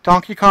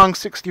 Donkey Kong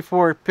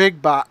 64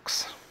 big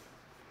box.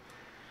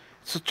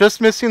 It's just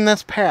missing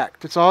this pack.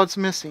 That's all it's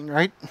missing,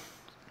 right?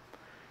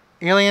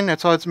 Alien,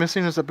 that's all it's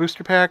missing is a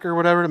booster pack or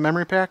whatever, the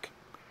memory pack.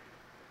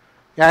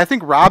 Yeah, I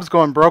think Rob's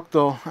going broke,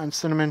 though, on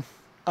Cinnamon.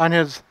 On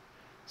his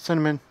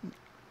Cinnamon.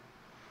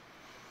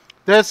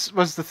 This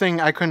was the thing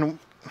I couldn't...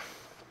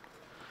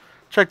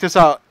 Check this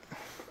out.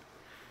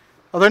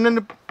 Other than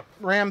the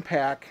RAM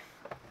pack,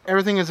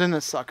 everything is in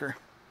this sucker.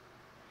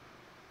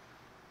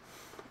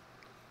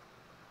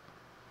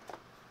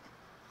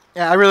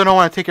 Yeah, I really don't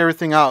want to take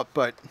everything out,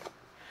 but...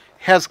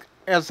 has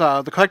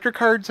the collector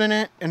cards in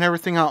it and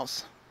everything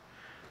else.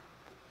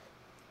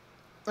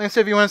 Like I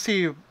said, if you want to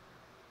see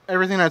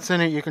everything that's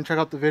in it, you can check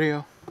out the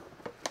video.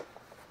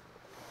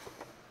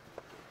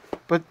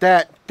 But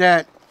I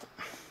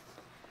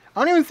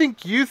don't even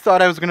think you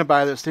thought I was going to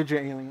buy this, did you,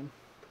 Alien?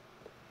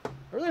 I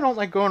really don't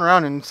like going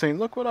around and saying,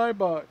 look what I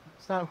bought.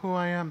 It's not who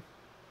I am.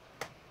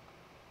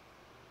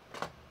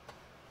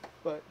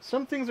 But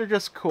some things are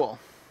just cool.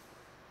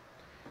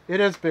 It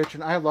is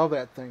bitchin'. I love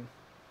that thing.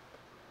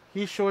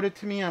 He showed it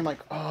to me, and I'm like,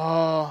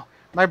 oh,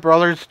 my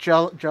brother's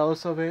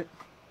jealous of it.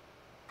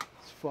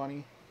 It's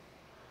funny.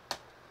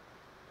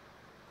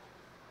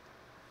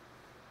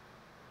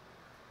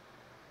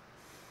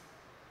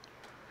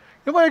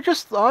 You know what I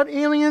just thought,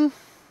 Alien?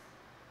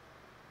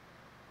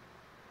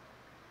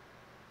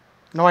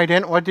 No, I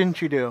didn't. What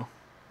didn't you do?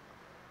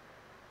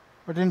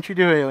 What didn't you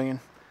do, Alien?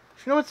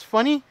 You know what's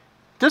funny?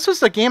 This was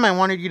the game I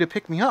wanted you to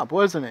pick me up,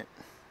 wasn't it?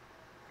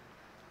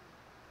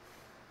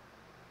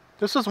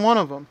 This was one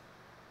of them.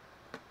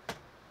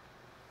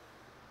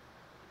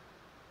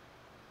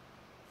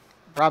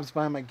 Rob's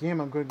buying my game.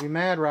 I'm going to be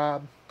mad,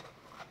 Rob.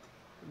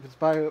 If it's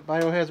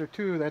Biohazard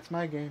 2, that's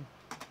my game.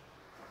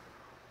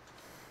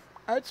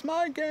 That's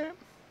my game.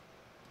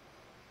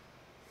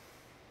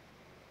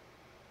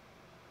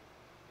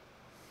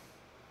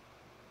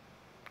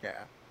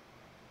 Yeah.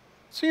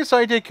 See, so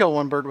I did kill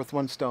one bird with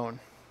one stone.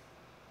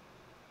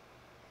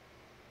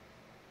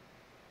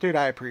 Dude,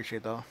 I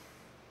appreciate though.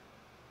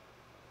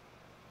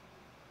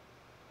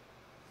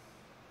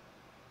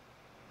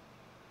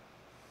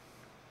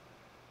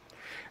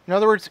 In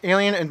other words,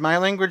 Alien, in my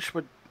language,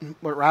 what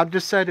Rob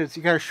just said is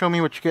you gotta show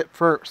me what you get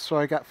first. So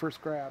I got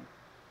first grab.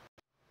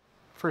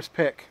 First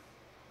pick.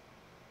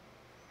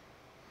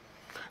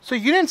 So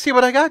you didn't see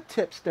what I got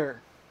tips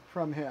there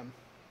from him.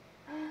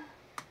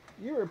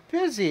 You were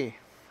busy.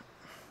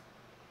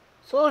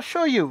 So I'll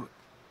show you.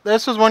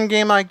 This is one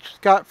game I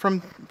got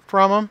from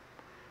him.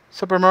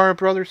 Super Mario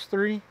Brothers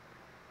 3.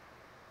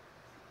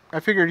 I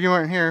figured you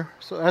weren't here.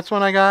 So that's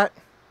one I got.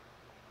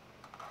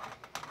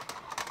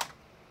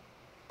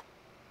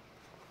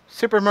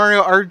 Super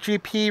Mario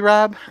RGP,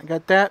 Rob. I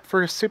got that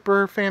for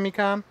Super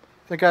Famicom.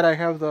 Thank God I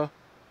have the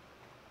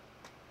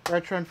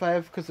Retron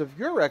 5 because of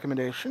your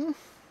recommendation.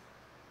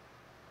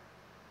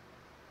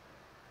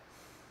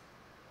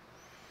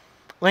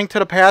 Link to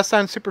the Past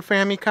on Super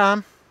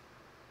Famicom.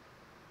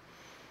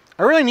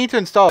 I really need to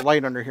install a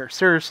light under here,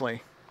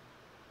 seriously.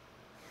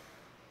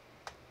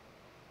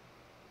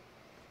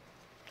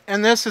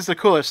 And this is the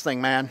coolest thing,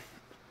 man.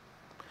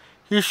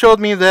 He showed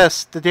me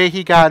this the day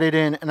he got it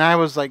in, and I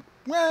was like,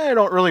 well, I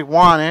don't really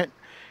want it.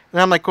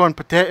 And I'm like going,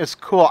 but that is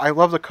cool. I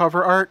love the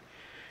cover art.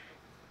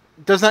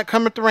 It does not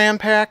come with the RAM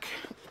pack,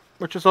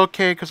 which is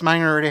okay because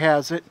mine already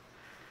has it.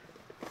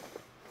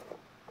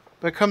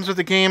 But it comes with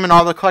the game and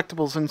all the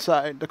collectibles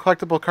inside, the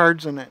collectible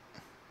cards in it.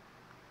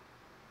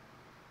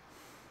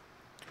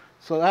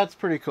 So that's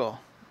pretty cool.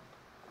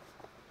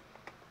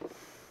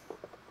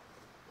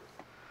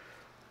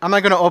 I'm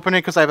not going to open it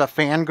because I have a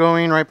fan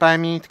going right by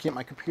me to keep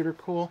my computer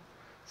cool.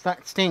 It's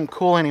not staying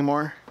cool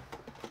anymore.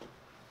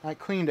 I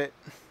cleaned it.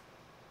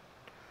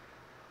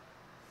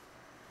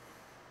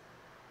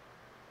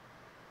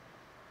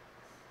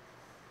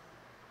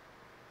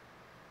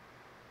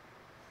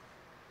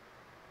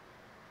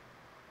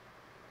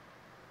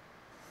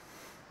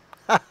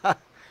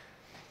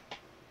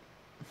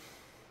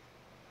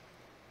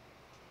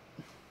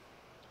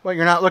 What,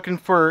 you're not looking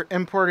for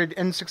imported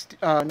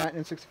N60, not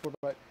N64,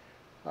 but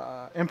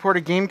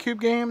imported GameCube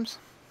games?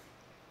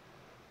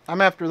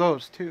 I'm after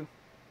those too.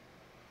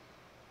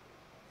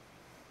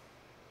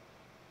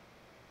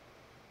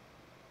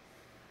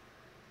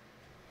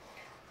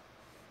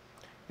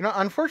 You know,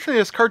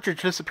 unfortunately, this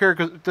cartridge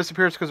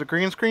disappears because of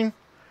green screen.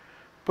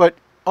 But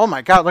oh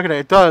my god, look at it!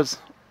 It does.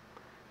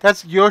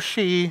 That's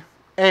Yoshi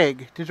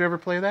Egg. Did you ever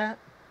play that?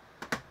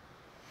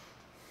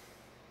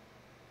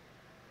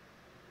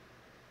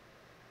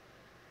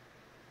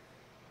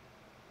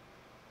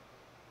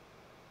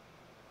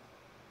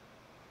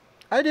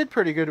 I did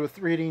pretty good with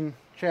reading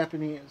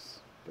Japanese,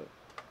 but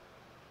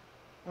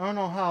I don't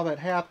know how that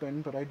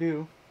happened, but I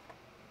do.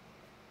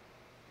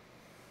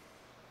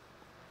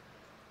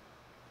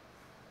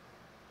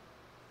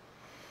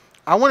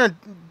 I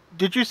want to.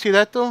 Did you see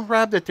that though,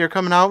 Rob? That they're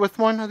coming out with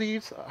one of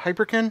these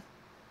Hyperkin?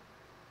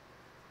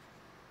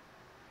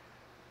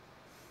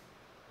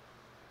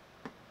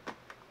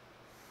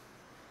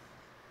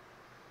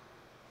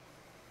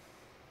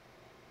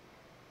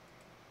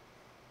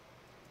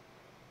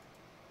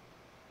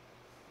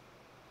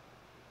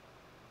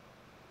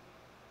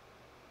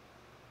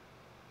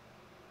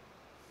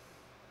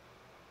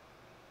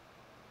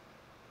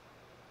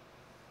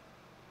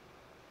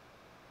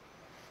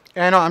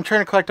 Yeah, I know. I'm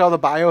trying to collect all the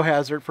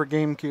Biohazard for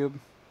GameCube.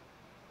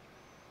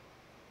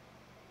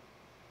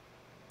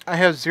 I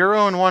have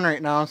 0 and 1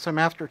 right now, so I'm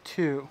after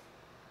 2.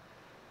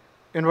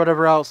 And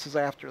whatever else is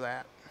after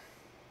that.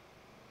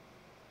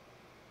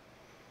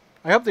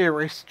 I hope they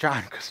erase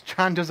John, because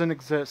John doesn't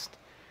exist.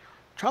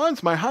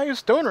 John's my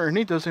highest donor, and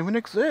he doesn't even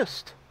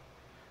exist.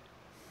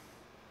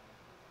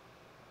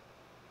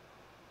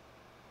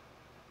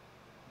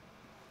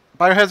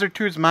 Biohazard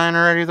 2 is mine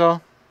already,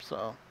 though,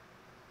 so...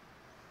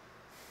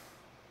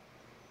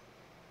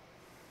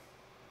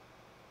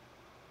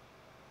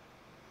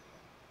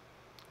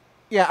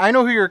 Yeah, I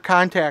know who your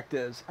contact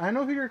is. I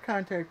know who your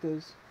contact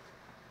is.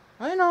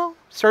 I know.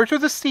 Starts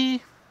with a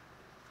C.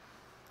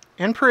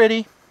 And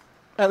pretty.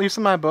 At least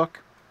in my book.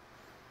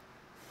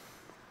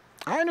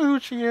 I know who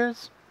she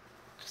is.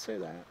 Just say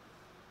that.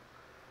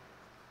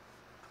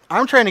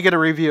 I'm trying to get a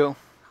review.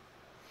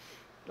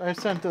 I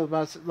sent a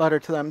letter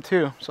to them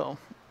too, so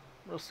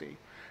we'll see.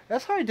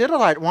 That's how I did a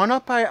lot. One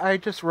up, I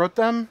just wrote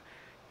them.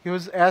 He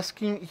was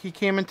asking, he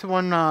came into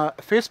one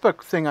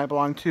Facebook thing I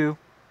belong to.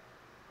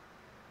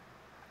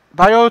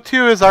 Bio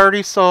 2 is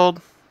already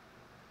sold,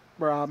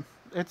 Rob.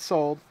 It's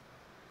sold.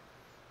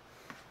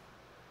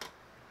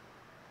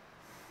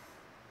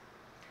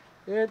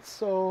 It's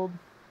sold.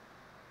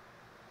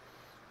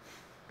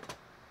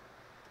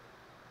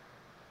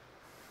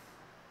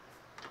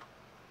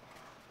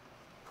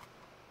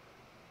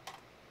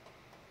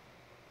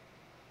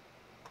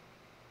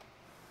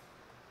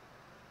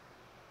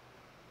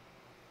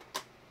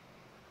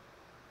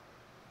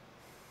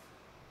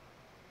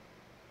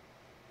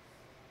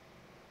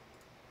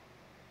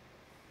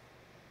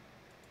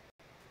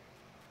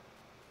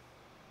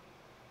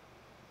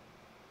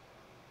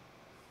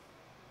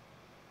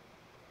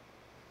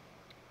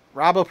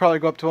 Rob will probably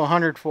go up to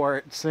 100 for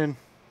it, Sin.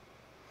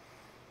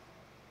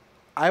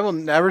 I will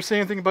never say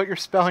anything about your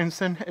spelling,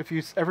 Sin. If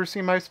you ever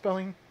see my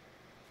spelling,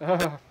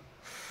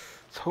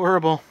 it's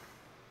horrible.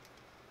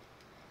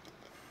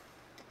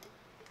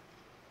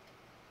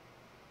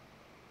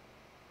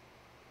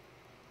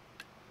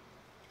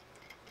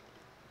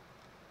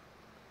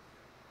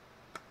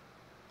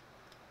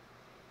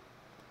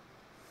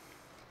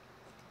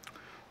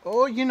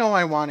 Oh, you know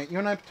I want it. You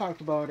and I have talked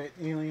about it,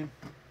 Alien.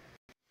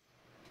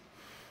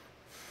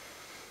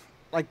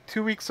 Like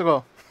 2 weeks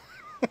ago.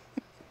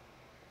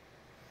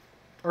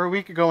 Or a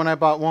week ago when I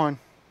bought one.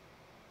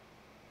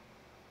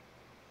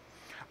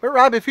 But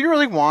Rob, if you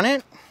really want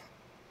it,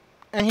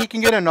 and he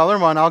can get another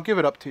one, I'll give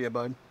it up to you,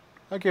 bud.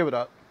 I'll give it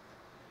up.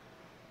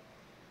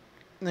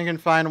 And you can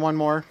find one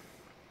more.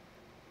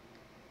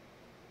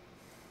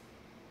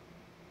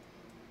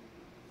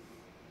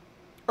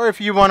 Or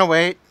if you want to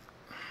wait,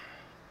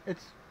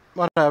 it's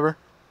whatever.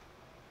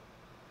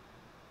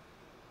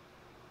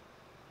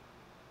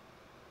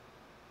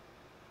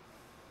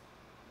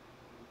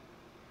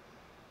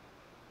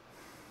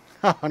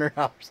 $100.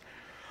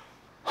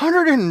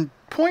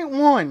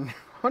 100.1.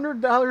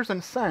 $100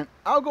 and cent.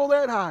 I'll go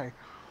that high.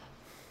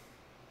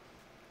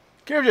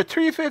 Give you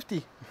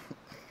 $3.50.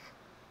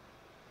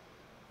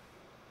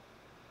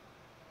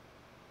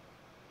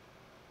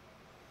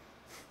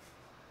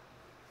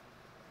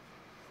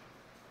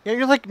 Yeah,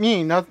 you're like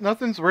me.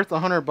 Nothing's worth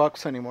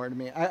 $100 anymore to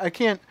me. I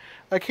can't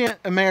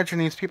imagine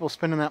these people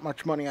spending that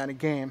much money on a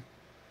game.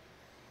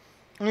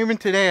 And even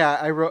today,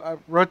 I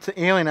wrote to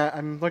Alien.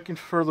 I'm looking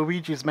for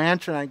Luigi's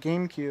Mansion on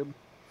GameCube.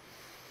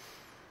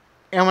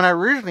 And when I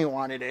originally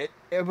wanted it,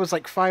 it was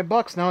like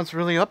 $5. Now it's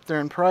really up there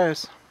in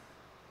price.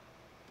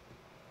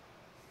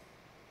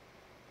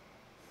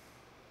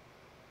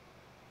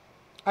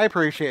 I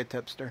appreciate it,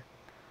 Tipster.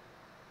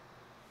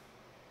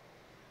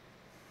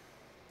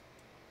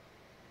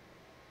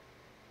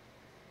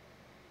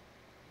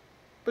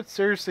 But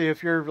seriously,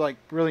 if you're like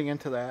really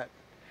into that,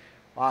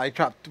 Wow, I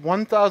dropped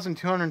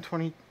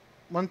 1,220,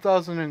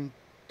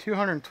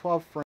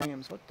 1,212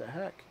 frames. What the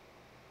heck?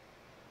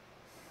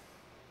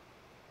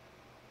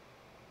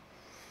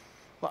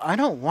 Well, I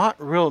don't want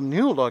real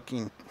new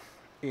looking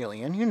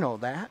Alien. You know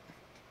that.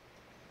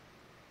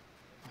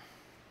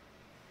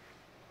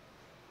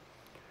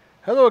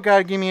 Hello,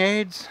 God, give me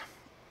AIDS.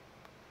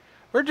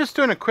 We're just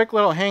doing a quick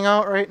little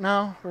hangout right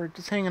now. We're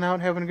just hanging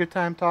out, having a good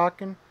time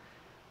talking.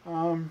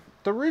 The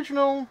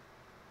original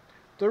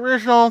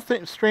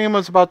stream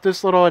was about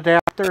this little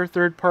adapter,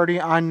 third-party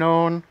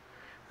unknown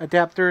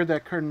adapter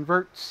that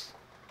converts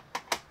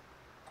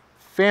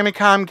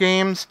Famicom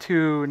games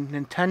to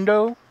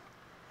Nintendo,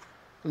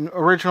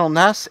 original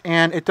NES,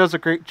 and it does a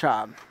great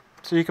job.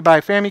 So you can buy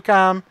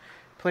Famicom,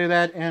 play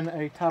that in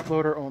a top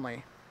loader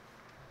only.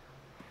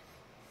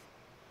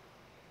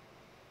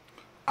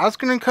 I was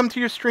going to come to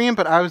your stream,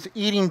 but I was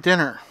eating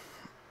dinner.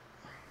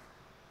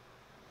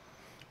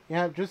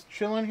 Yeah, just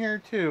chilling here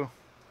too.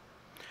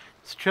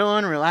 Just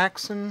chilling,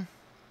 relaxing.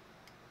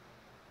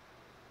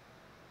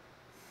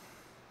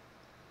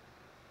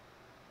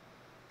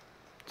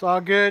 It's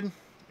all good.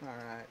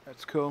 Alright,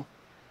 that's cool.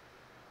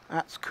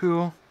 That's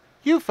cool.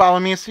 You follow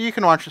me so you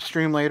can watch the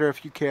stream later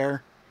if you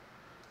care.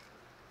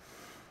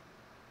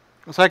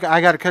 It's like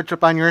I gotta catch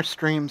up on your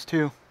streams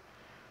too.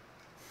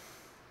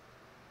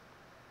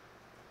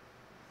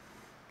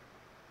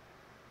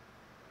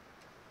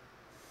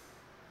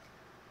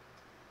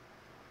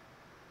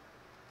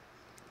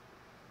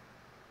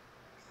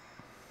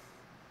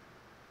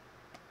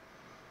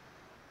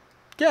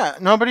 Yeah,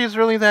 nobody's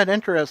really that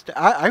interested.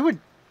 I would,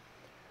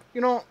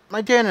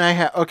 my dad and I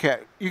have. Okay,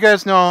 you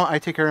guys know I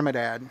take care of my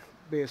dad.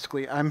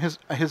 Basically, I'm his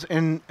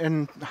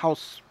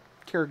in-house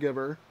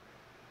caregiver,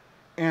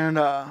 and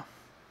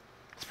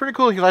it's pretty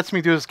cool. He lets me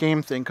do this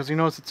game thing because he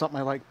knows it's something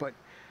I like. But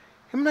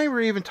him and I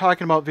were even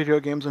talking about video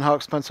games and how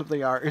expensive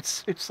they are.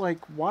 It's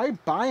like, why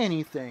buy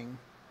anything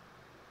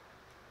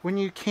when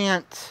you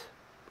can't,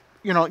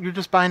 you're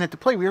just buying it to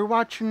play. We were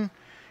watching.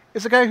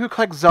 It's a guy who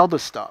collects Zelda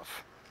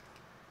stuff.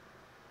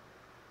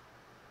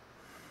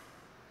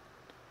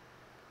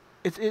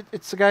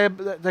 It's a guy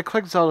that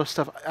collects Zelda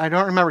stuff. I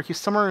don't remember. He's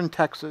somewhere in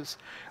Texas.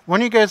 One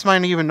of you guys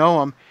might even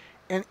know him.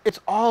 And it's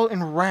all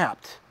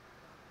enwrapped.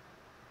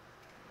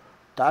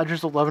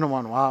 Dodgers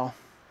 11-1. Wow.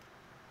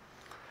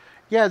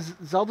 Yeah,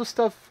 Zelda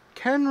stuff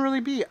can really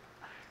be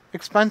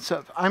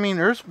expensive. I mean,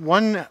 there's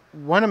one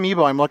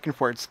amiibo I'm looking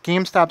for. It's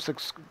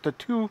GameStop's the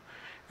 2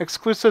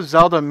 exclusive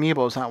Zelda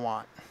amiibos I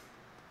want.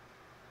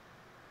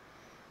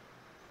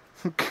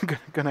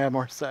 Gonna have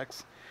more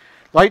sex.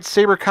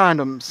 Lightsaber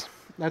condoms.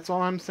 That's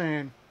all I'm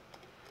saying.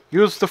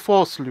 Use the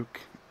Force, Luke.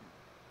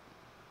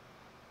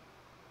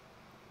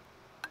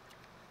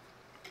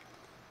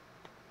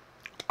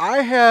 I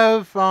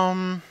have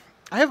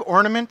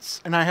ornaments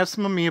and I have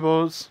some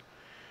amiibos.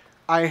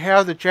 I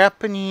have the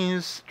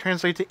Japanese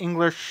translate to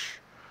English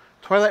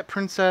Twilight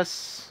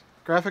Princess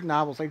graphic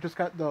novels. I just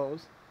got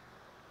those.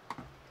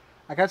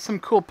 I got some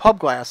cool pub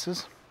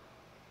glasses.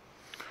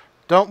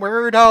 Don't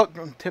wear it out,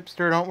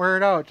 Tipster. Don't wear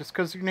it out just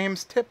because your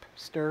name's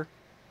Tipster.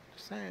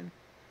 Just saying.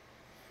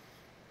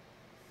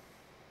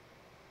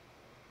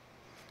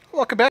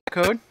 Welcome back,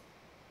 Code.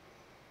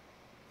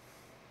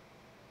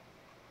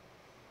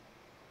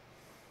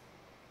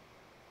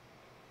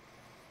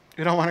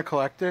 You don't want to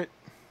collect it?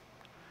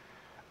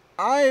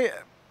 I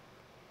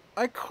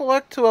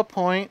collect to a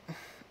point.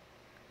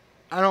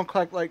 I don't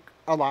collect like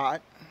a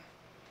lot.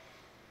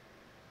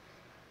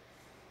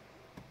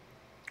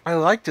 I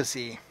like to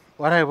see.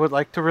 What I would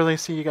like to really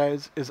see, you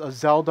guys, is a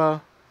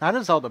Zelda, not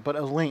a Zelda, but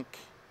a Link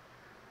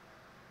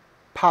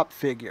pop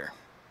figure.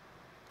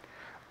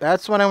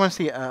 That's what I want to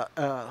see,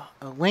 a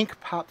Link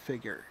pop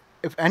figure.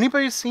 If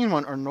anybody's seen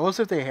one or knows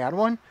if they had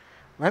one,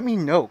 let me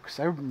know, because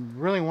I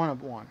really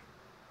want one.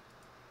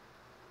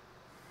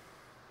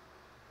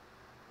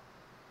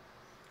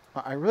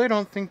 I really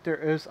don't think there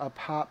is a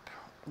pop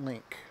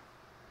Link.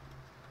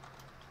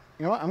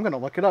 You know what? I'm going to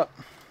look it up.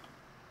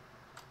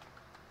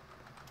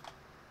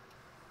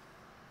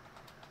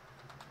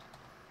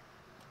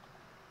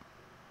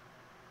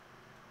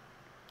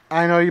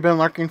 I know you've been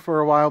lurking for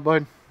a while,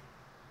 bud.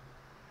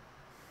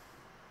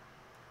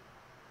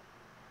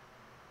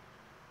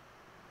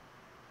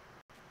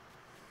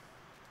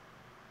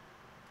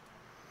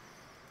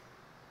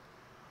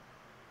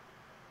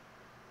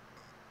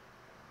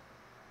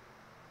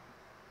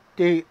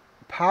 Date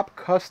pop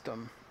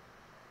custom.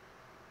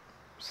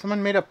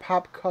 Someone made a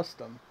pop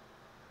custom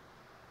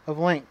of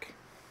Link.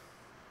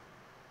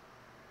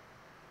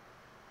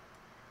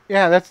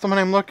 Yeah, that's the one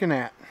I'm looking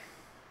at.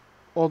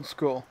 Old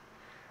school.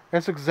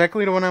 That's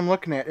exactly the one I'm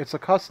looking at. It's a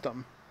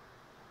custom.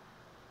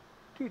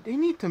 Dude, they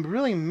need to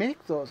really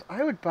make those.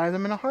 I would buy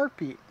them in a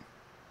heartbeat.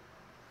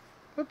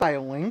 I would buy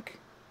a Link.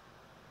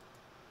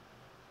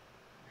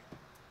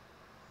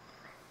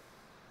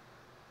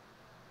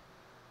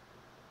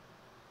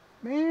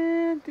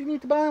 Man, they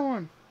need to buy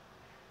one.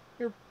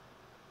 They're...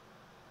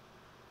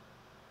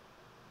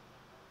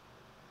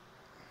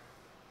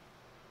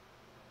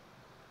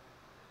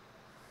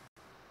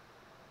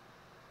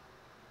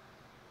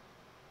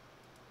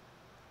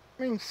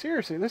 I mean,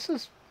 seriously, this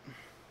is...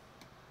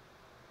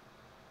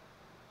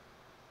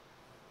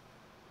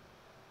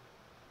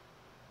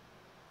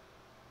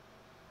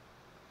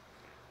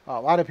 Oh,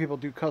 a lot of people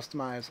do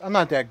customize. I'm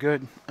not that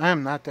good. I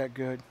am not that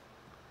good.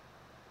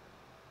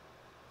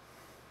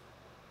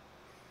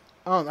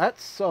 Oh,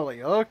 that's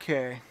Sully.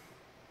 Okay.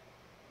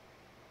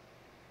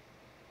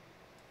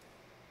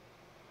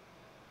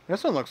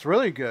 This one looks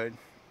really good.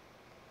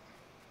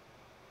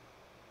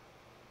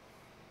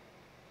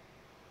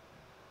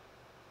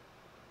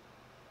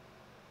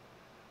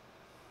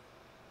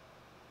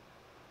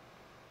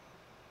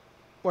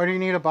 What do you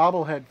need a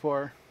bobblehead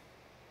for?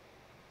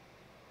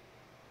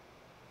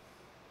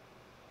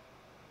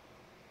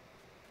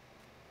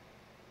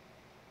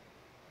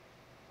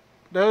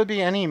 That would be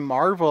any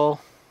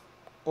Marvel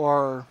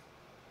or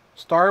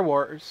Star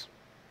Wars.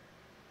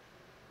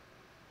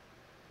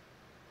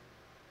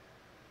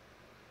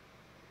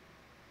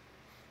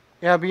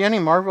 Yeah, it'd be any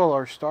Marvel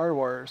or Star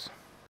Wars.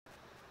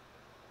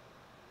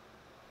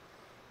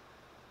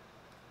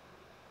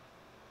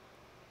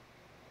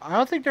 I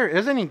don't think there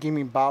is any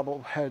gaming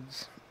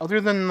bobbleheads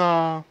other than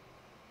the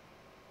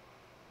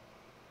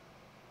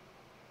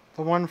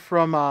one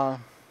from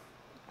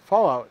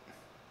Fallout.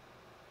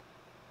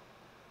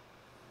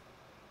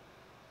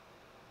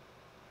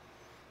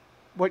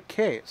 What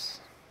case?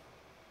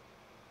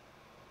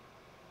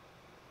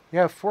 You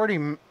have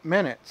 40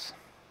 minutes.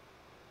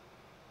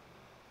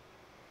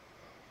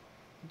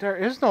 There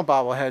is no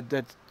bobblehead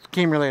that's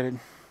game related.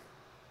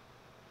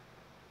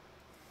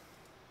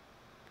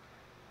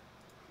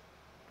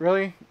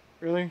 Really?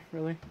 Really?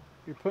 Really?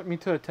 You're putting me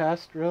to a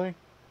test? Really?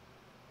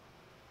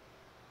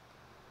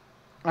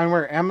 On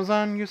where?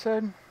 Amazon, you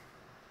said?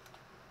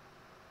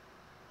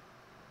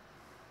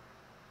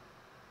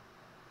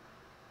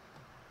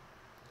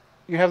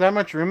 You have that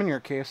much room in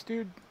your case,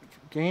 dude?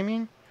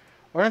 Gaming?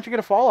 Why don't you get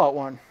a Fallout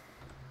one?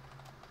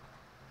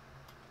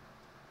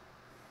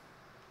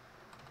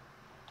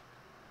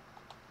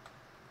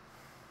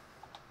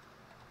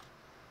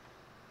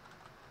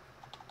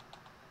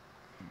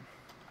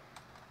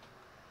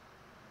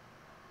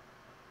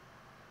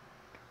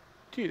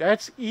 Dude,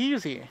 that's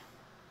easy.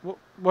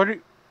 What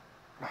are...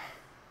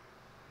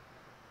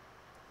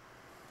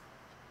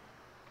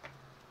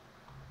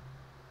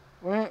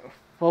 Well,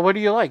 what do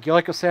you like? You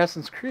like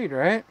Assassin's Creed,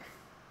 right?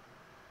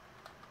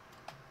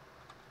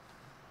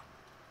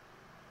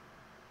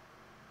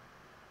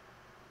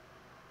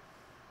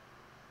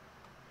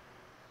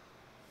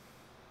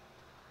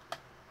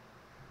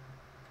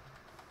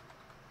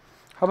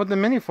 How about the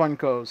mini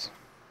Funkos?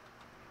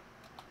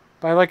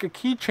 Buy like a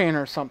keychain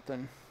or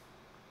something.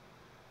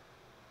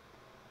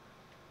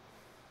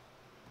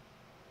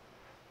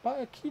 Buy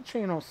a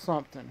keychain or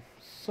something,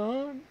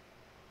 son.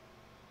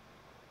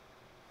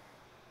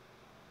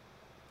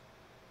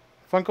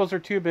 Funkos are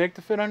too big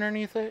to fit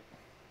underneath it.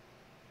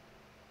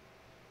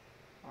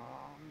 How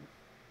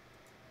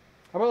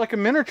about like a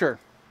miniature?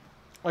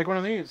 Like one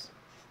of these.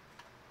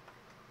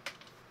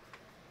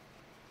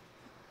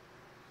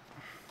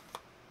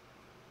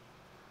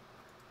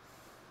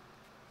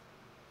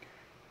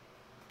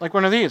 Like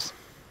one of these.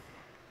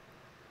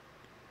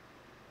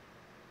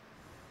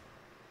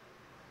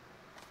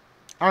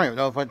 I don't even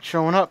know if it's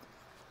showing up.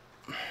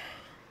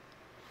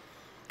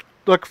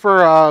 Look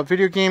for a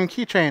video game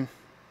keychain.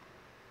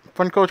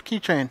 Funko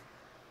keychain.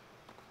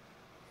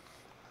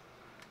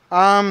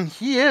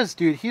 He is,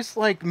 dude. He's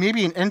like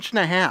maybe 1.5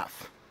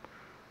 inches.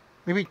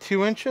 Maybe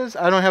 2 inches?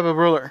 I don't have a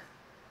ruler.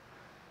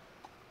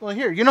 Well,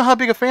 here, you know how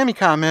big a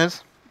Famicom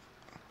is?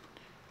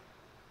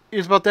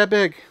 It's about that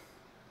big.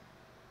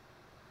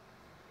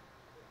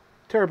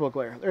 Terrible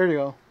glare. There you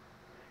go.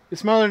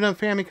 It's smaller than a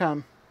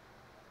Famicom.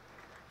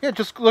 Yeah,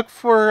 just look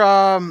for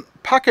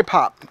Pocket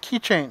Pop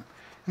keychain.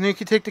 And then you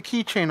can take the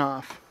keychain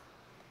off.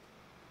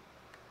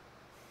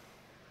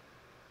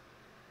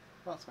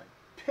 Lost my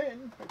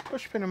pin. My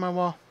push pin in my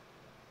wall.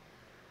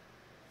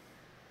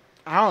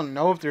 I don't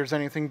know if there's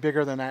anything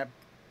bigger than that.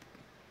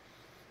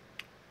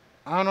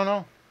 I don't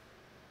know.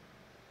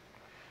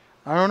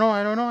 I don't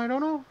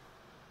know.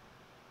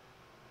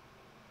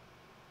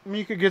 I mean,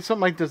 you could get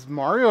something like this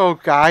Mario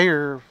guy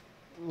or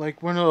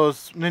like one of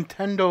those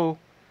Nintendo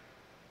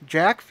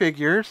Jack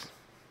figures.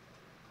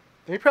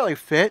 They probably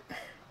fit.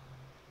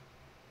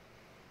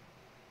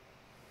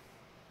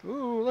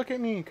 Ooh, look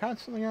at me,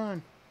 constantly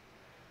on.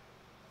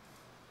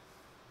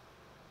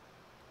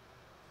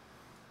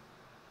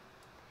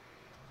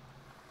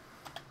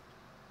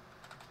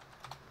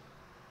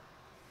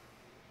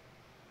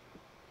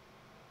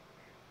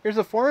 Here's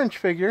a 4-inch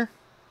figure.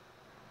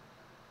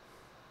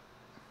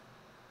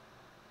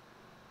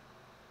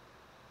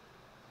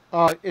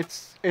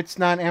 It's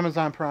not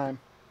Amazon Prime.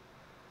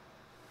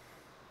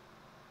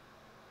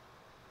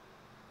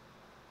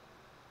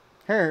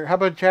 Here, how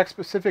about Jack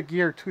Specific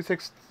Gear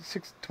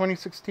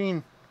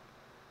 2016?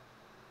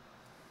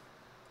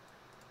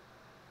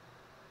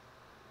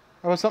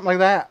 How about something like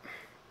that?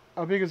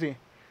 How big is he?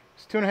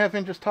 He's 2.5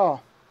 inches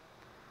tall.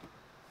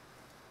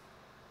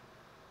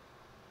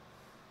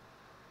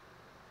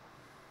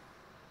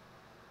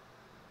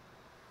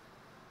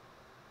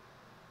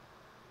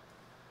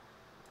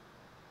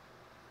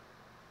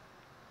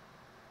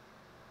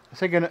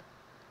 Say, how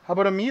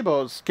about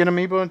amiibos? Get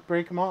amiibo and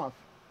break them off.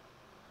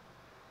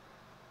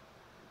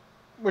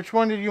 Which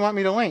one did you want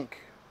me to link?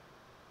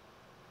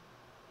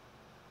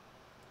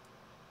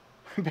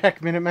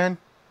 Back Minutemen.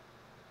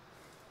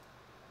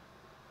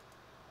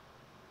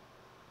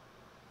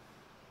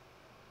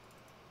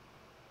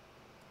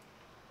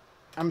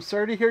 I'm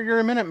sorry to hear you're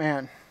a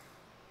Minuteman.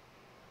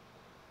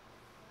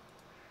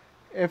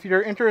 If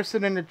you're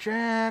interested in the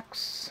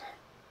Jax...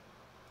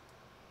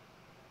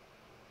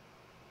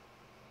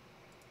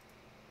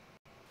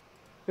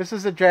 This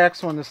is a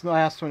Jax one. This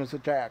last one is a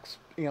Jax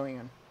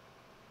alien.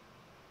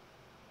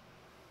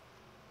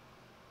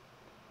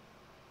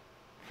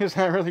 He's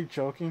not really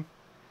joking.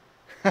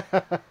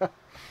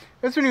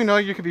 That's when you know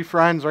you could be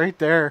friends right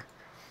there.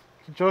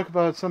 You joke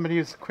about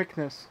somebody's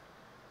quickness.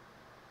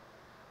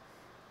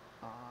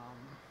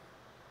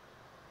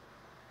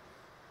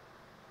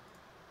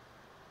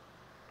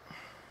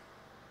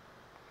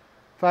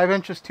 5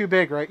 inches too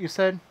big, right? You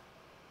said?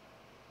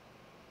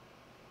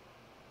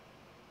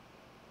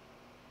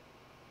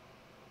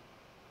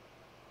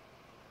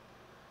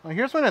 Well,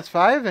 here's one that's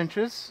 5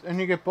 inches, and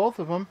you get both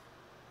of them.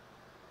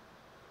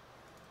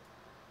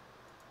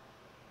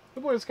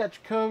 The boy's got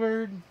you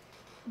covered.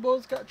 The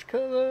boy's got you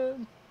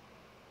covered.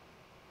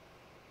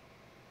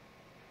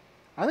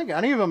 I think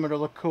any of them would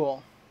look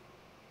cool.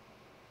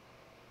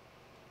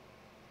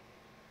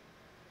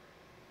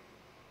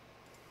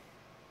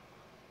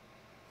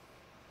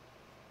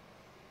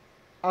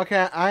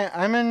 Okay,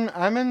 I'm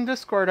in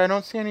Discord. I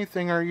don't see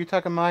anything. Or are you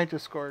talking my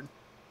Discord?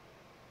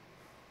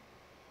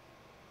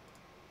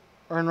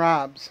 Or in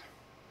Rob's?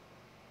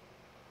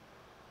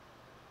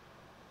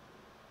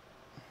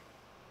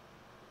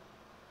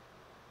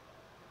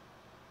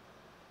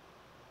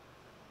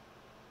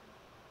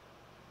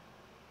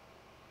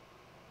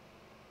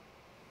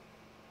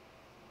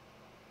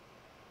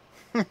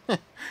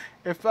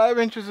 If 5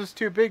 inches is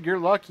too big, you're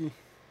lucky.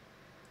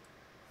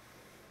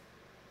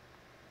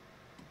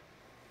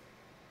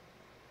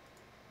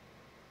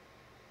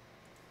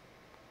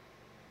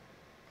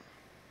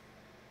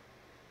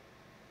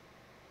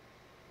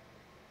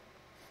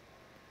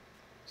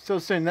 So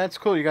Sin, that's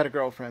cool. You got a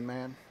girlfriend,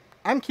 man.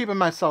 I'm keeping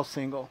myself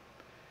single.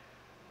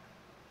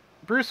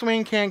 Bruce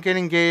Wayne can't get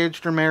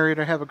engaged or married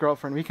or have a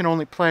girlfriend. We can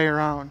only play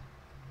around.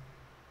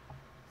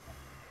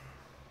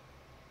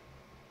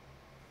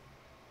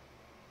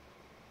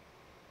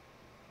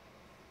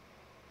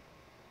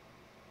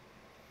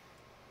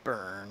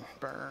 Burn,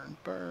 burn,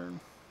 burn.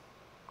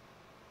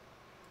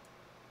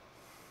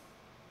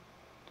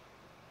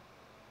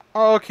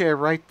 Okay,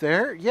 right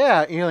there.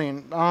 Yeah,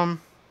 alien.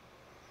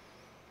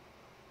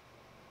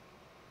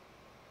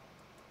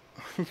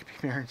 You could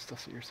be married and still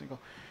say you're single.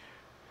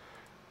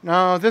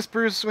 No, this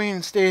Bruce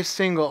Wayne stays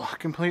single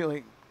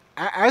completely.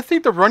 I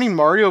think the running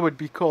Mario would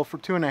be cool for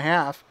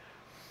 2.5.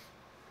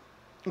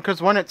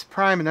 Because one, it's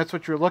prime, and that's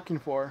what you're looking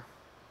for.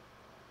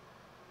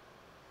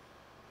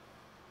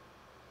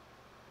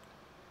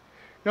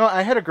 No,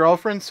 I had a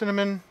girlfriend,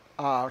 Cinnamon.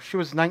 She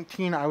was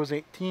 19, I was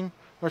 18.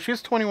 Well, she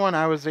was 21,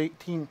 I was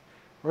 18.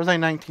 Or was I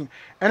 19?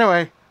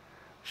 Anyway,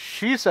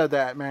 she said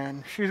that,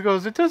 man. She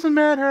goes, it doesn't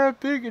matter how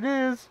big it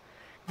is.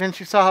 Then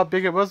she saw how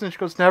big it was, and she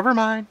goes, never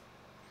mind.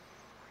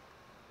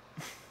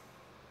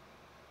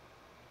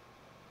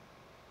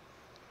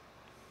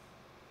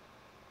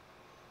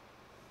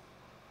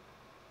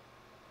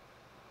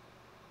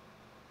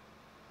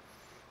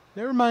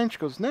 Never mind. She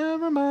goes,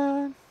 never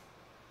mind.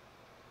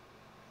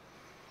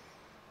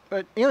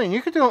 But alien,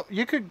 you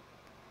could.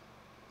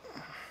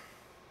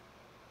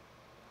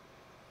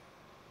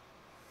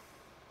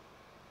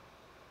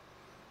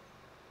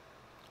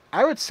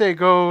 I would say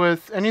go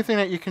with anything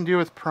that you can do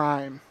with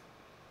Prime,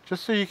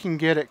 just so you can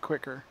get it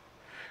quicker.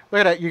 Look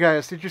at that, you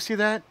guys. Did you see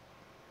that?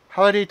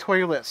 Holiday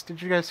toy list.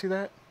 Did you guys see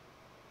that?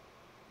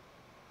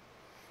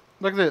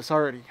 Look at this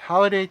already.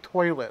 Holiday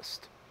toy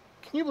list.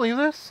 Can you believe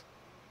this?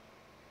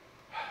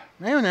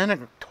 Not even the end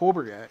of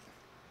October yet.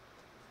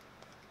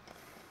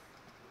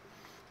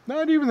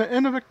 Not even the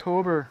end of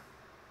October.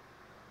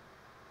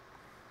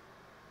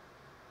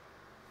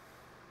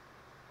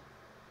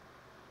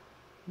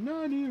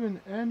 Not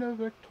even end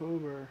of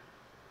October.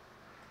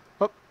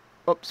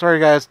 Oh, sorry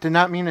guys. Did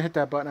not mean to hit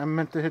that button. I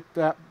meant to hit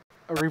that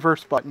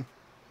reverse button.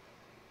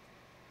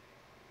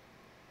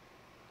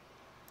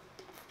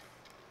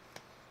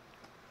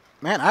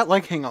 Man, I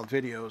like Hangout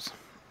videos.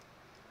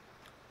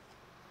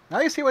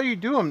 Now you see why you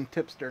do them,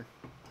 tipster.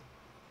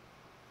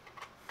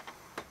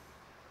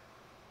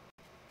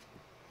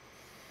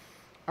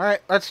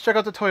 Alright, let's check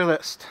out the toy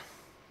list.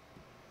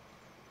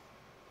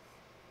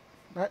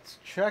 Let's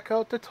check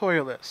out the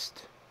toy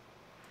list.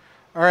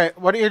 Alright,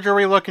 what age are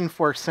we looking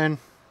for, Sin?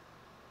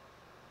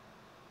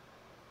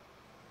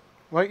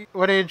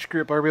 What age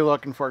group are we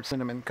looking for,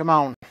 Cinnamon? Come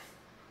on.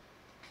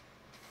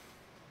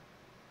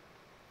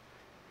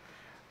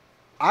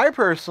 I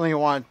personally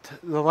want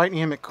the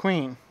Lightning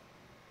McQueen.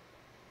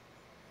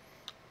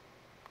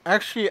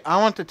 Actually, I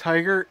want the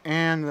Tiger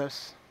and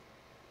this.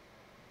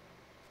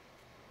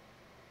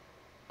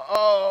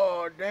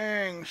 Oh,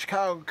 dang.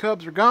 Chicago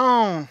Cubs are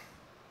gone.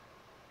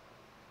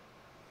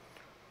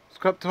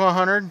 go up to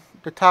 100.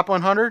 The top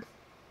 100.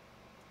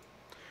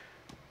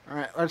 All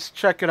right, let's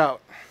check it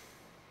out.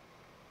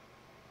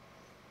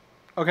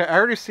 Okay, I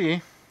already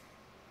see.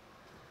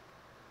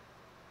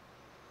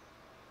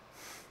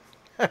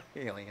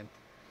 Alien.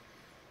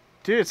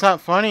 Dude, it's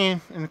not funny.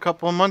 In a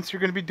couple of months, you're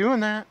going to be doing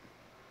that.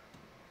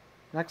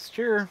 Next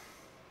year.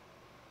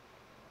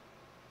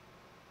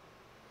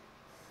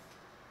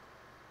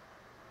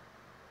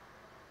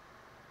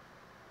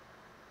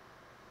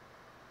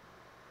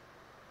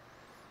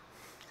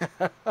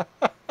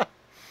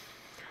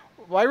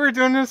 Why we're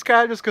doing this,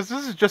 guy? Just because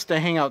this is just a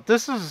hangout.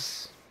 This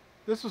is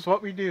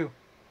what we do.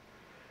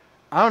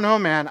 I don't know,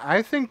 man.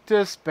 I think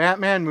this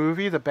Batman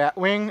movie, the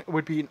Batwing,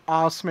 would be an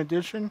awesome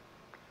addition.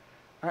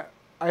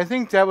 I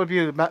think that would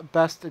be the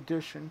best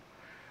addition.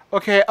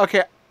 Okay.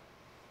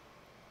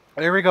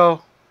 There we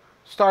go.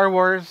 Star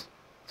Wars.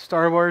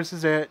 Star Wars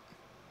is it.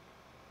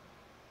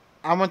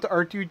 I want the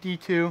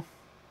R2-D2.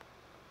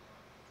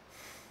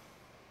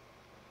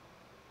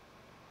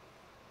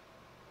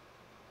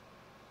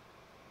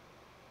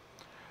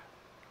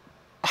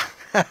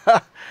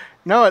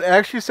 No, it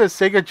actually says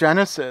Sega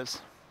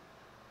Genesis.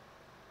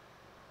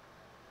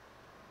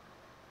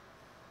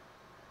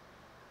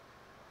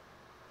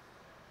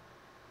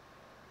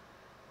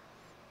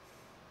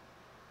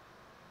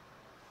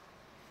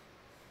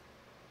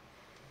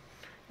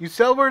 You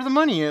sell where the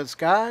money is,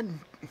 God.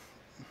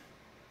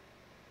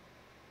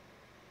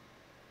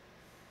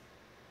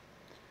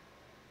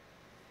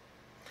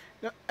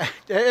 No, it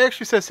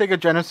actually says Sega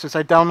Genesis.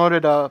 I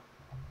downloaded a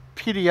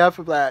PDF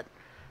of that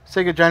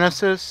Sega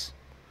Genesis.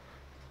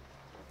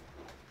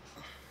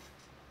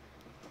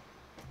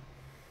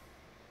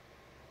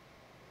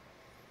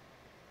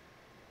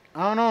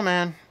 I don't know,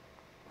 man.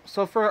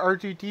 So for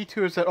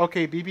R2-D2, is that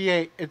okay?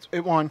 BB-8,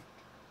 it won.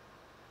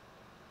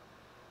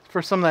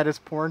 For some that is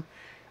porn,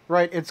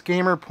 right? It's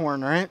gamer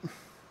porn, right?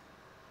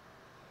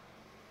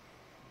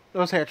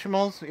 Those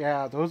Hatchimals,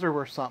 yeah, those are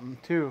worth something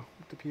too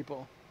to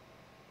people.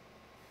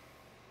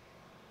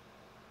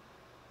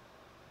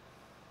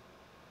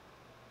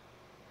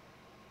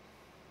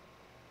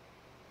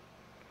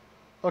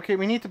 Okay,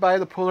 we need to buy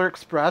the Polar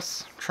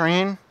Express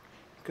train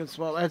because,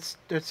 well, that's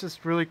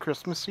just really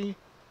Christmassy.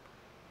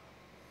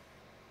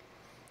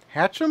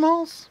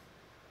 Hatchimals?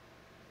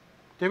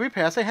 Did we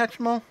pass a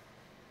Hatchimal?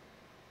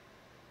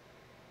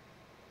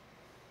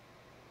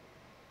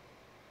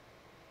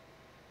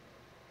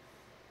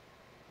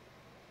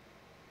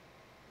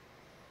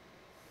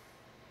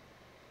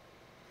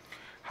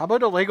 How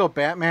about a Lego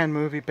Batman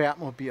movie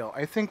Batmobile?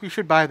 I think we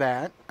should buy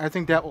that. I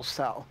think that will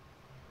sell.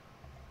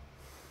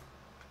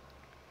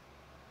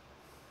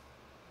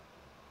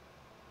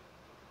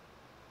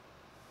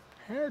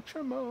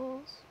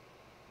 Hatchimals.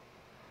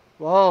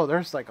 Whoa,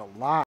 there's like a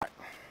lot.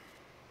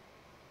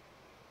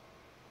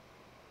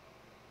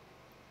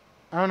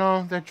 I don't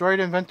know, that Droid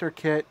Inventor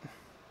kit.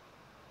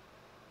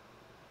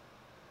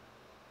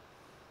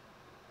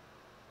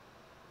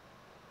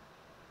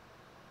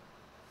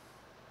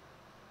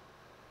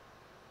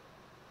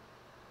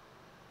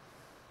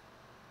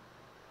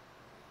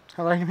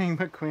 I like being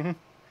McQueen.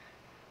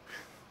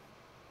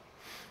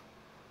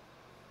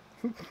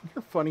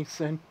 You're funny,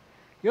 Sin.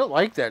 You'll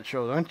like that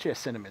show, don't you,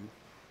 Cinnamon?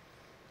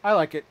 I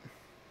like it.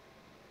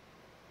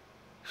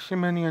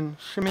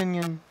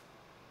 Shiminian.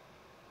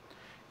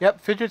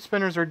 Yep, fidget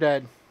spinners are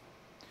dead.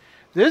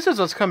 This is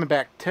what's coming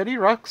back. Teddy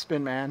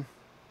Ruxpin, man.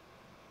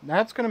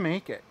 That's gonna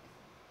make it.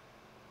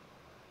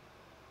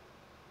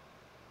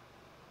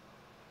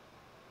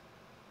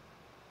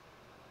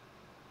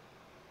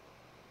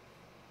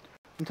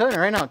 I'm telling you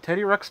right now,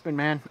 Teddy Ruxpin,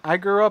 man. I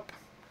grew up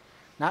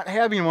not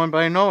having one, but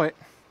I know it.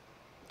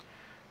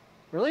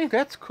 Really?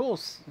 That's cool,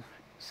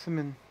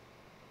 Simon.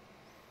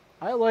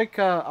 I like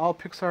all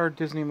Pixar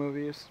Disney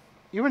movies.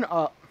 Even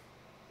Up.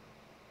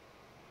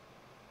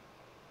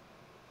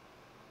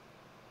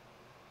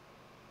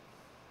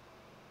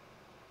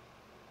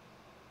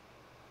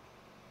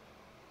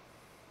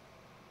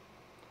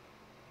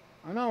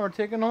 I know, we're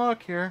taking a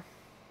look here.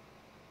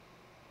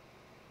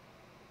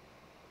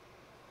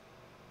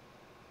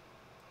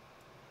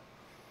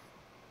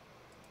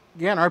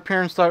 Again, our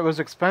parents thought it was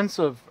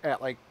expensive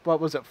at like, what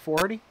was it,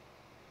 40?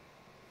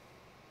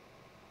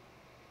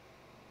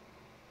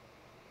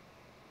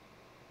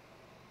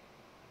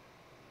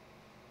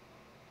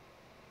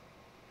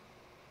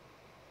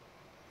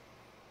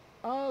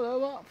 All I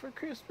want for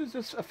Christmas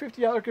is a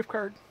 $50 gift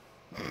card.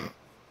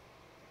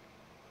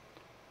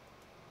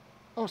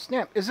 Oh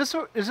snap! Is this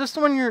the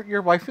one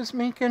your wife is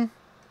making?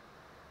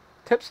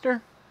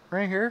 Tipster,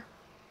 right here.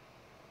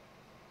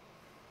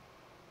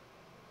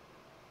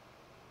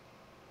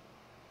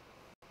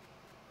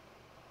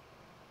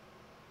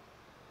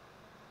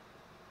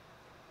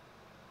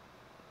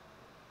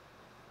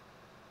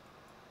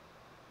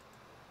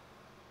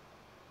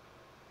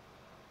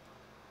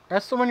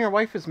 That's the one your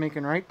wife is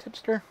making, right,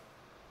 Tipster?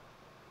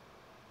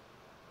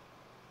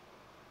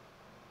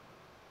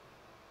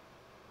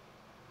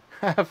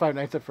 Five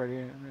Nights at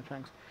Freddy.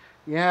 Thanks.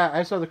 Yeah,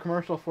 I saw the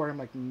commercial for it. I'm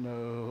like,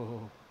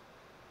 no.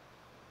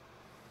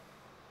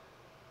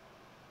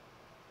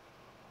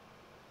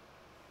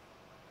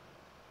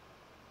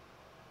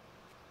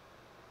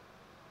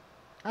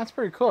 That's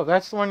pretty cool.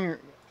 That's the one you're...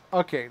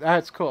 Okay,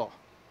 that's cool.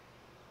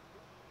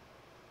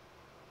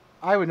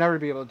 I would never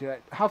be able to do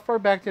that. How far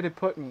back did it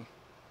put me?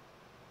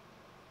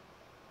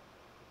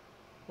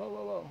 Whoa,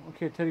 whoa, whoa.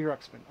 Okay, Teddy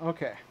Ruxpin.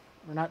 Okay.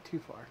 We're not too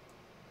far.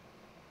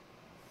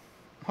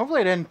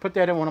 Hopefully I didn't put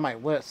that in one of my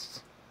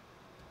lists.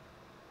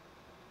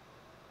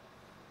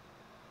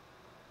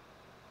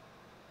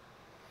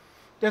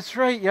 That's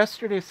right,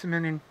 yesterday,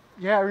 Simonian.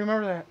 Yeah, I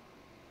remember that.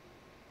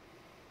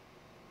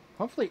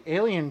 Hopefully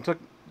Alien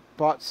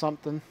bought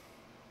something.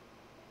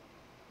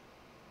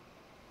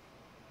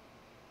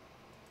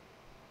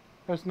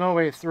 There's no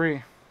way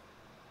 3.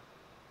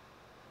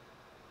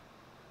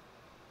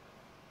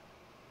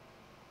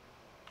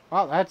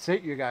 Wow, that's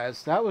it, you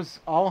guys. That was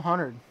all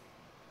 100.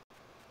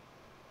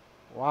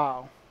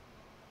 Wow.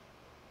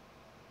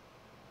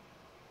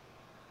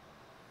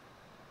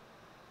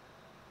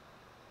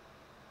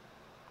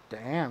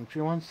 Damn,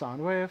 G1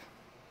 Soundwave?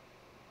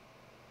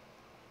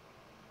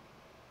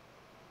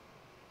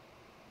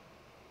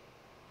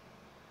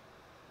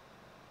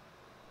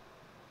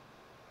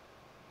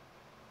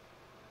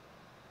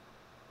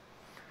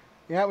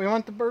 Yeah, we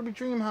want the Burby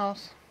Dream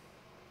House.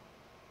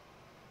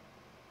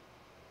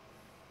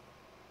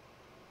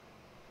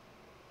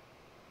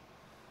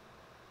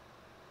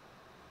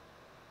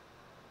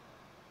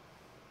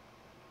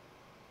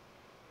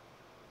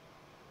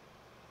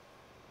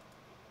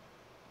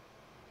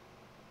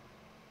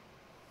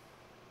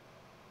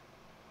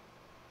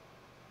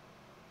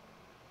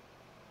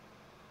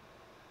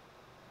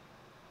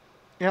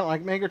 You don't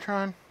like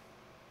Megatron?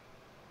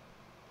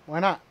 Why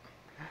not?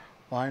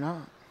 Why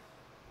not?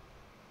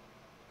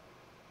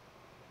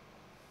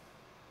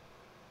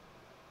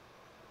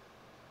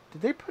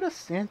 Did they put a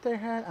Santa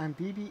hat on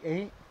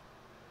BB-8?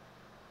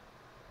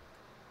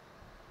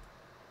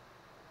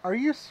 Are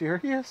you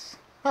serious?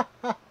 Oh,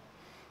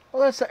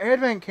 that's the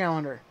advent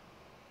calendar.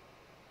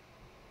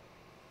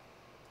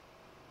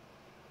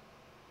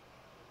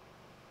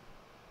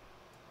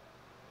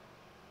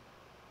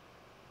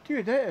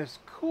 Dude, that is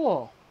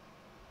cool.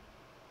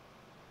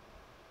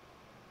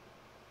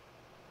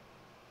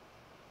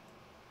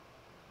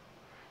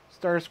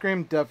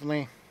 Starscream,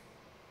 definitely.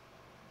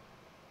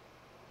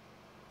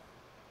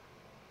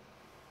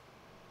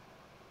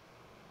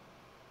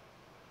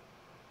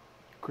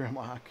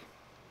 Grimlock.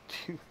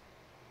 Dude.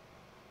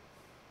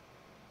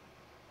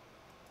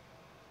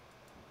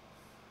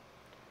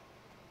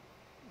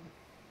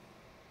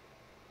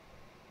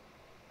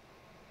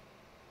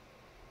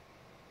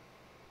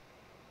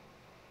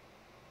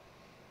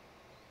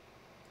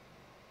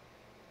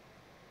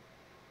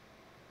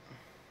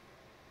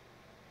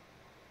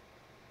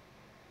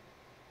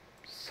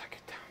 Suck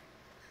it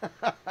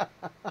down.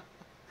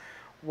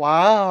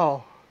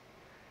 Wow.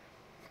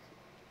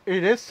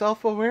 It is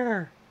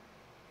self-aware.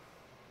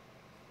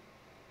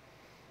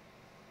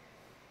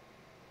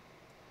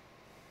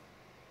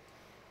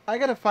 I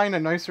gotta find a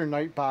nicer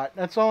Nightbot.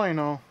 That's all I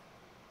know.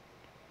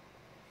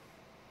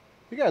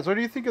 You guys, what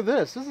do you think of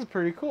this? This is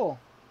pretty cool.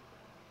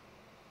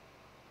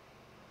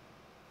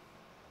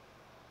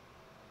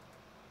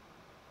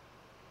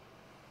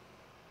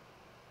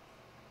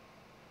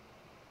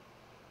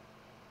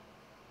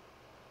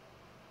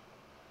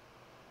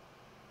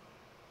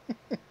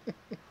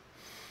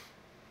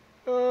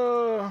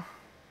 Uh...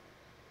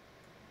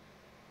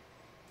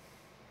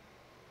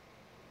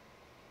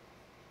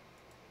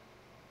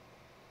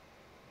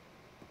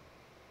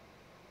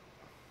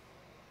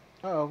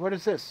 Oh, what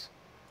is this?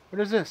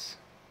 What is this?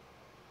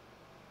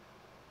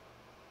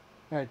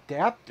 An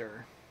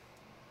adapter?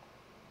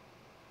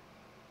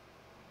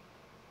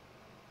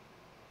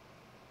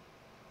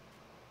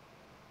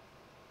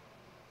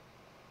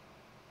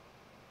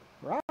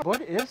 Rob,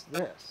 what is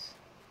this?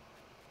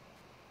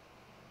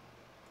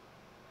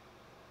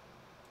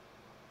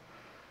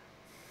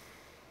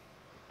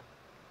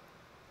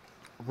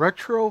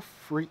 Retro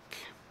Freak.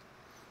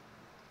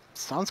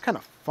 Sounds kind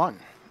of fun,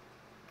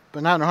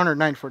 but not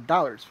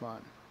 $194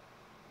 fun.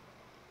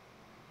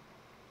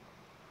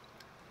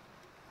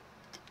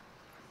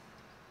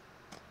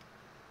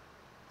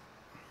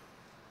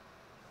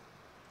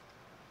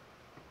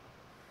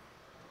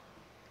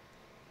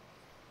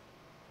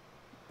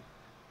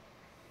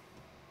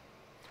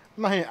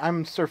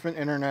 I'm surfing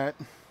internet.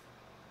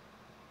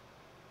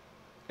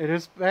 It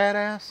is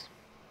badass.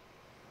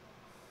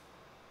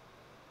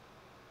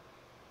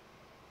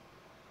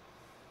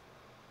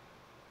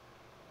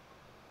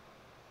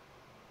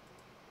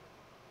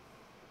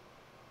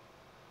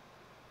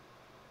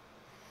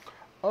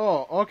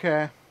 Oh,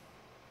 okay.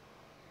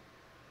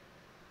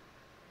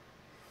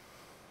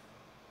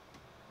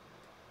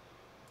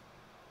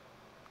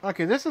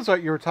 Okay, this is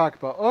what you were talking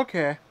about.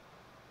 Okay.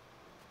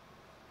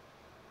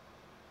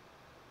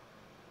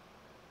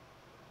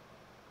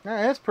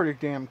 Yeah, that's pretty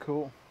damn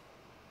cool.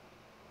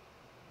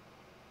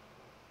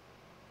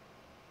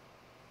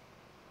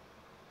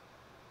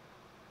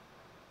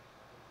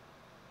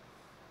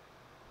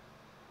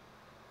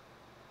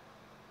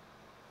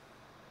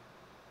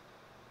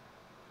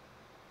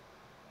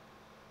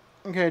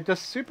 Okay, does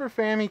Super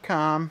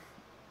Famicom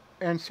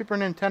and Super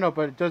Nintendo,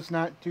 but it does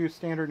not do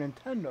standard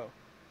Nintendo.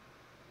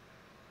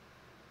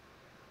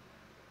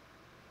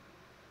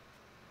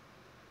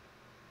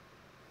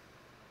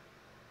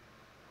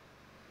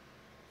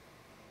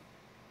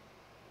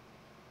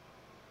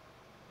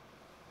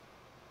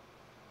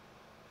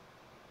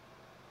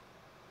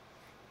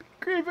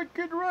 Great if I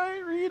could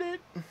read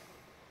it.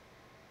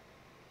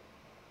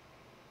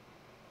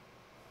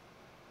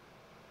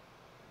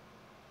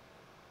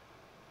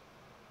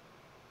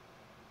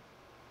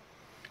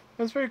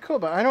 That's very cool,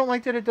 but I don't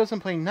like that it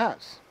doesn't play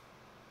NES.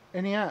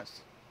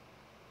 NES.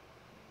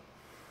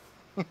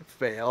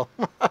 Fail.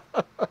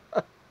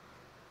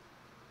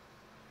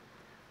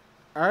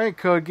 Alright,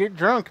 Code, get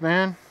drunk,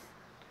 man.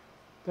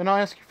 Then I'll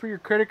ask you for your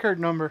credit card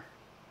number.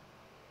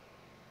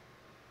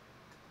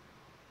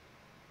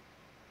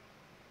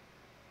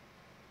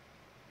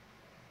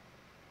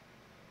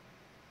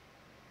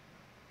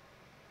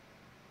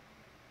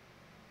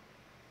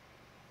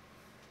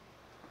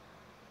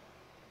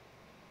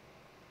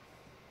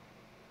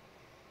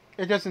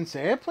 It doesn't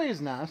say it plays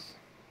NES.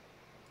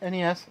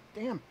 NES.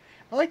 Damn.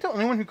 I like the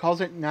only one who calls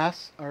it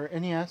NES or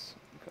NES.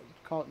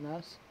 Call it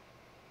NES.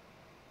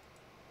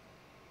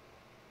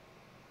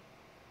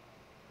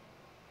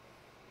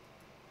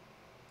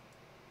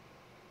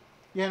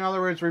 Yeah, in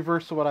other words,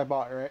 reverse to what I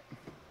bought, right?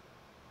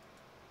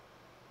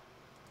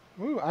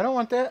 Ooh, I don't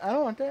want that. I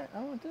don't want that. I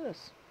want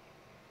this.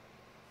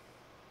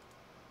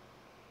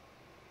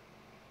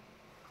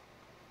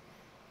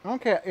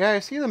 Okay, yeah, I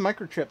see the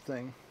microchip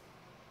thing.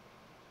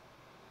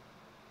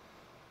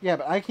 Yeah,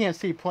 but I can't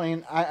see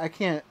playing. I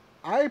can't.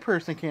 I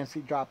personally can't see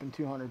dropping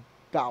 $200.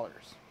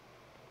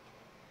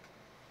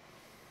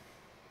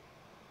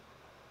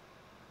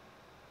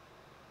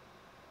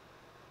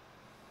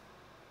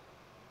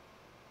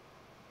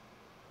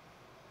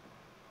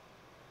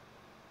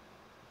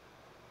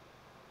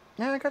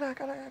 Yeah, I got it.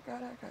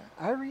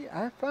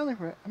 I finally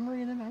read. I'm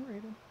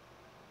reading.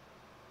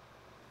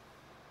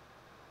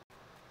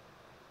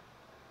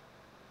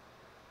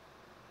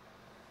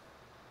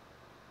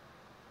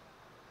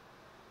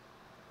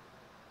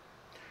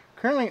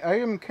 Currently,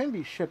 item can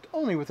be shipped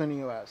only within the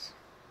U.S.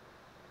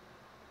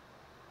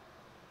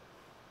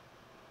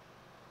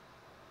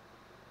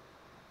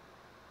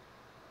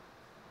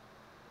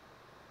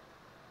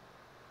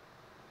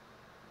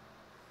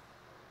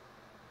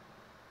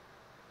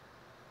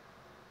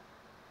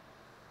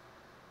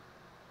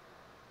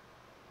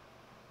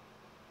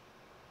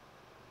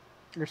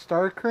 Your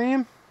Star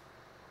Cream?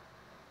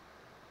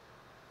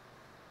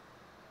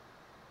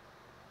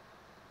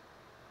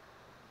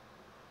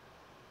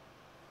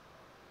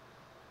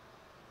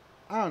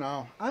 I don't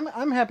know.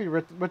 I'm happy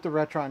with the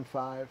Retron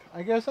 5.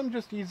 I guess I'm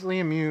just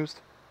easily amused.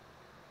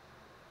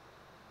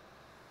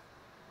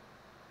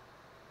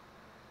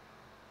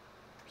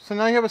 So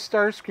now you have a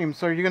Star Scream.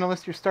 So are you going to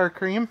list your Star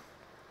Cream?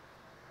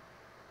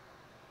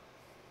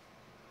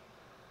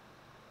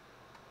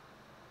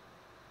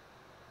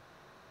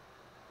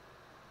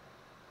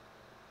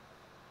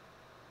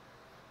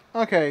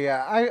 Okay,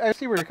 yeah. I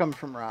see where you're coming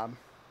from, Rob.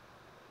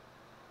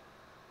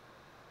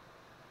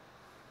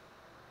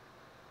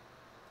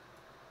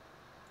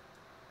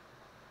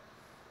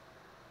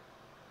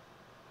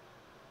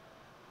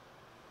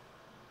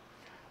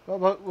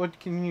 But what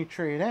can you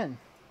trade in?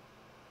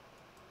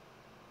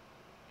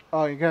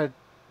 Oh, you got to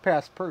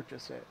pass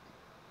purchase it.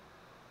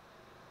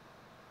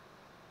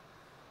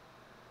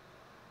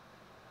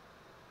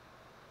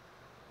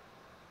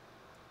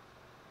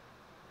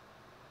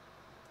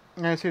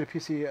 I see the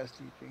PC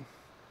SDG.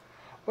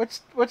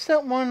 What's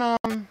that one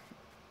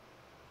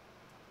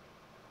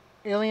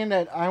alien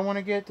that I want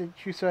to get that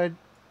you said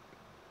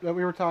that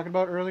we were talking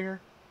about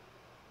earlier?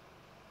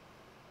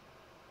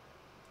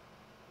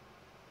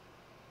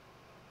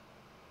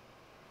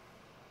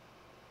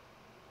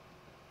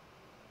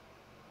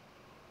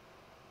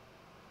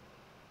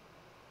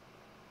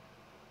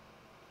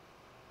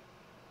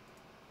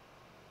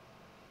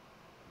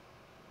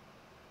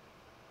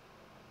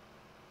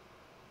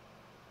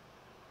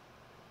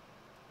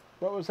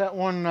 What was that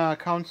one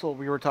console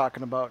we were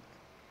talking about?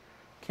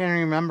 Can't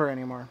remember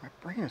anymore. My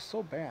brain is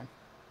so bad.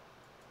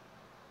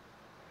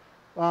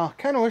 Well,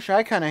 kind of wish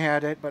I kind of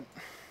had it, but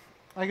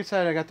like I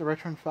said, I got the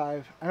Retron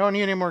 5. I don't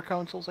need any more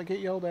consoles. I get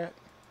yelled at.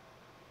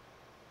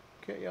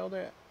 Get yelled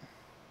at.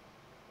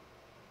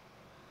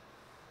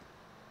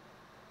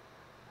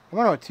 I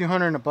wonder what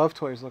 200 and above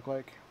toys look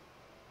like.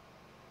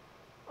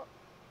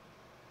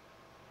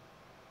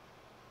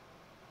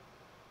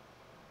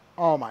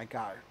 Oh my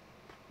god.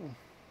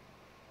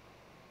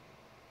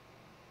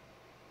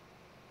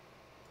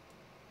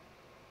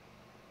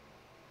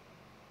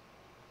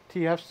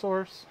 TF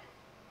source.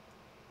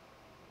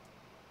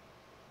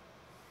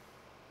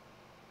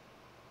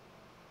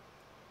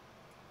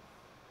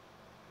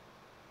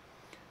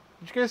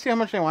 Did you guys see how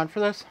much they want for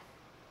this?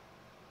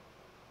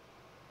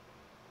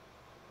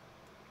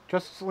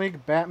 Justice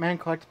League Batman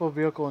collectible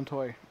vehicle and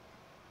toy.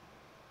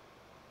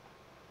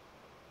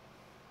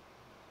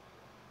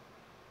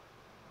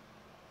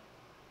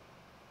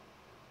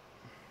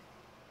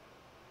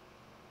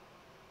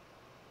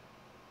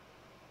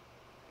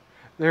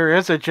 There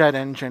is a jet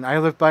engine. I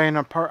live by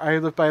I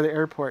live by the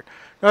airport.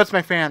 No, it's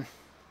my fan.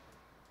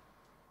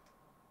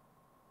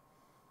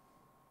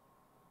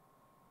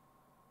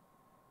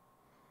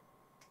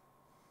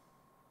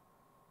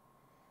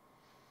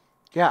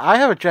 Yeah, I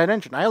have a jet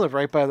engine. I live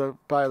right by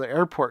the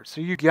airport,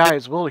 so you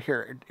guys will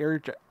hear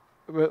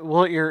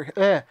will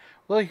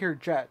hear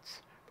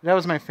jets. But that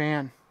was my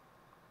fan.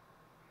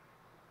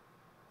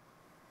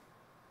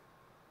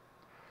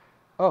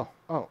 Oh,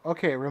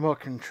 okay, remote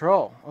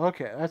control.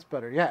 Okay, that's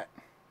better yet.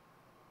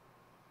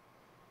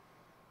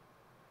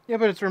 Yeah,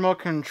 but it's remote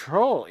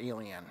control,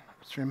 alien.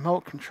 It's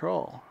remote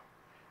control.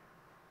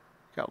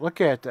 Gotta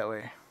look at it that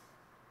way.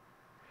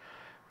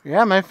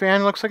 Yeah, my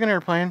fan looks like an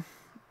airplane,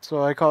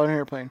 so I call it an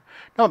airplane.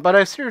 No, but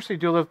I seriously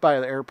do live by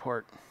the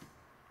airport.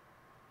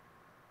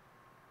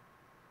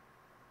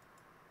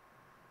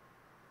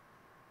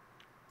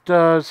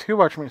 Does who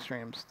watch my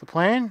streams? The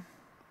plane?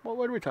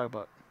 What do we talk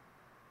about?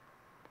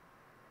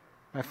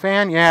 My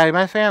fan? Yeah,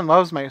 my fan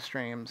loves my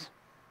streams.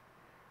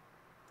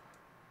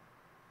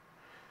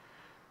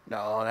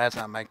 No, that's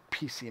not my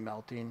PC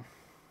melting.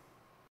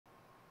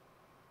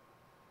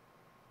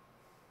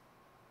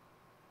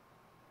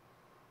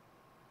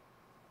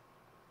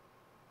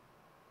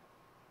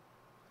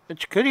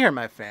 But you could hear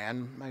my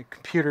fan. My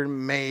computer,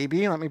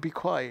 maybe. Let me be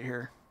quiet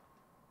here.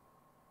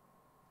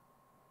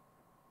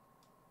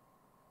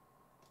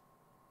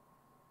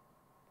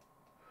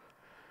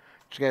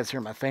 Did you guys hear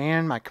my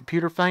fan? My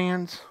computer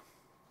fans?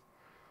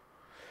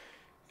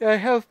 Yeah, I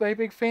have my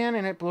big fan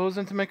and it blows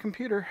into my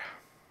computer.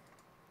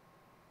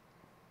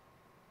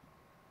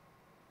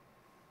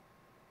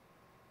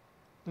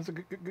 There's a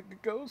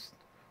ghost?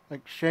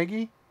 Like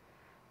Shaggy?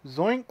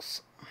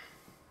 Zoinks?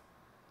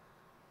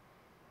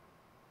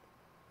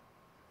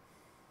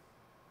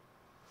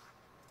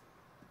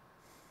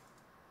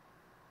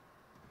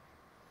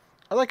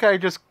 I like how I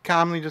just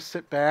calmly just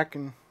sit back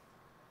and...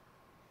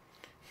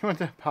 You want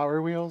the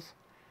Power Wheels?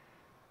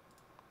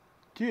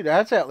 Dude,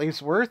 that's at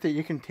least worth it.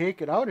 You can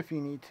take it out if you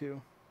need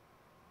to.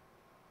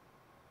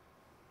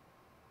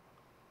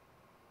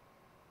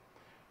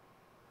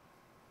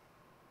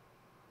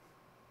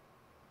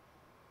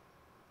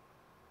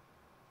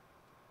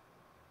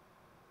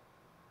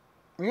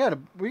 We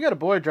got a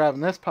boy driving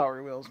this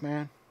Power Wheels,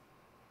 man.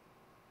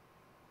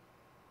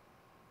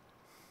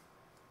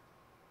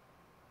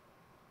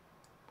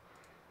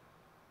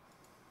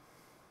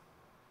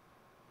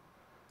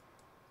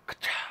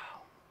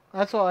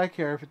 That's all I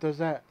care if it does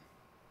that.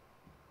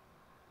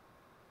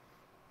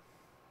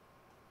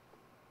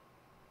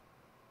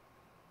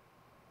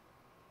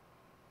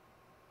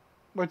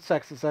 What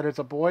sex is that? It's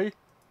a boy?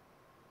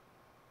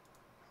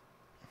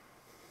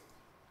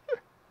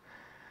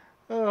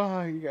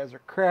 Oh, you guys are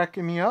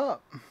cracking me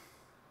up.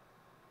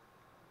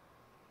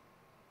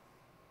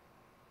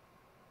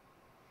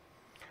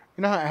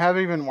 You know, I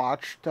haven't even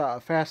watched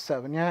Fast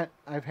 7 yet.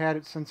 I've had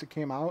it since it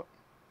came out.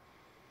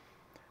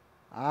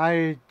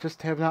 I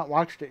just have not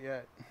watched it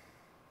yet.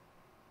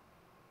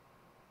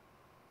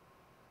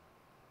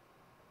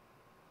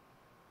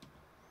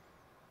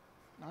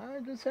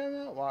 I just have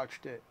not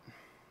watched it.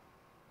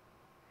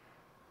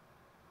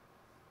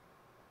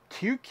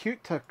 Too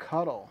cute to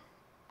cuddle.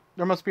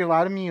 There must be a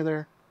lot of me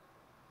there.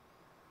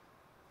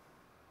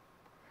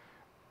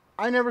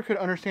 I never could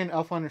understand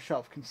Elf on the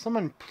Shelf. Can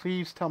someone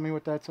please tell me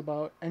what that's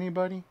about?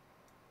 Anybody?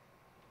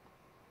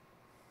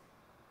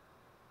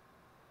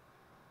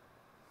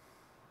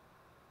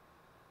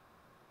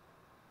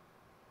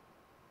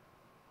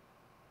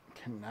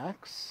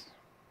 Connects?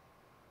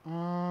 I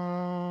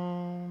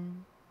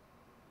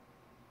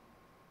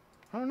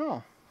don't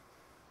know.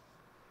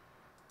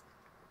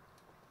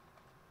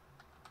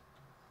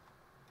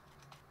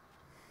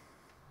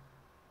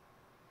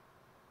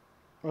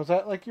 Was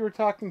that like you were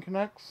talking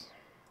Connects?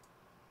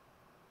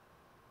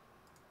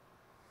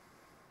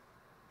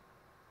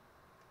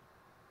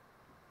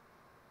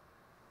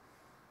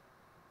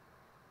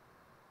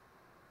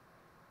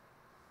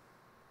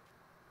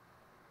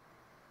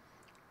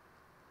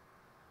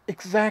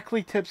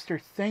 Exactly, Tipster.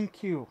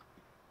 Thank you.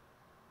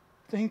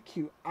 Thank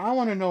you. I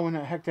want to know when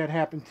the heck that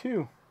happened,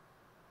 too.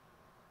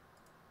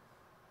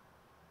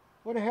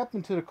 What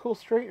happened to the cool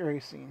straight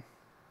racing?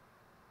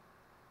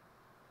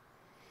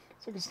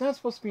 It's like, it's not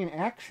supposed to be an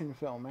action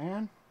film,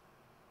 man.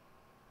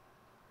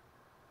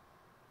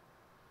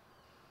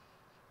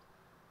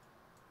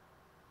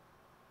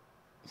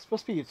 It's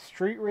supposed to be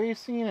street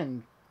racing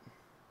and...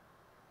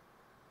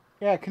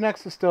 Yeah,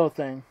 Connects is still a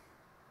thing.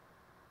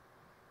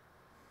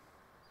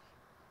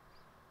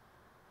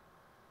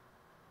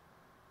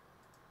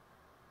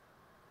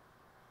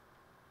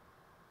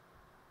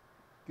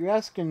 You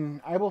ask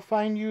and I will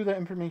find you the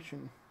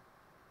information.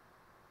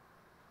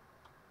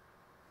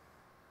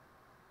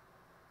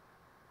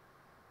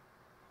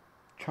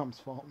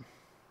 Trump's fault.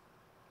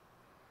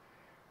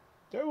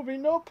 There will be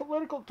no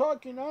political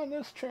talking on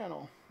this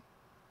channel.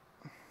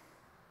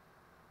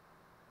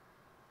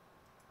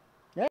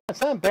 Yeah,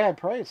 it's not a bad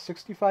price.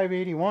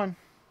 $65.81.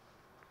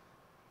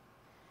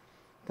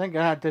 Thank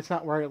God that's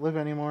not where I live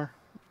anymore.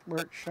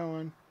 Where it's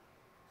showing.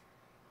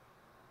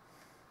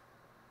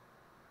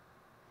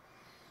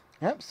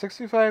 Yep,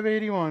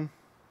 6581.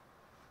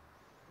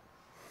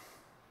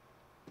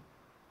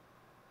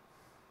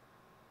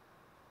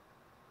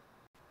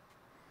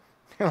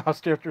 I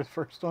lost you after the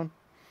first one.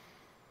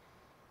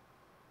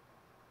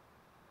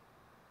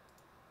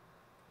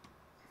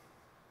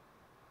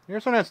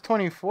 Here's one that's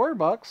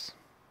 $24.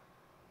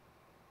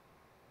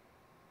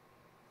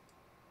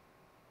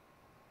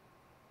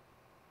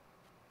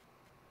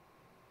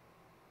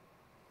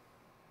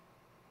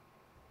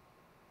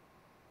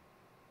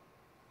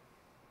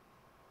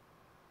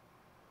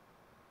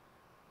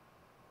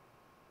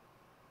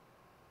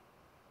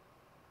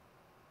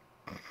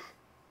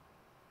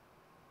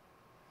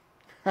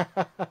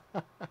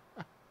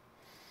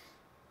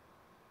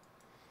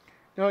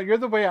 No, you're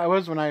the way I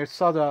was when I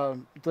saw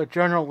the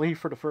General Lee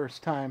for the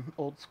first time,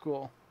 old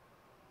school.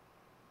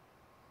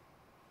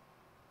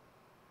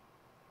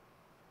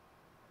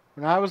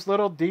 When I was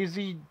little,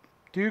 Daisy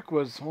Duke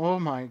was, oh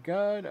my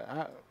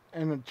god,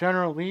 and the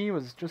General Lee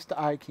was just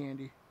eye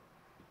candy.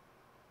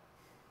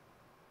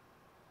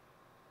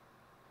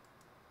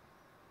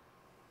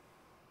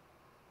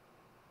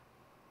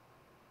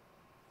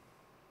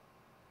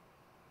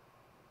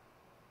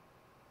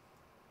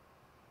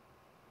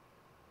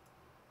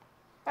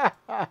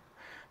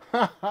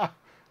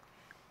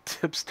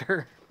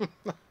 Tipster.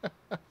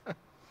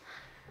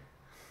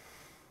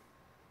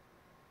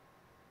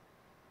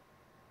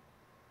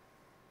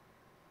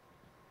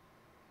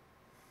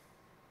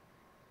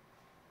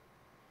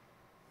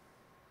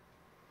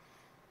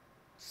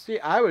 See,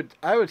 I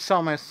would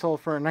sell my soul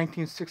for a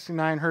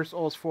 1969 Hertz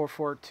Olds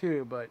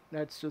 442, but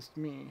that's just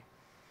me.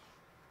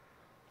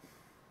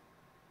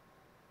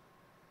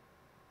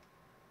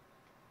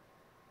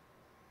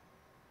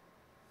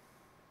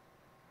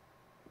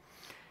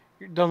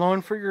 The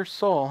loan for your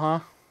soul,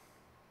 huh?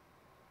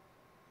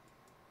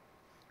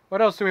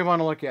 What else do we want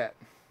to look at?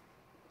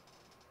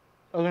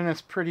 Other than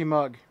this pretty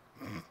mug.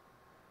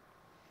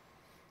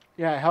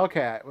 Yeah,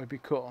 Hellcat would be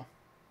cool.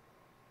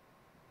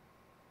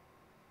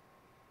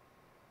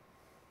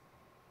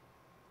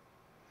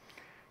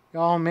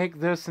 Y'all make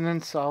this and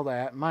then sell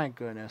that. My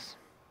goodness.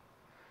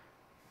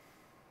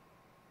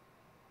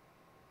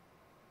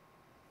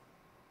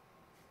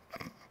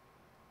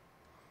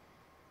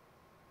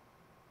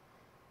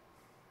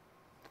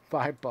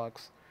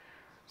 $5.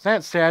 It's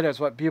not sad as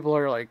what people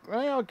are like,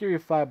 well, I'll give you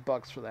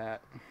 $5 for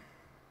that.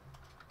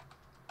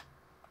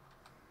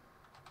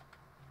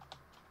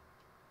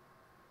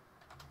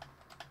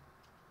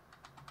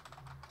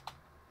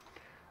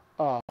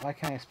 Oh, why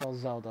can't I spell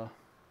Zelda?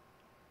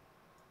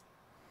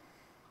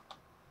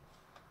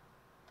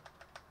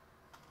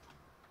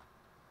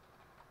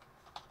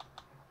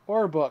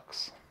 Or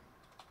books.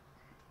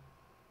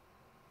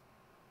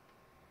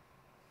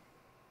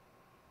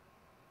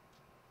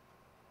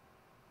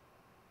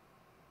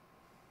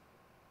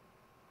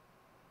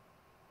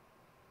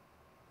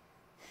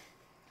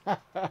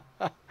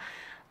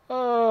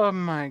 Oh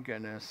my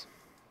goodness.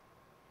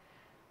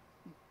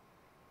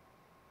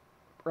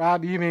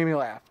 Rob, you made me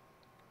laugh.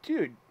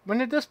 Dude, when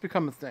did this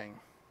become a thing?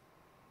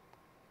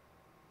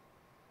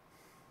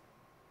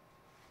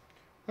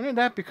 When did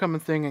that become a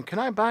thing, and can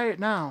I buy it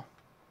now?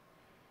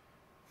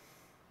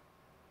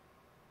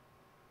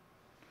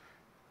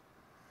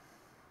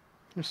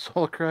 Your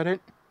soul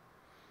credit.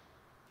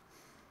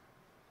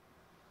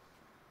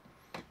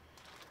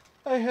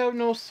 I have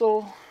no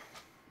soul.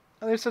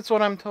 At least that's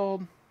what I'm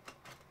told.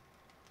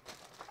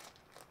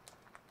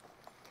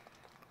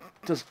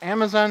 Does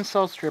Amazon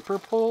sell stripper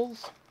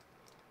poles?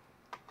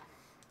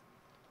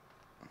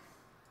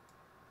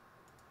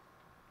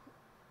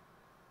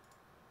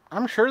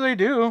 I'm sure they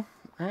do.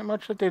 Ain't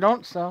much that they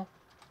don't sell.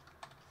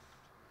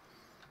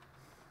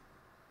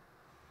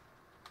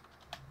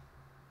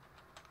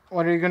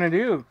 What are you gonna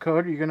do,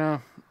 Code? Are you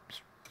gonna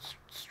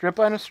strip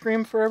on a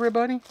stream for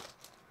everybody?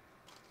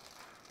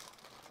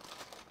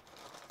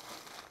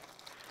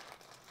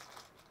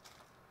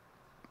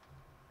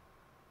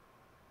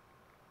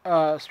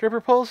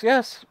 Stripper poles?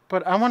 Yes,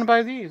 but I want to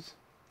buy these.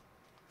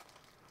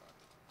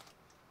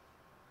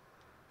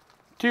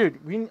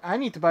 Dude, I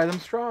need to buy them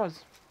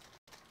straws.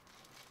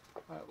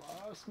 I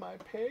lost my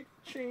peg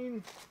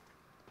chain.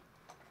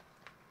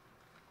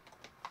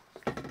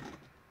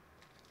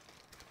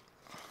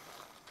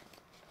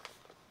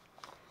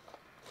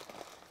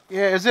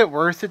 Yeah, is it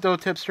worth it though,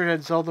 Tipster,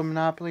 that Zelda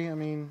Monopoly? I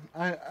mean,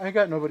 I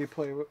got nobody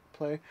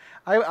play.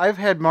 I've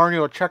had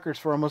Mario Checkers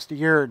for almost a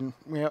year and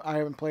I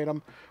haven't played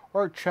them.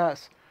 Or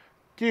chess.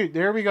 Dude,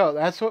 there we go.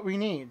 That's what we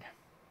need.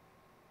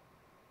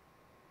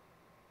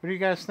 What do you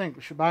guys think?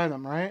 We should buy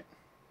them, right?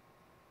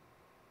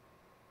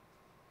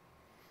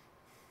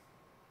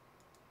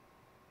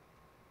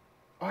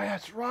 Oh, yeah,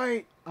 that's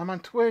right. I'm on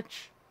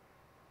Twitch.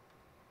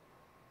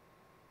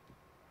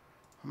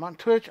 I'm on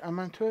Twitch.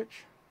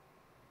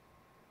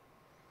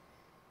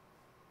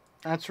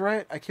 That's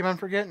right. I keep on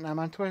forgetting. I'm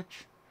on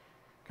Twitch.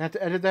 Gonna have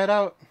to edit that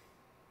out.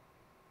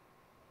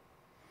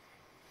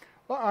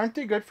 Well, aren't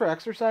they good for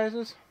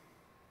exercises?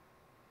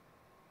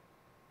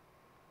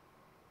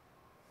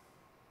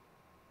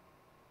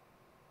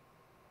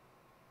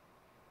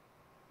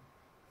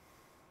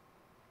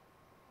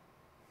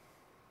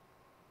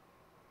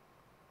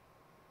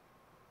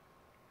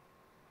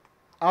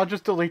 I'll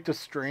just delete the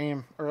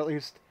stream, or at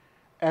least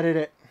edit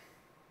it.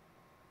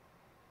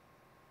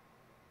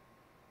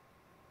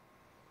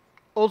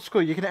 Old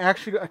school, you can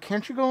actually go,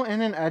 can't you go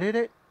in and edit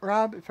it,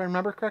 Rob, if I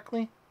remember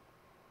correctly?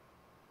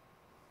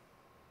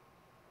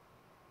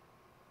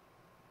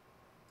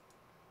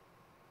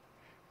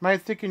 Am I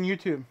thinking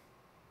YouTube?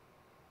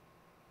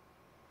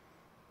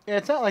 Yeah,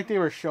 it's not like they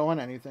were showing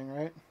anything,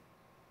 right?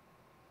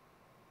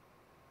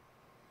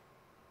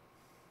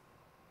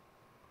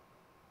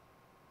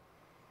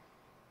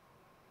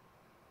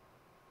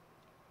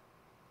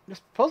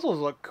 These puzzles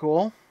look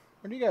cool.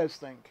 What do you guys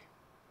think?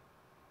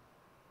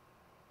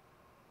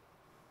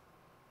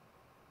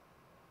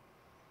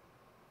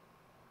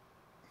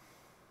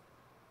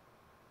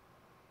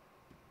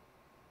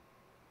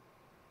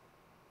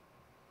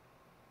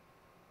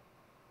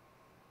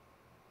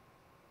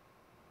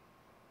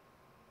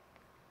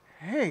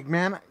 Hey,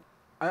 man,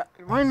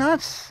 why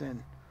not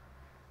sin?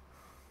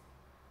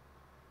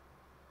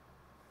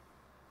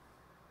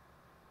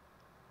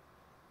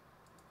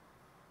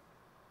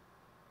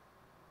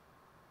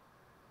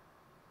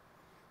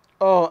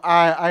 Oh,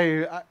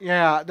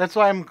 yeah, that's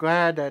why I'm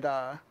glad that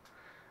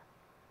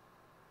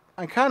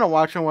I'm kind of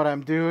watching what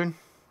I'm doing.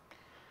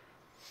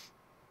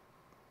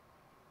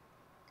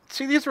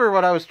 See, these were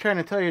what I was trying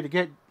to tell you to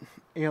get,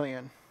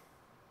 Alien.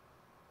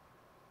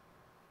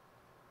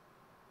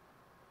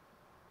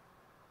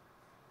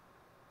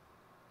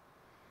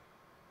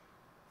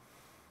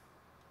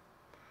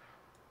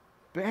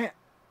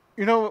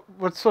 You know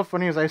what's so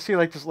funny is I see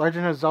like this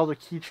Legend of Zelda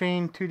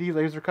keychain 2D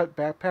laser cut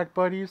backpack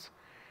buddies.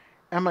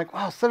 And I'm like,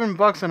 wow,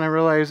 $7, and I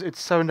realize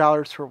it's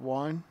 $7 for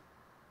one.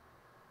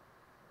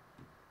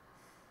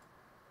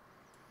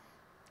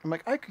 I'm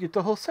like, I could get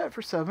the whole set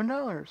for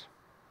 $7.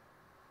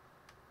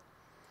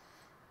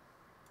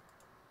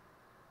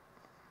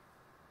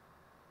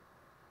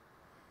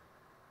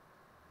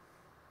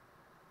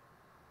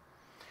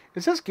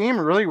 Is this game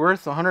really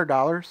worth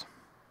 $100?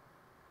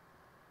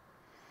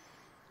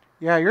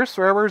 Yeah, your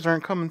swear words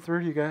aren't coming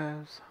through, you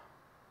guys.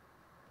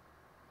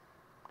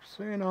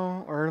 So you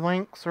know, or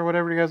links or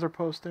whatever you guys are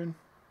posting.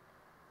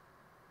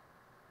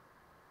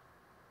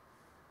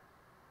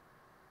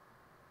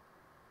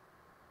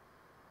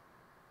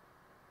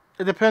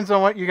 It depends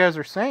on what you guys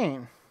are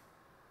saying.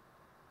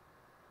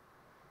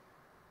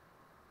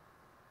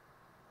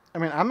 I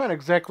mean, I'm not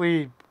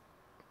exactly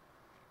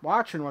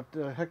watching what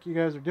the heck you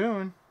guys are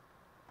doing.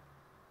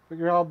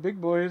 Figure all big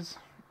boys.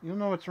 You'll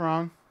know what's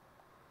wrong.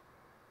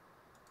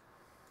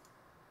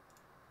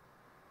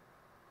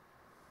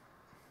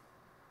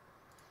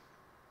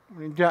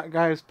 When you got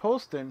guys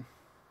posting.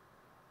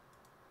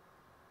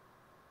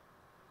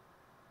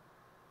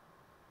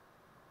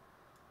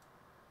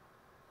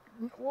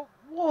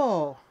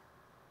 Whoa.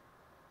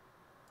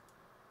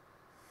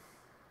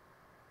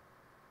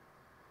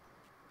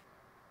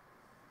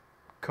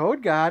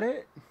 Code got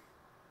it.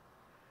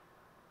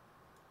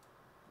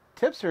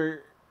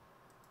 Tipster,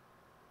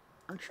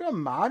 aren't you a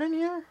mod in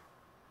here?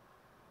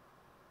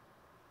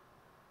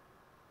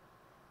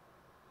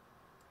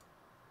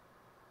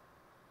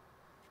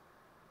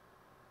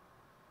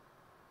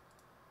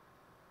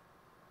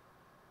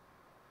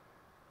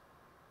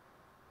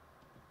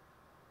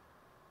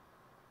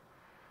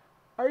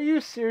 Are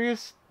you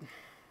serious?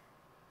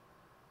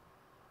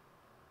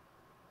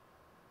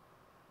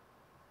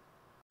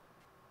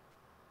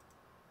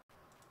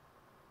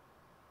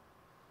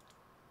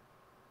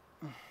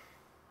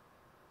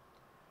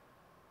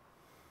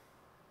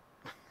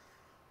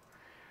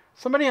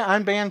 Somebody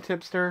unban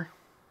Tipster.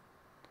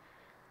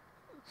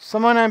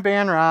 Someone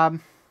unban Rob.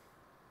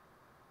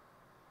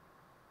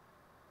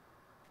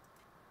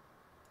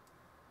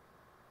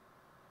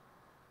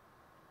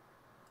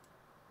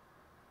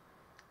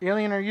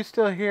 Alien, are you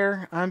still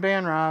here?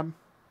 Unban Rob.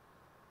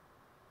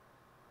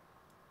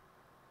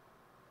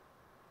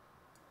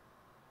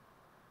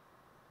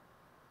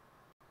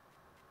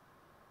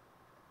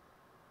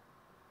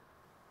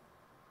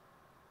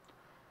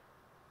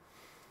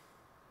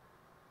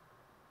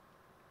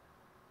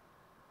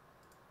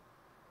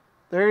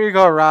 There you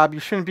go, Rob. You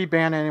shouldn't be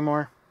banned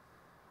anymore.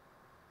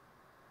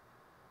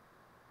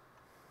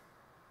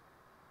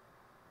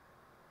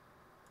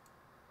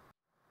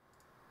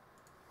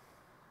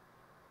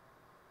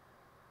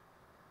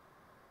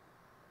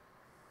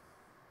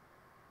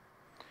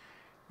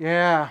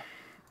 Yeah,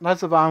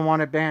 lots of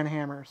unwanted ban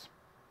hammers.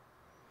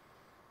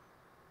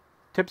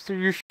 Tipster,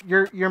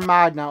 you're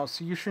mod now,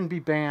 so you shouldn't be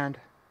banned.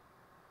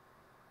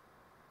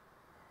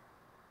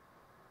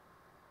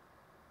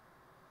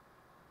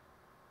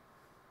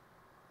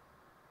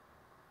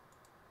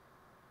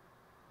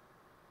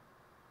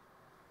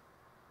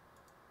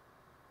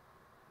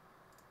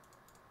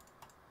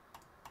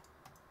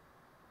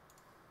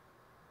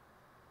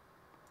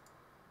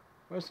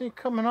 Where's he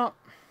coming up?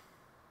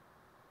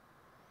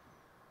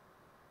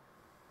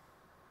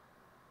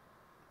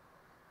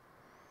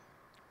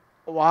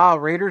 Wow,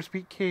 Raiders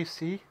beat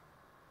KC.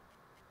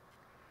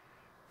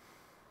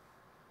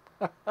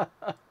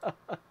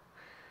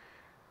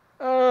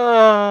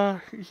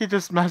 He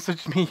just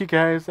messaged me, you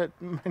guys, that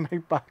my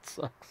Nightbot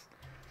sucks.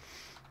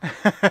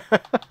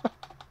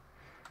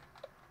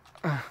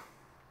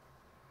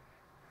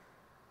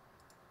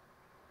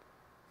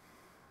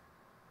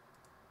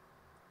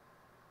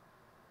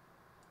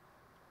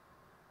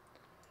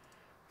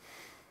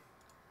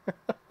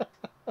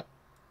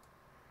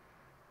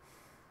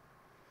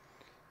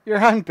 You're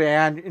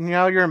unbanned, and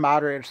now you're a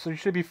moderator, so you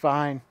should be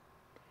fine.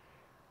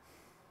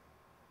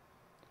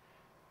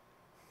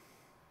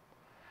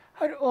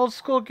 How did old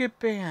school get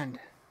banned?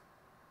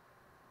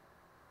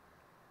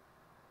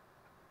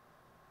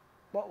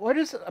 What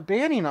is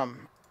banning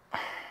them?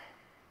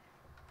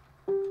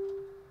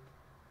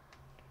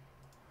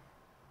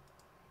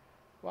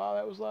 Wow,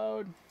 that was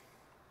loud.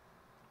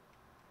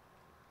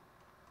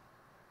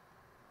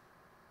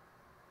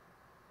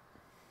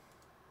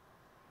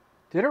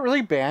 Did it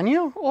really ban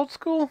you, old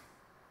school?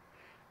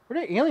 Where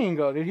did Alien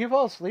go? Did he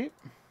fall asleep?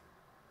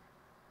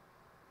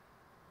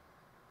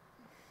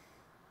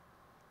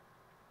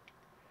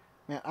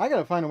 Man, I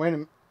gotta find a way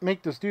to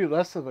make this dude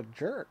less of a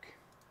jerk.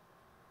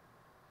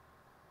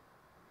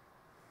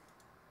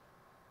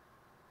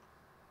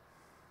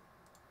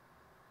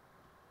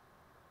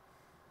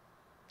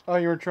 Oh,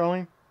 you were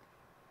trolling?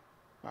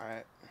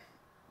 Alright.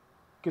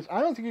 Because I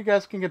don't think you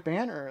guys can get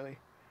banned early.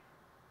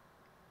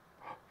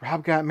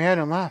 Rob got mad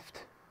and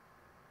left.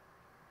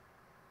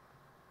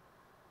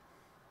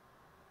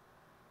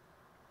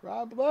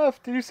 Rob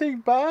left. Did you say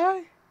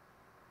bye?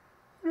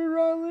 Where did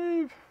Rob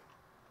leave?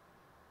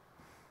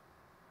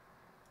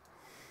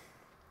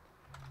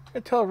 I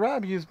tell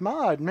Rob he's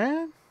mod,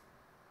 man.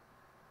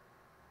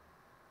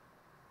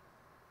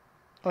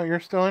 Oh, you're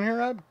still in here,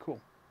 Rob?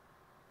 Cool.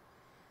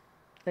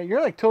 Yeah,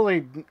 you're like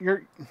totally...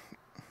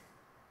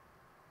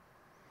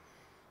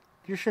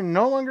 You should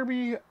no longer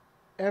be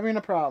having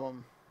a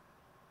problem.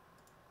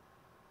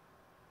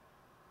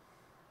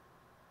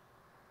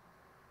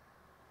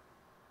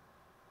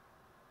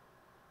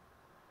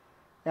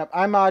 Yep,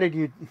 I modded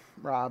you,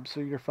 Rob, so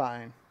you're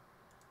fine.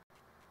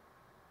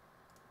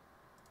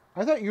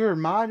 I thought you were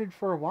modded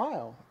for a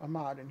while, a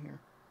mod in here.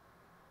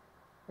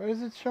 Why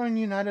is it showing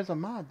you not as a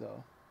mod,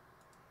 though?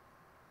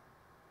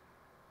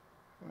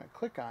 I'm going to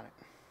click on it.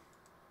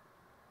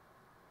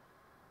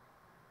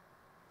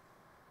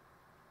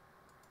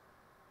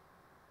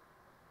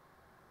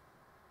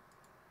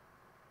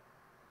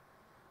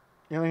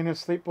 Alien is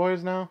Sleep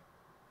Boys now?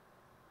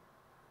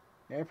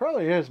 Yeah, it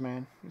probably is,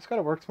 man. He's got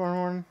to work tomorrow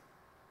morning.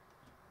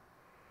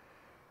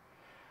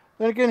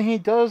 Then again, he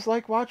does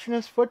like watching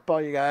his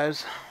football, you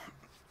guys.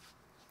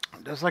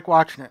 He does like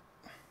watching it.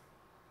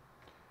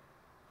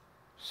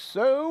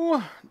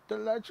 So, the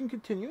legend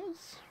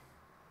continues.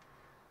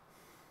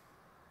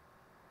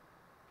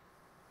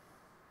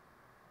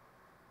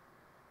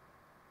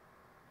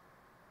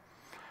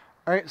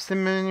 Alright,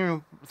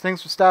 Simon,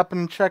 thanks for stopping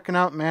and checking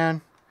out,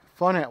 man.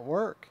 Fun at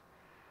work.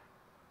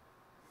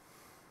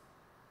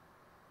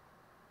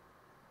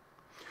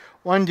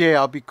 One day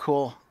I'll be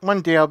cool.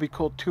 One day I'll be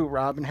cool too,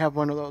 Rob, and have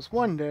one of those.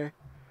 One day.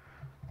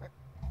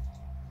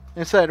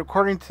 I said,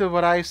 according to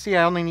what I see,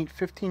 I only need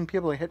 15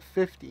 people to hit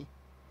 50.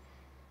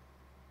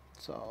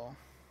 So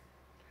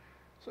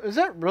is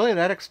that really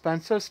that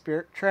expensive,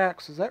 Spirit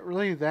Tracks? Is that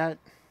really that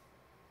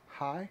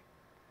high?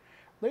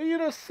 Lead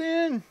us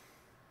in.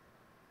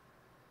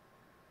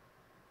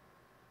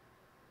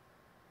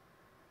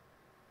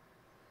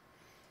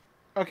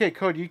 Okay,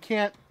 Code, you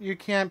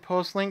can't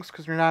post links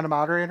because you're not a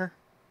moderator?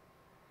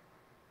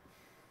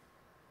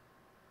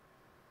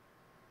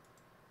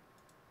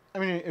 I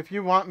mean, if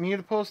you want me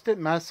to post it,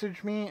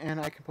 message me and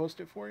I can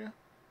post it for you.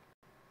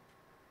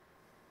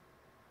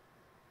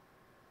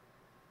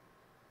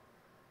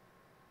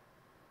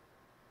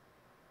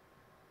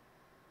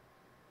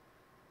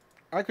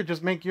 I could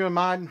just make you a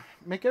mod,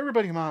 make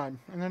everybody a mod,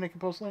 and then I can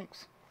post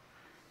links.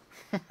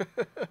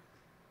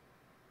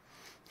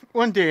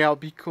 One day I'll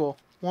be cool.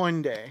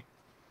 One day.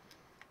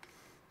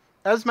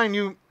 That's my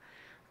new,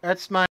 that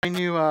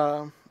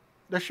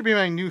should be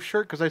my new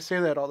shirt because I say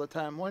that all the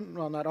time.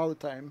 Well, not all the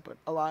time, but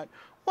a lot.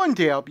 One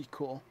day I'll be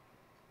cool.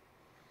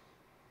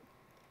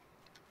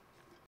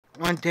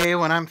 One day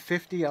when I'm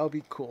 50, I'll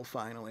be cool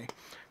finally.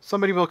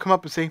 Somebody will come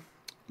up and say,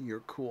 "You're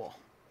cool."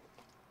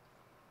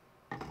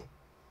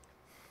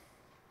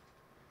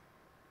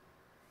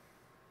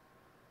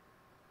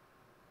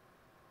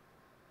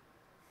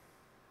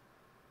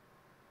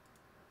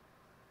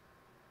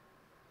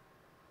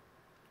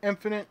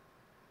 Infinite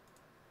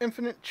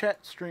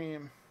chat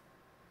stream.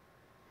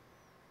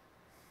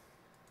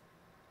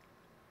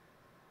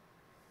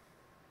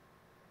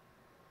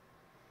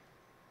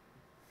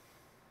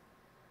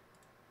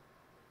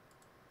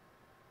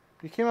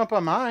 You came up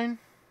on mine.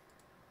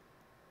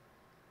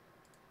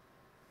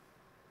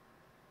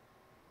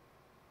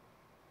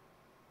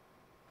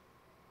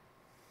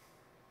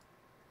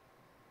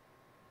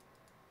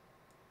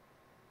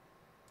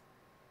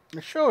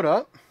 It showed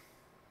up,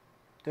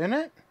 didn't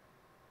it?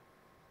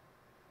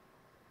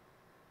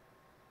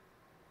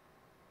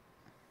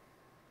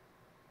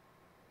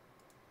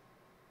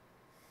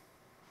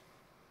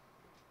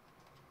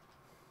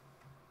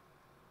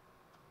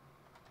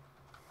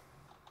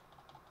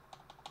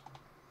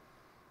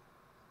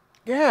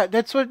 Yeah,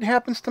 that's what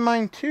happens to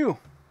mine too.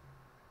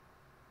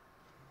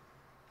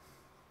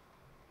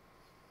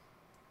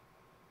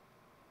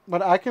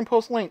 But I can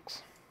post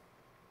links.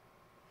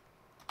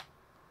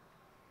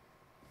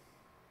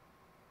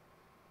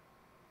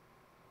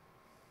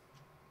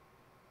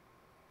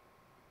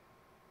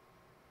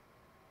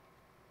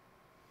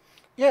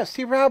 Yeah,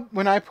 see, Rob,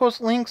 when I post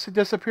links, it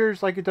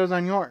disappears like it does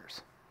on yours.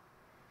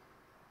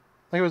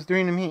 Like it was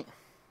doing to me.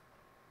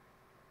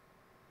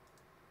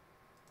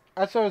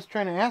 That's what I was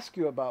trying to ask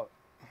you about.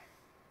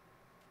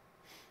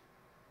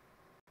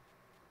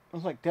 I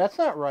was like, that's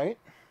not right.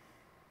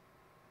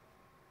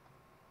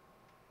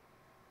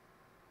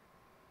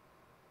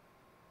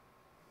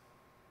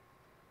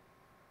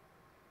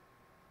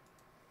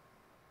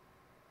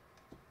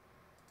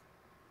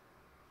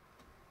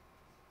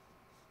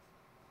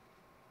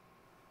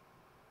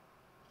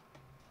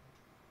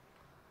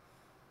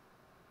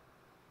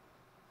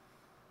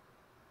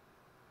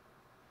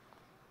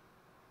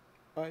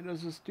 Why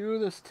does this do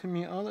this to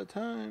me all the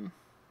time?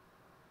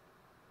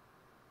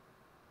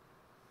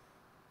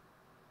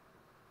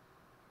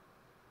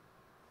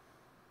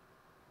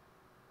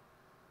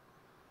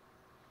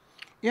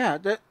 Yeah,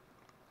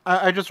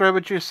 I just read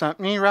what you sent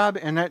me, Rob,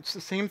 and that's the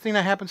same thing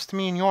that happens to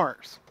me in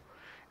yours.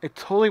 It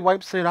totally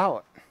wipes it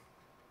out.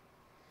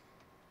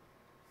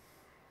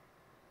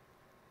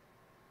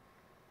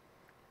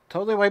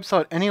 Totally wipes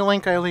out any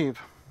link I leave.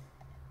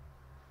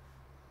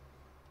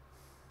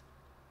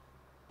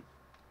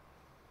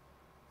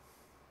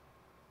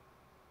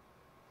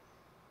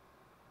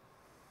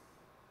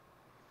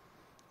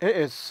 It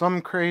is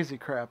some crazy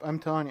crap, I'm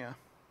telling you.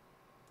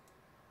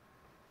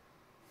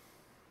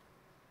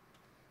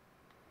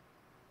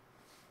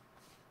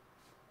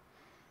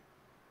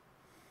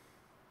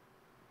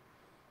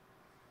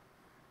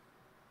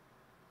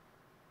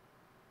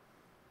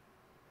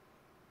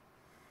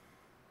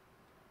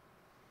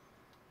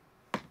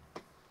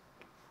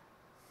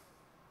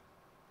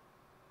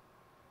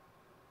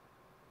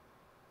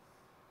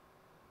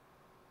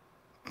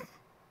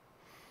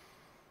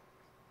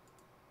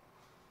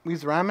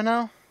 These ramen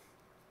now?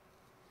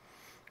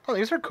 Oh,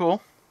 these are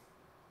cool.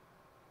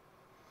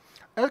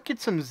 Let's get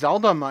some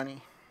Zelda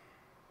money.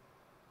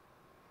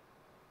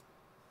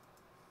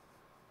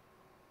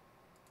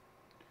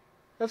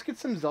 Let's get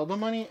some Zelda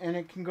money, and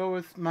it can go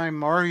with my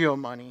Mario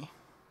money.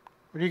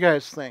 What do you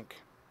guys think?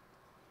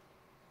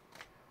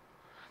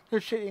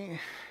 There's shit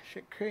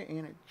creating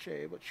a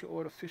J, but you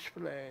order fish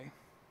fillet.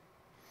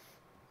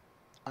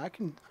 I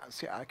can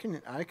see. I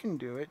can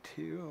do it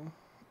too,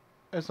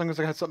 as long as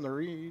I got something to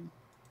read.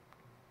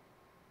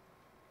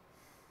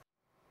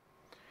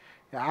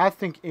 Yeah, I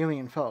think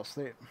Alien fell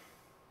asleep.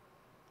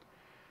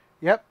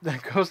 Yep,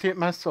 that goes to hit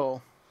my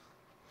soul.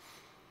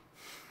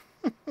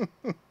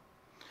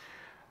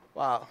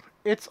 Wow,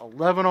 it's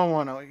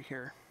 11:01 out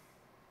here.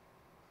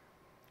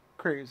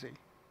 Crazy.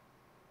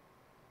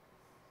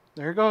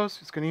 There it goes.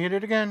 It's gonna hit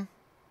it again.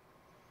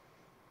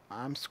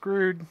 I'm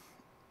screwed.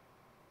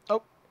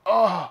 Oh,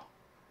 oh.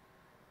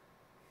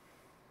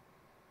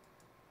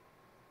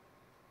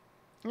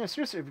 Yeah,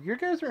 seriously, if you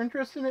guys are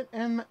interested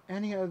in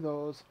any of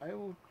those, I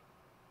will.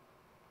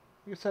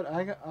 Like I said,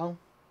 I'll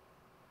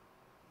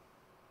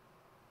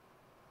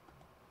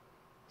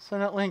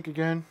send that link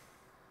again.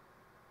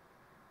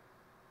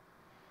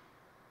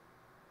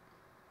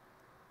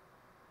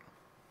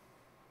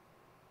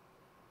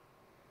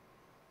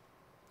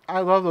 I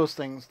love those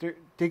things.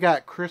 They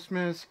got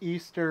Christmas,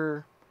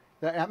 Easter,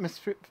 the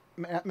Atmos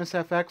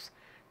FX,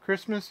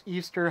 Christmas,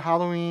 Easter,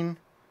 Halloween,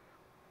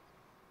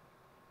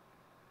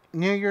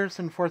 New Year's,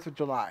 and 4th of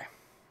July.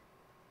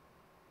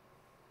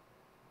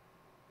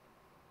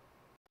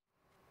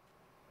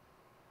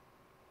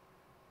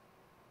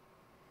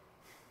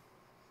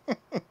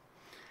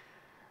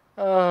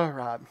 Oh,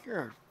 Rob,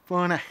 you're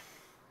funny.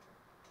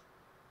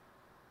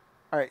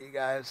 Alright, you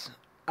guys.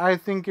 I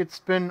think it's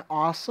been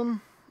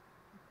awesome,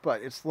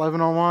 but it's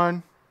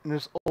 11:01, and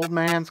this old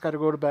man's got to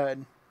go to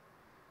bed.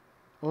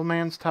 Old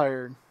man's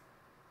tired.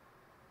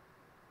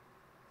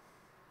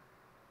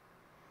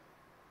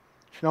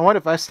 You know what?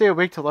 If I stay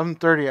awake till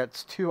 11:30,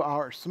 it's 2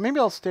 hours. So maybe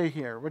I'll stay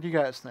here. What do you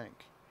guys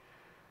think?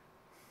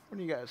 What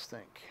do you guys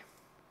think?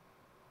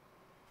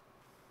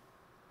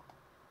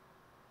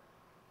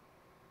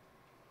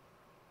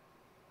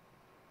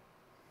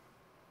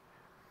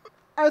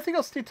 I think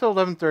I'll stay till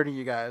 11:30,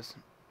 you guys.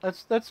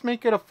 Let's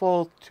make it a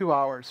full 2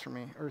 hours for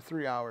me, or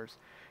 3 hours.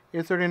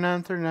 8:30,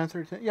 9:30,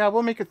 9:30. Yeah,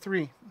 we'll make it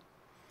 3.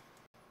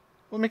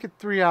 We'll make it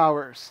 3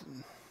 hours.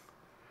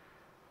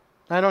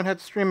 I don't have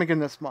to stream again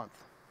this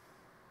month.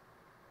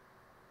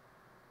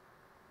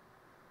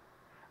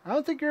 I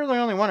don't think you're the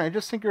only one. I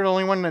just think you're the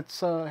only one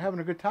that's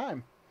having a good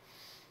time.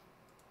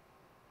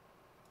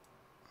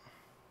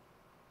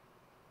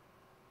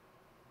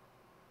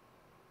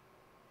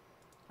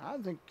 I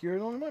think you're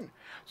the only one.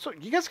 So,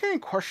 you guys got any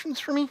questions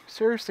for me?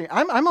 Seriously,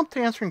 I'm up to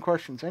answering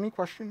questions. Any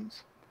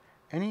questions?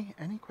 Any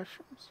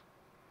questions?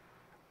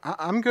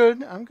 I'm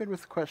good. I'm good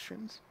with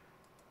questions.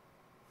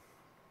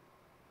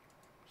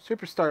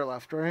 Superstar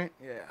left, right?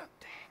 Yeah.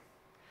 Dang.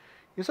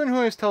 You're someone who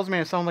always tells me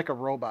I sound like a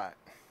robot.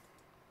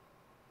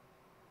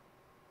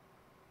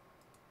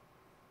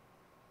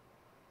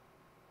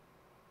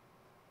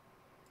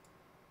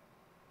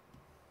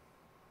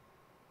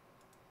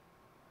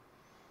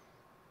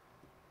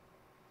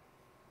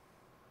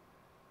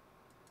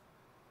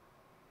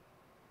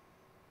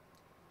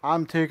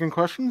 I'm taking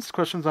questions.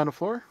 Questions on the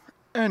floor.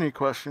 Any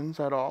questions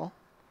at all?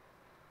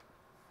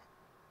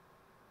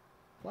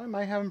 Why am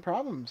I having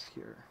problems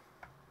here?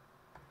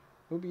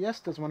 OBS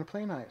doesn't want to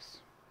play nice.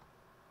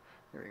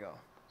 There we go.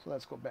 So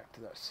let's go back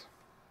to this.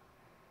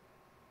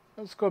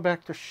 Let's go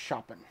back to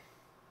shopping.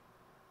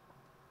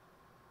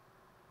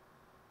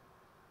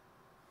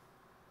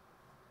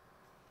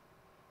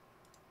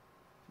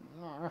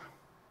 There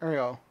we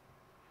go.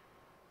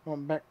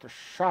 Going back to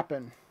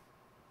shopping.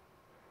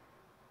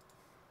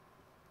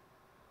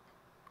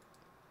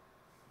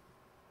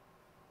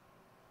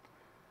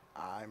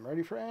 I'm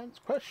ready for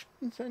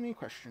questions. Any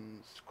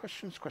questions?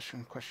 Questions.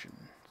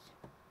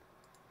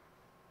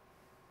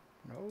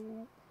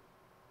 No.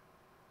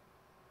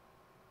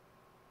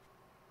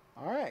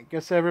 Alright,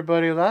 guess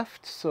everybody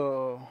left,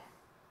 so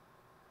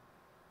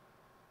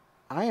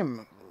I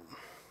am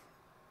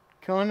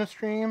killing the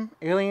stream.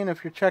 Alien,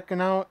 if you're checking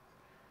out,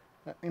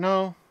 let me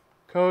know.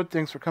 Code,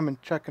 thanks for coming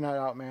checking that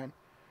out, man.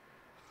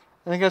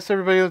 I guess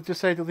everybody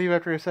decided to leave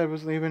after I said I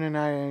was leaving, and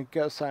I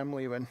guess I'm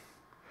leaving.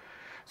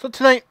 So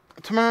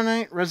tomorrow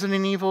night,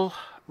 Resident Evil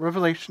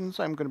Revelations,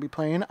 I'm going to be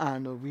playing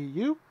on the Wii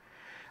U.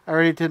 I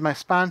already did my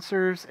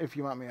sponsors. If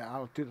you want me,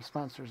 I'll do the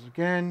sponsors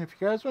again. If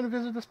you guys want to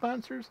visit the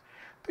sponsors,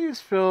 please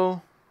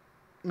feel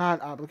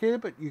not obligated,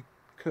 but you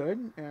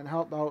could, and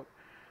help out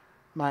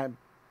my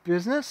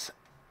business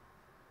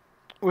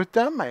with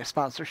them, my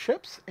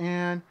sponsorships.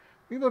 And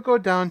we will go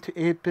down to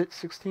 8-bit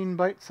 16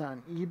 bytes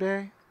on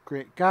eBay.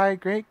 Great guy,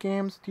 great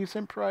games,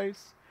 decent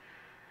price.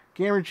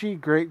 Gamer G,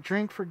 great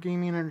drink for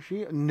gaming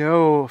energy.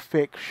 No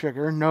fake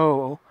sugar,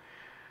 no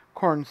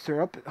corn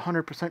syrup,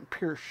 100%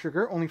 pure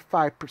sugar, only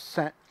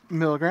 5%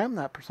 milligram,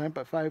 not percent,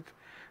 but 5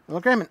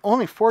 milligram, and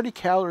only 40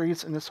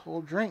 calories in this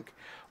whole drink,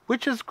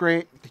 which is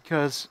great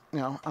because, you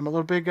know, I'm a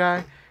little big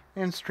guy,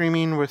 and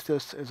streaming with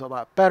this is a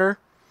lot better.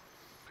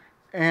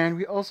 And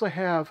we also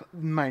have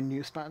my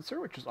new sponsor,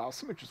 which is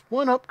awesome, which is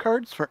 1UP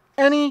cards for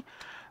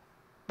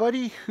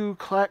anybody who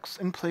collects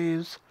and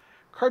plays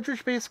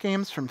cartridge-based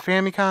games from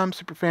Famicom,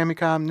 Super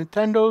Famicom,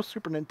 Nintendo,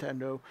 Super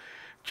Nintendo,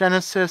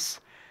 Genesis,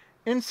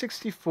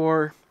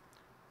 N64.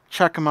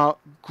 Check them out.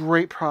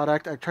 Great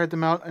product. I tried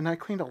them out, and I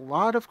cleaned a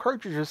lot of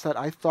cartridges that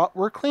I thought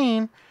were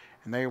clean,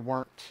 and they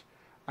weren't.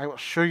 I will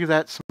show you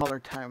that some other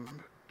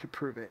time to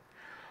prove it.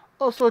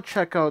 Also,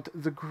 check out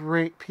the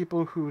great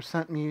people who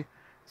sent me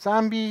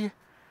zombie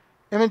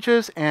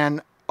images,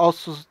 and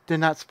also did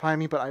not supply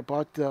me, but I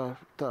bought the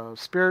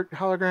spirit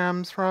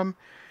holograms from.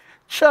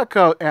 Check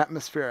out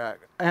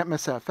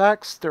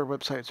AtmosFX. Their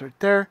website's right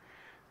there.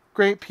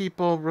 Great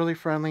people, really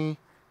friendly,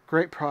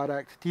 great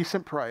product,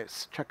 decent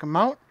price. Check them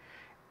out.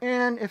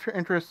 And if you're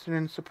interested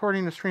in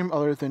supporting the stream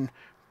other than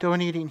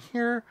donating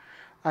here,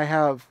 I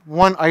have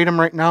one item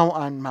right now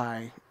on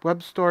my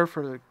web store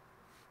for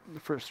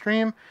the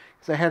stream.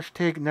 It's a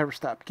hashtag Never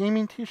Stop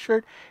Gaming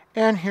t-shirt.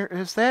 And here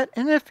is that.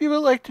 And if you would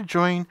like to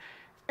join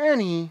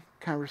any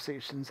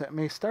conversations that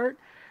may start,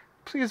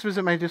 please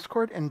visit my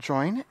Discord and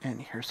join.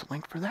 And here's a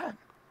link for that.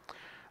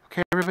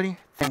 Okay, everybody,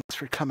 thanks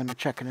for coming and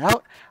checking it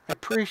out. I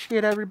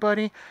appreciate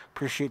everybody.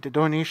 Appreciate the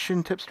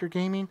donation, Tipster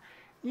Gaming.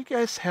 You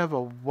guys have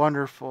a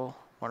wonderful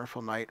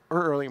night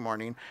or early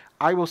morning.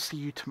 I will see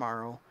you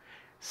tomorrow.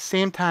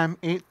 Same time,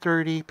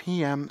 8:30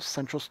 p.m.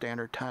 Central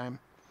Standard Time.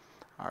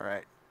 All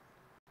right.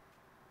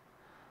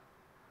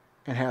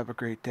 And have a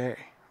great day.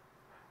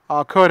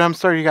 Oh, Code, I'm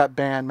sorry you got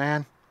banned,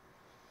 man.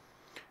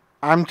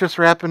 I'm just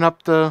wrapping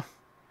up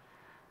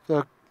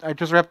I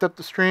just wrapped up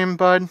the stream,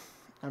 bud.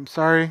 I'm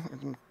sorry.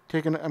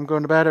 I'm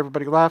going to bed.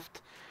 Everybody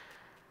left.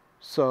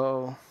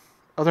 So,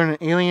 other than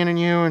Alien and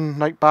you and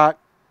Nightbot.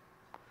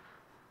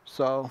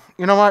 So,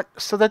 you know what?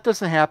 So that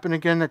doesn't happen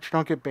again, that you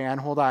don't get banned.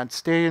 Hold on.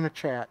 Stay in the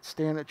chat.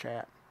 Stay in the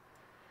chat.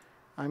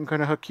 I'm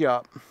going to hook you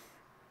up.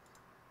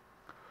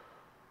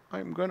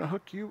 I'm going to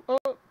hook you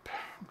up.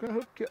 I'm going to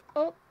hook you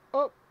up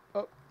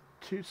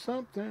to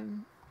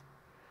something.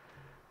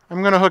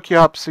 I'm going to hook you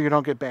up so you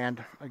don't get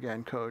banned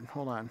again, Code.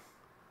 Hold on.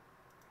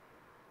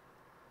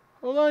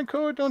 Hold on,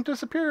 Code. Don't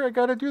disappear. I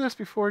got to do this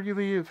before you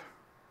leave.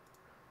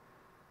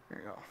 There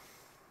you go.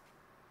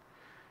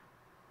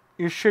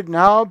 You should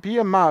now be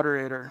a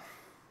moderator.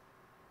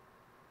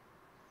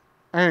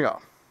 There you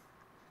go.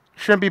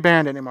 Shouldn't be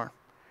banned anymore.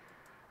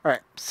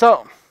 Alright,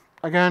 so,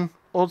 again,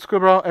 old school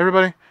bro,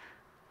 everybody,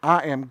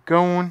 I am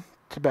going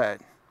to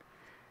bed.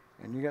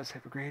 And you guys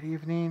have a great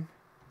evening,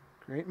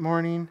 great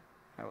morning.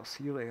 I will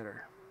see you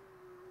later.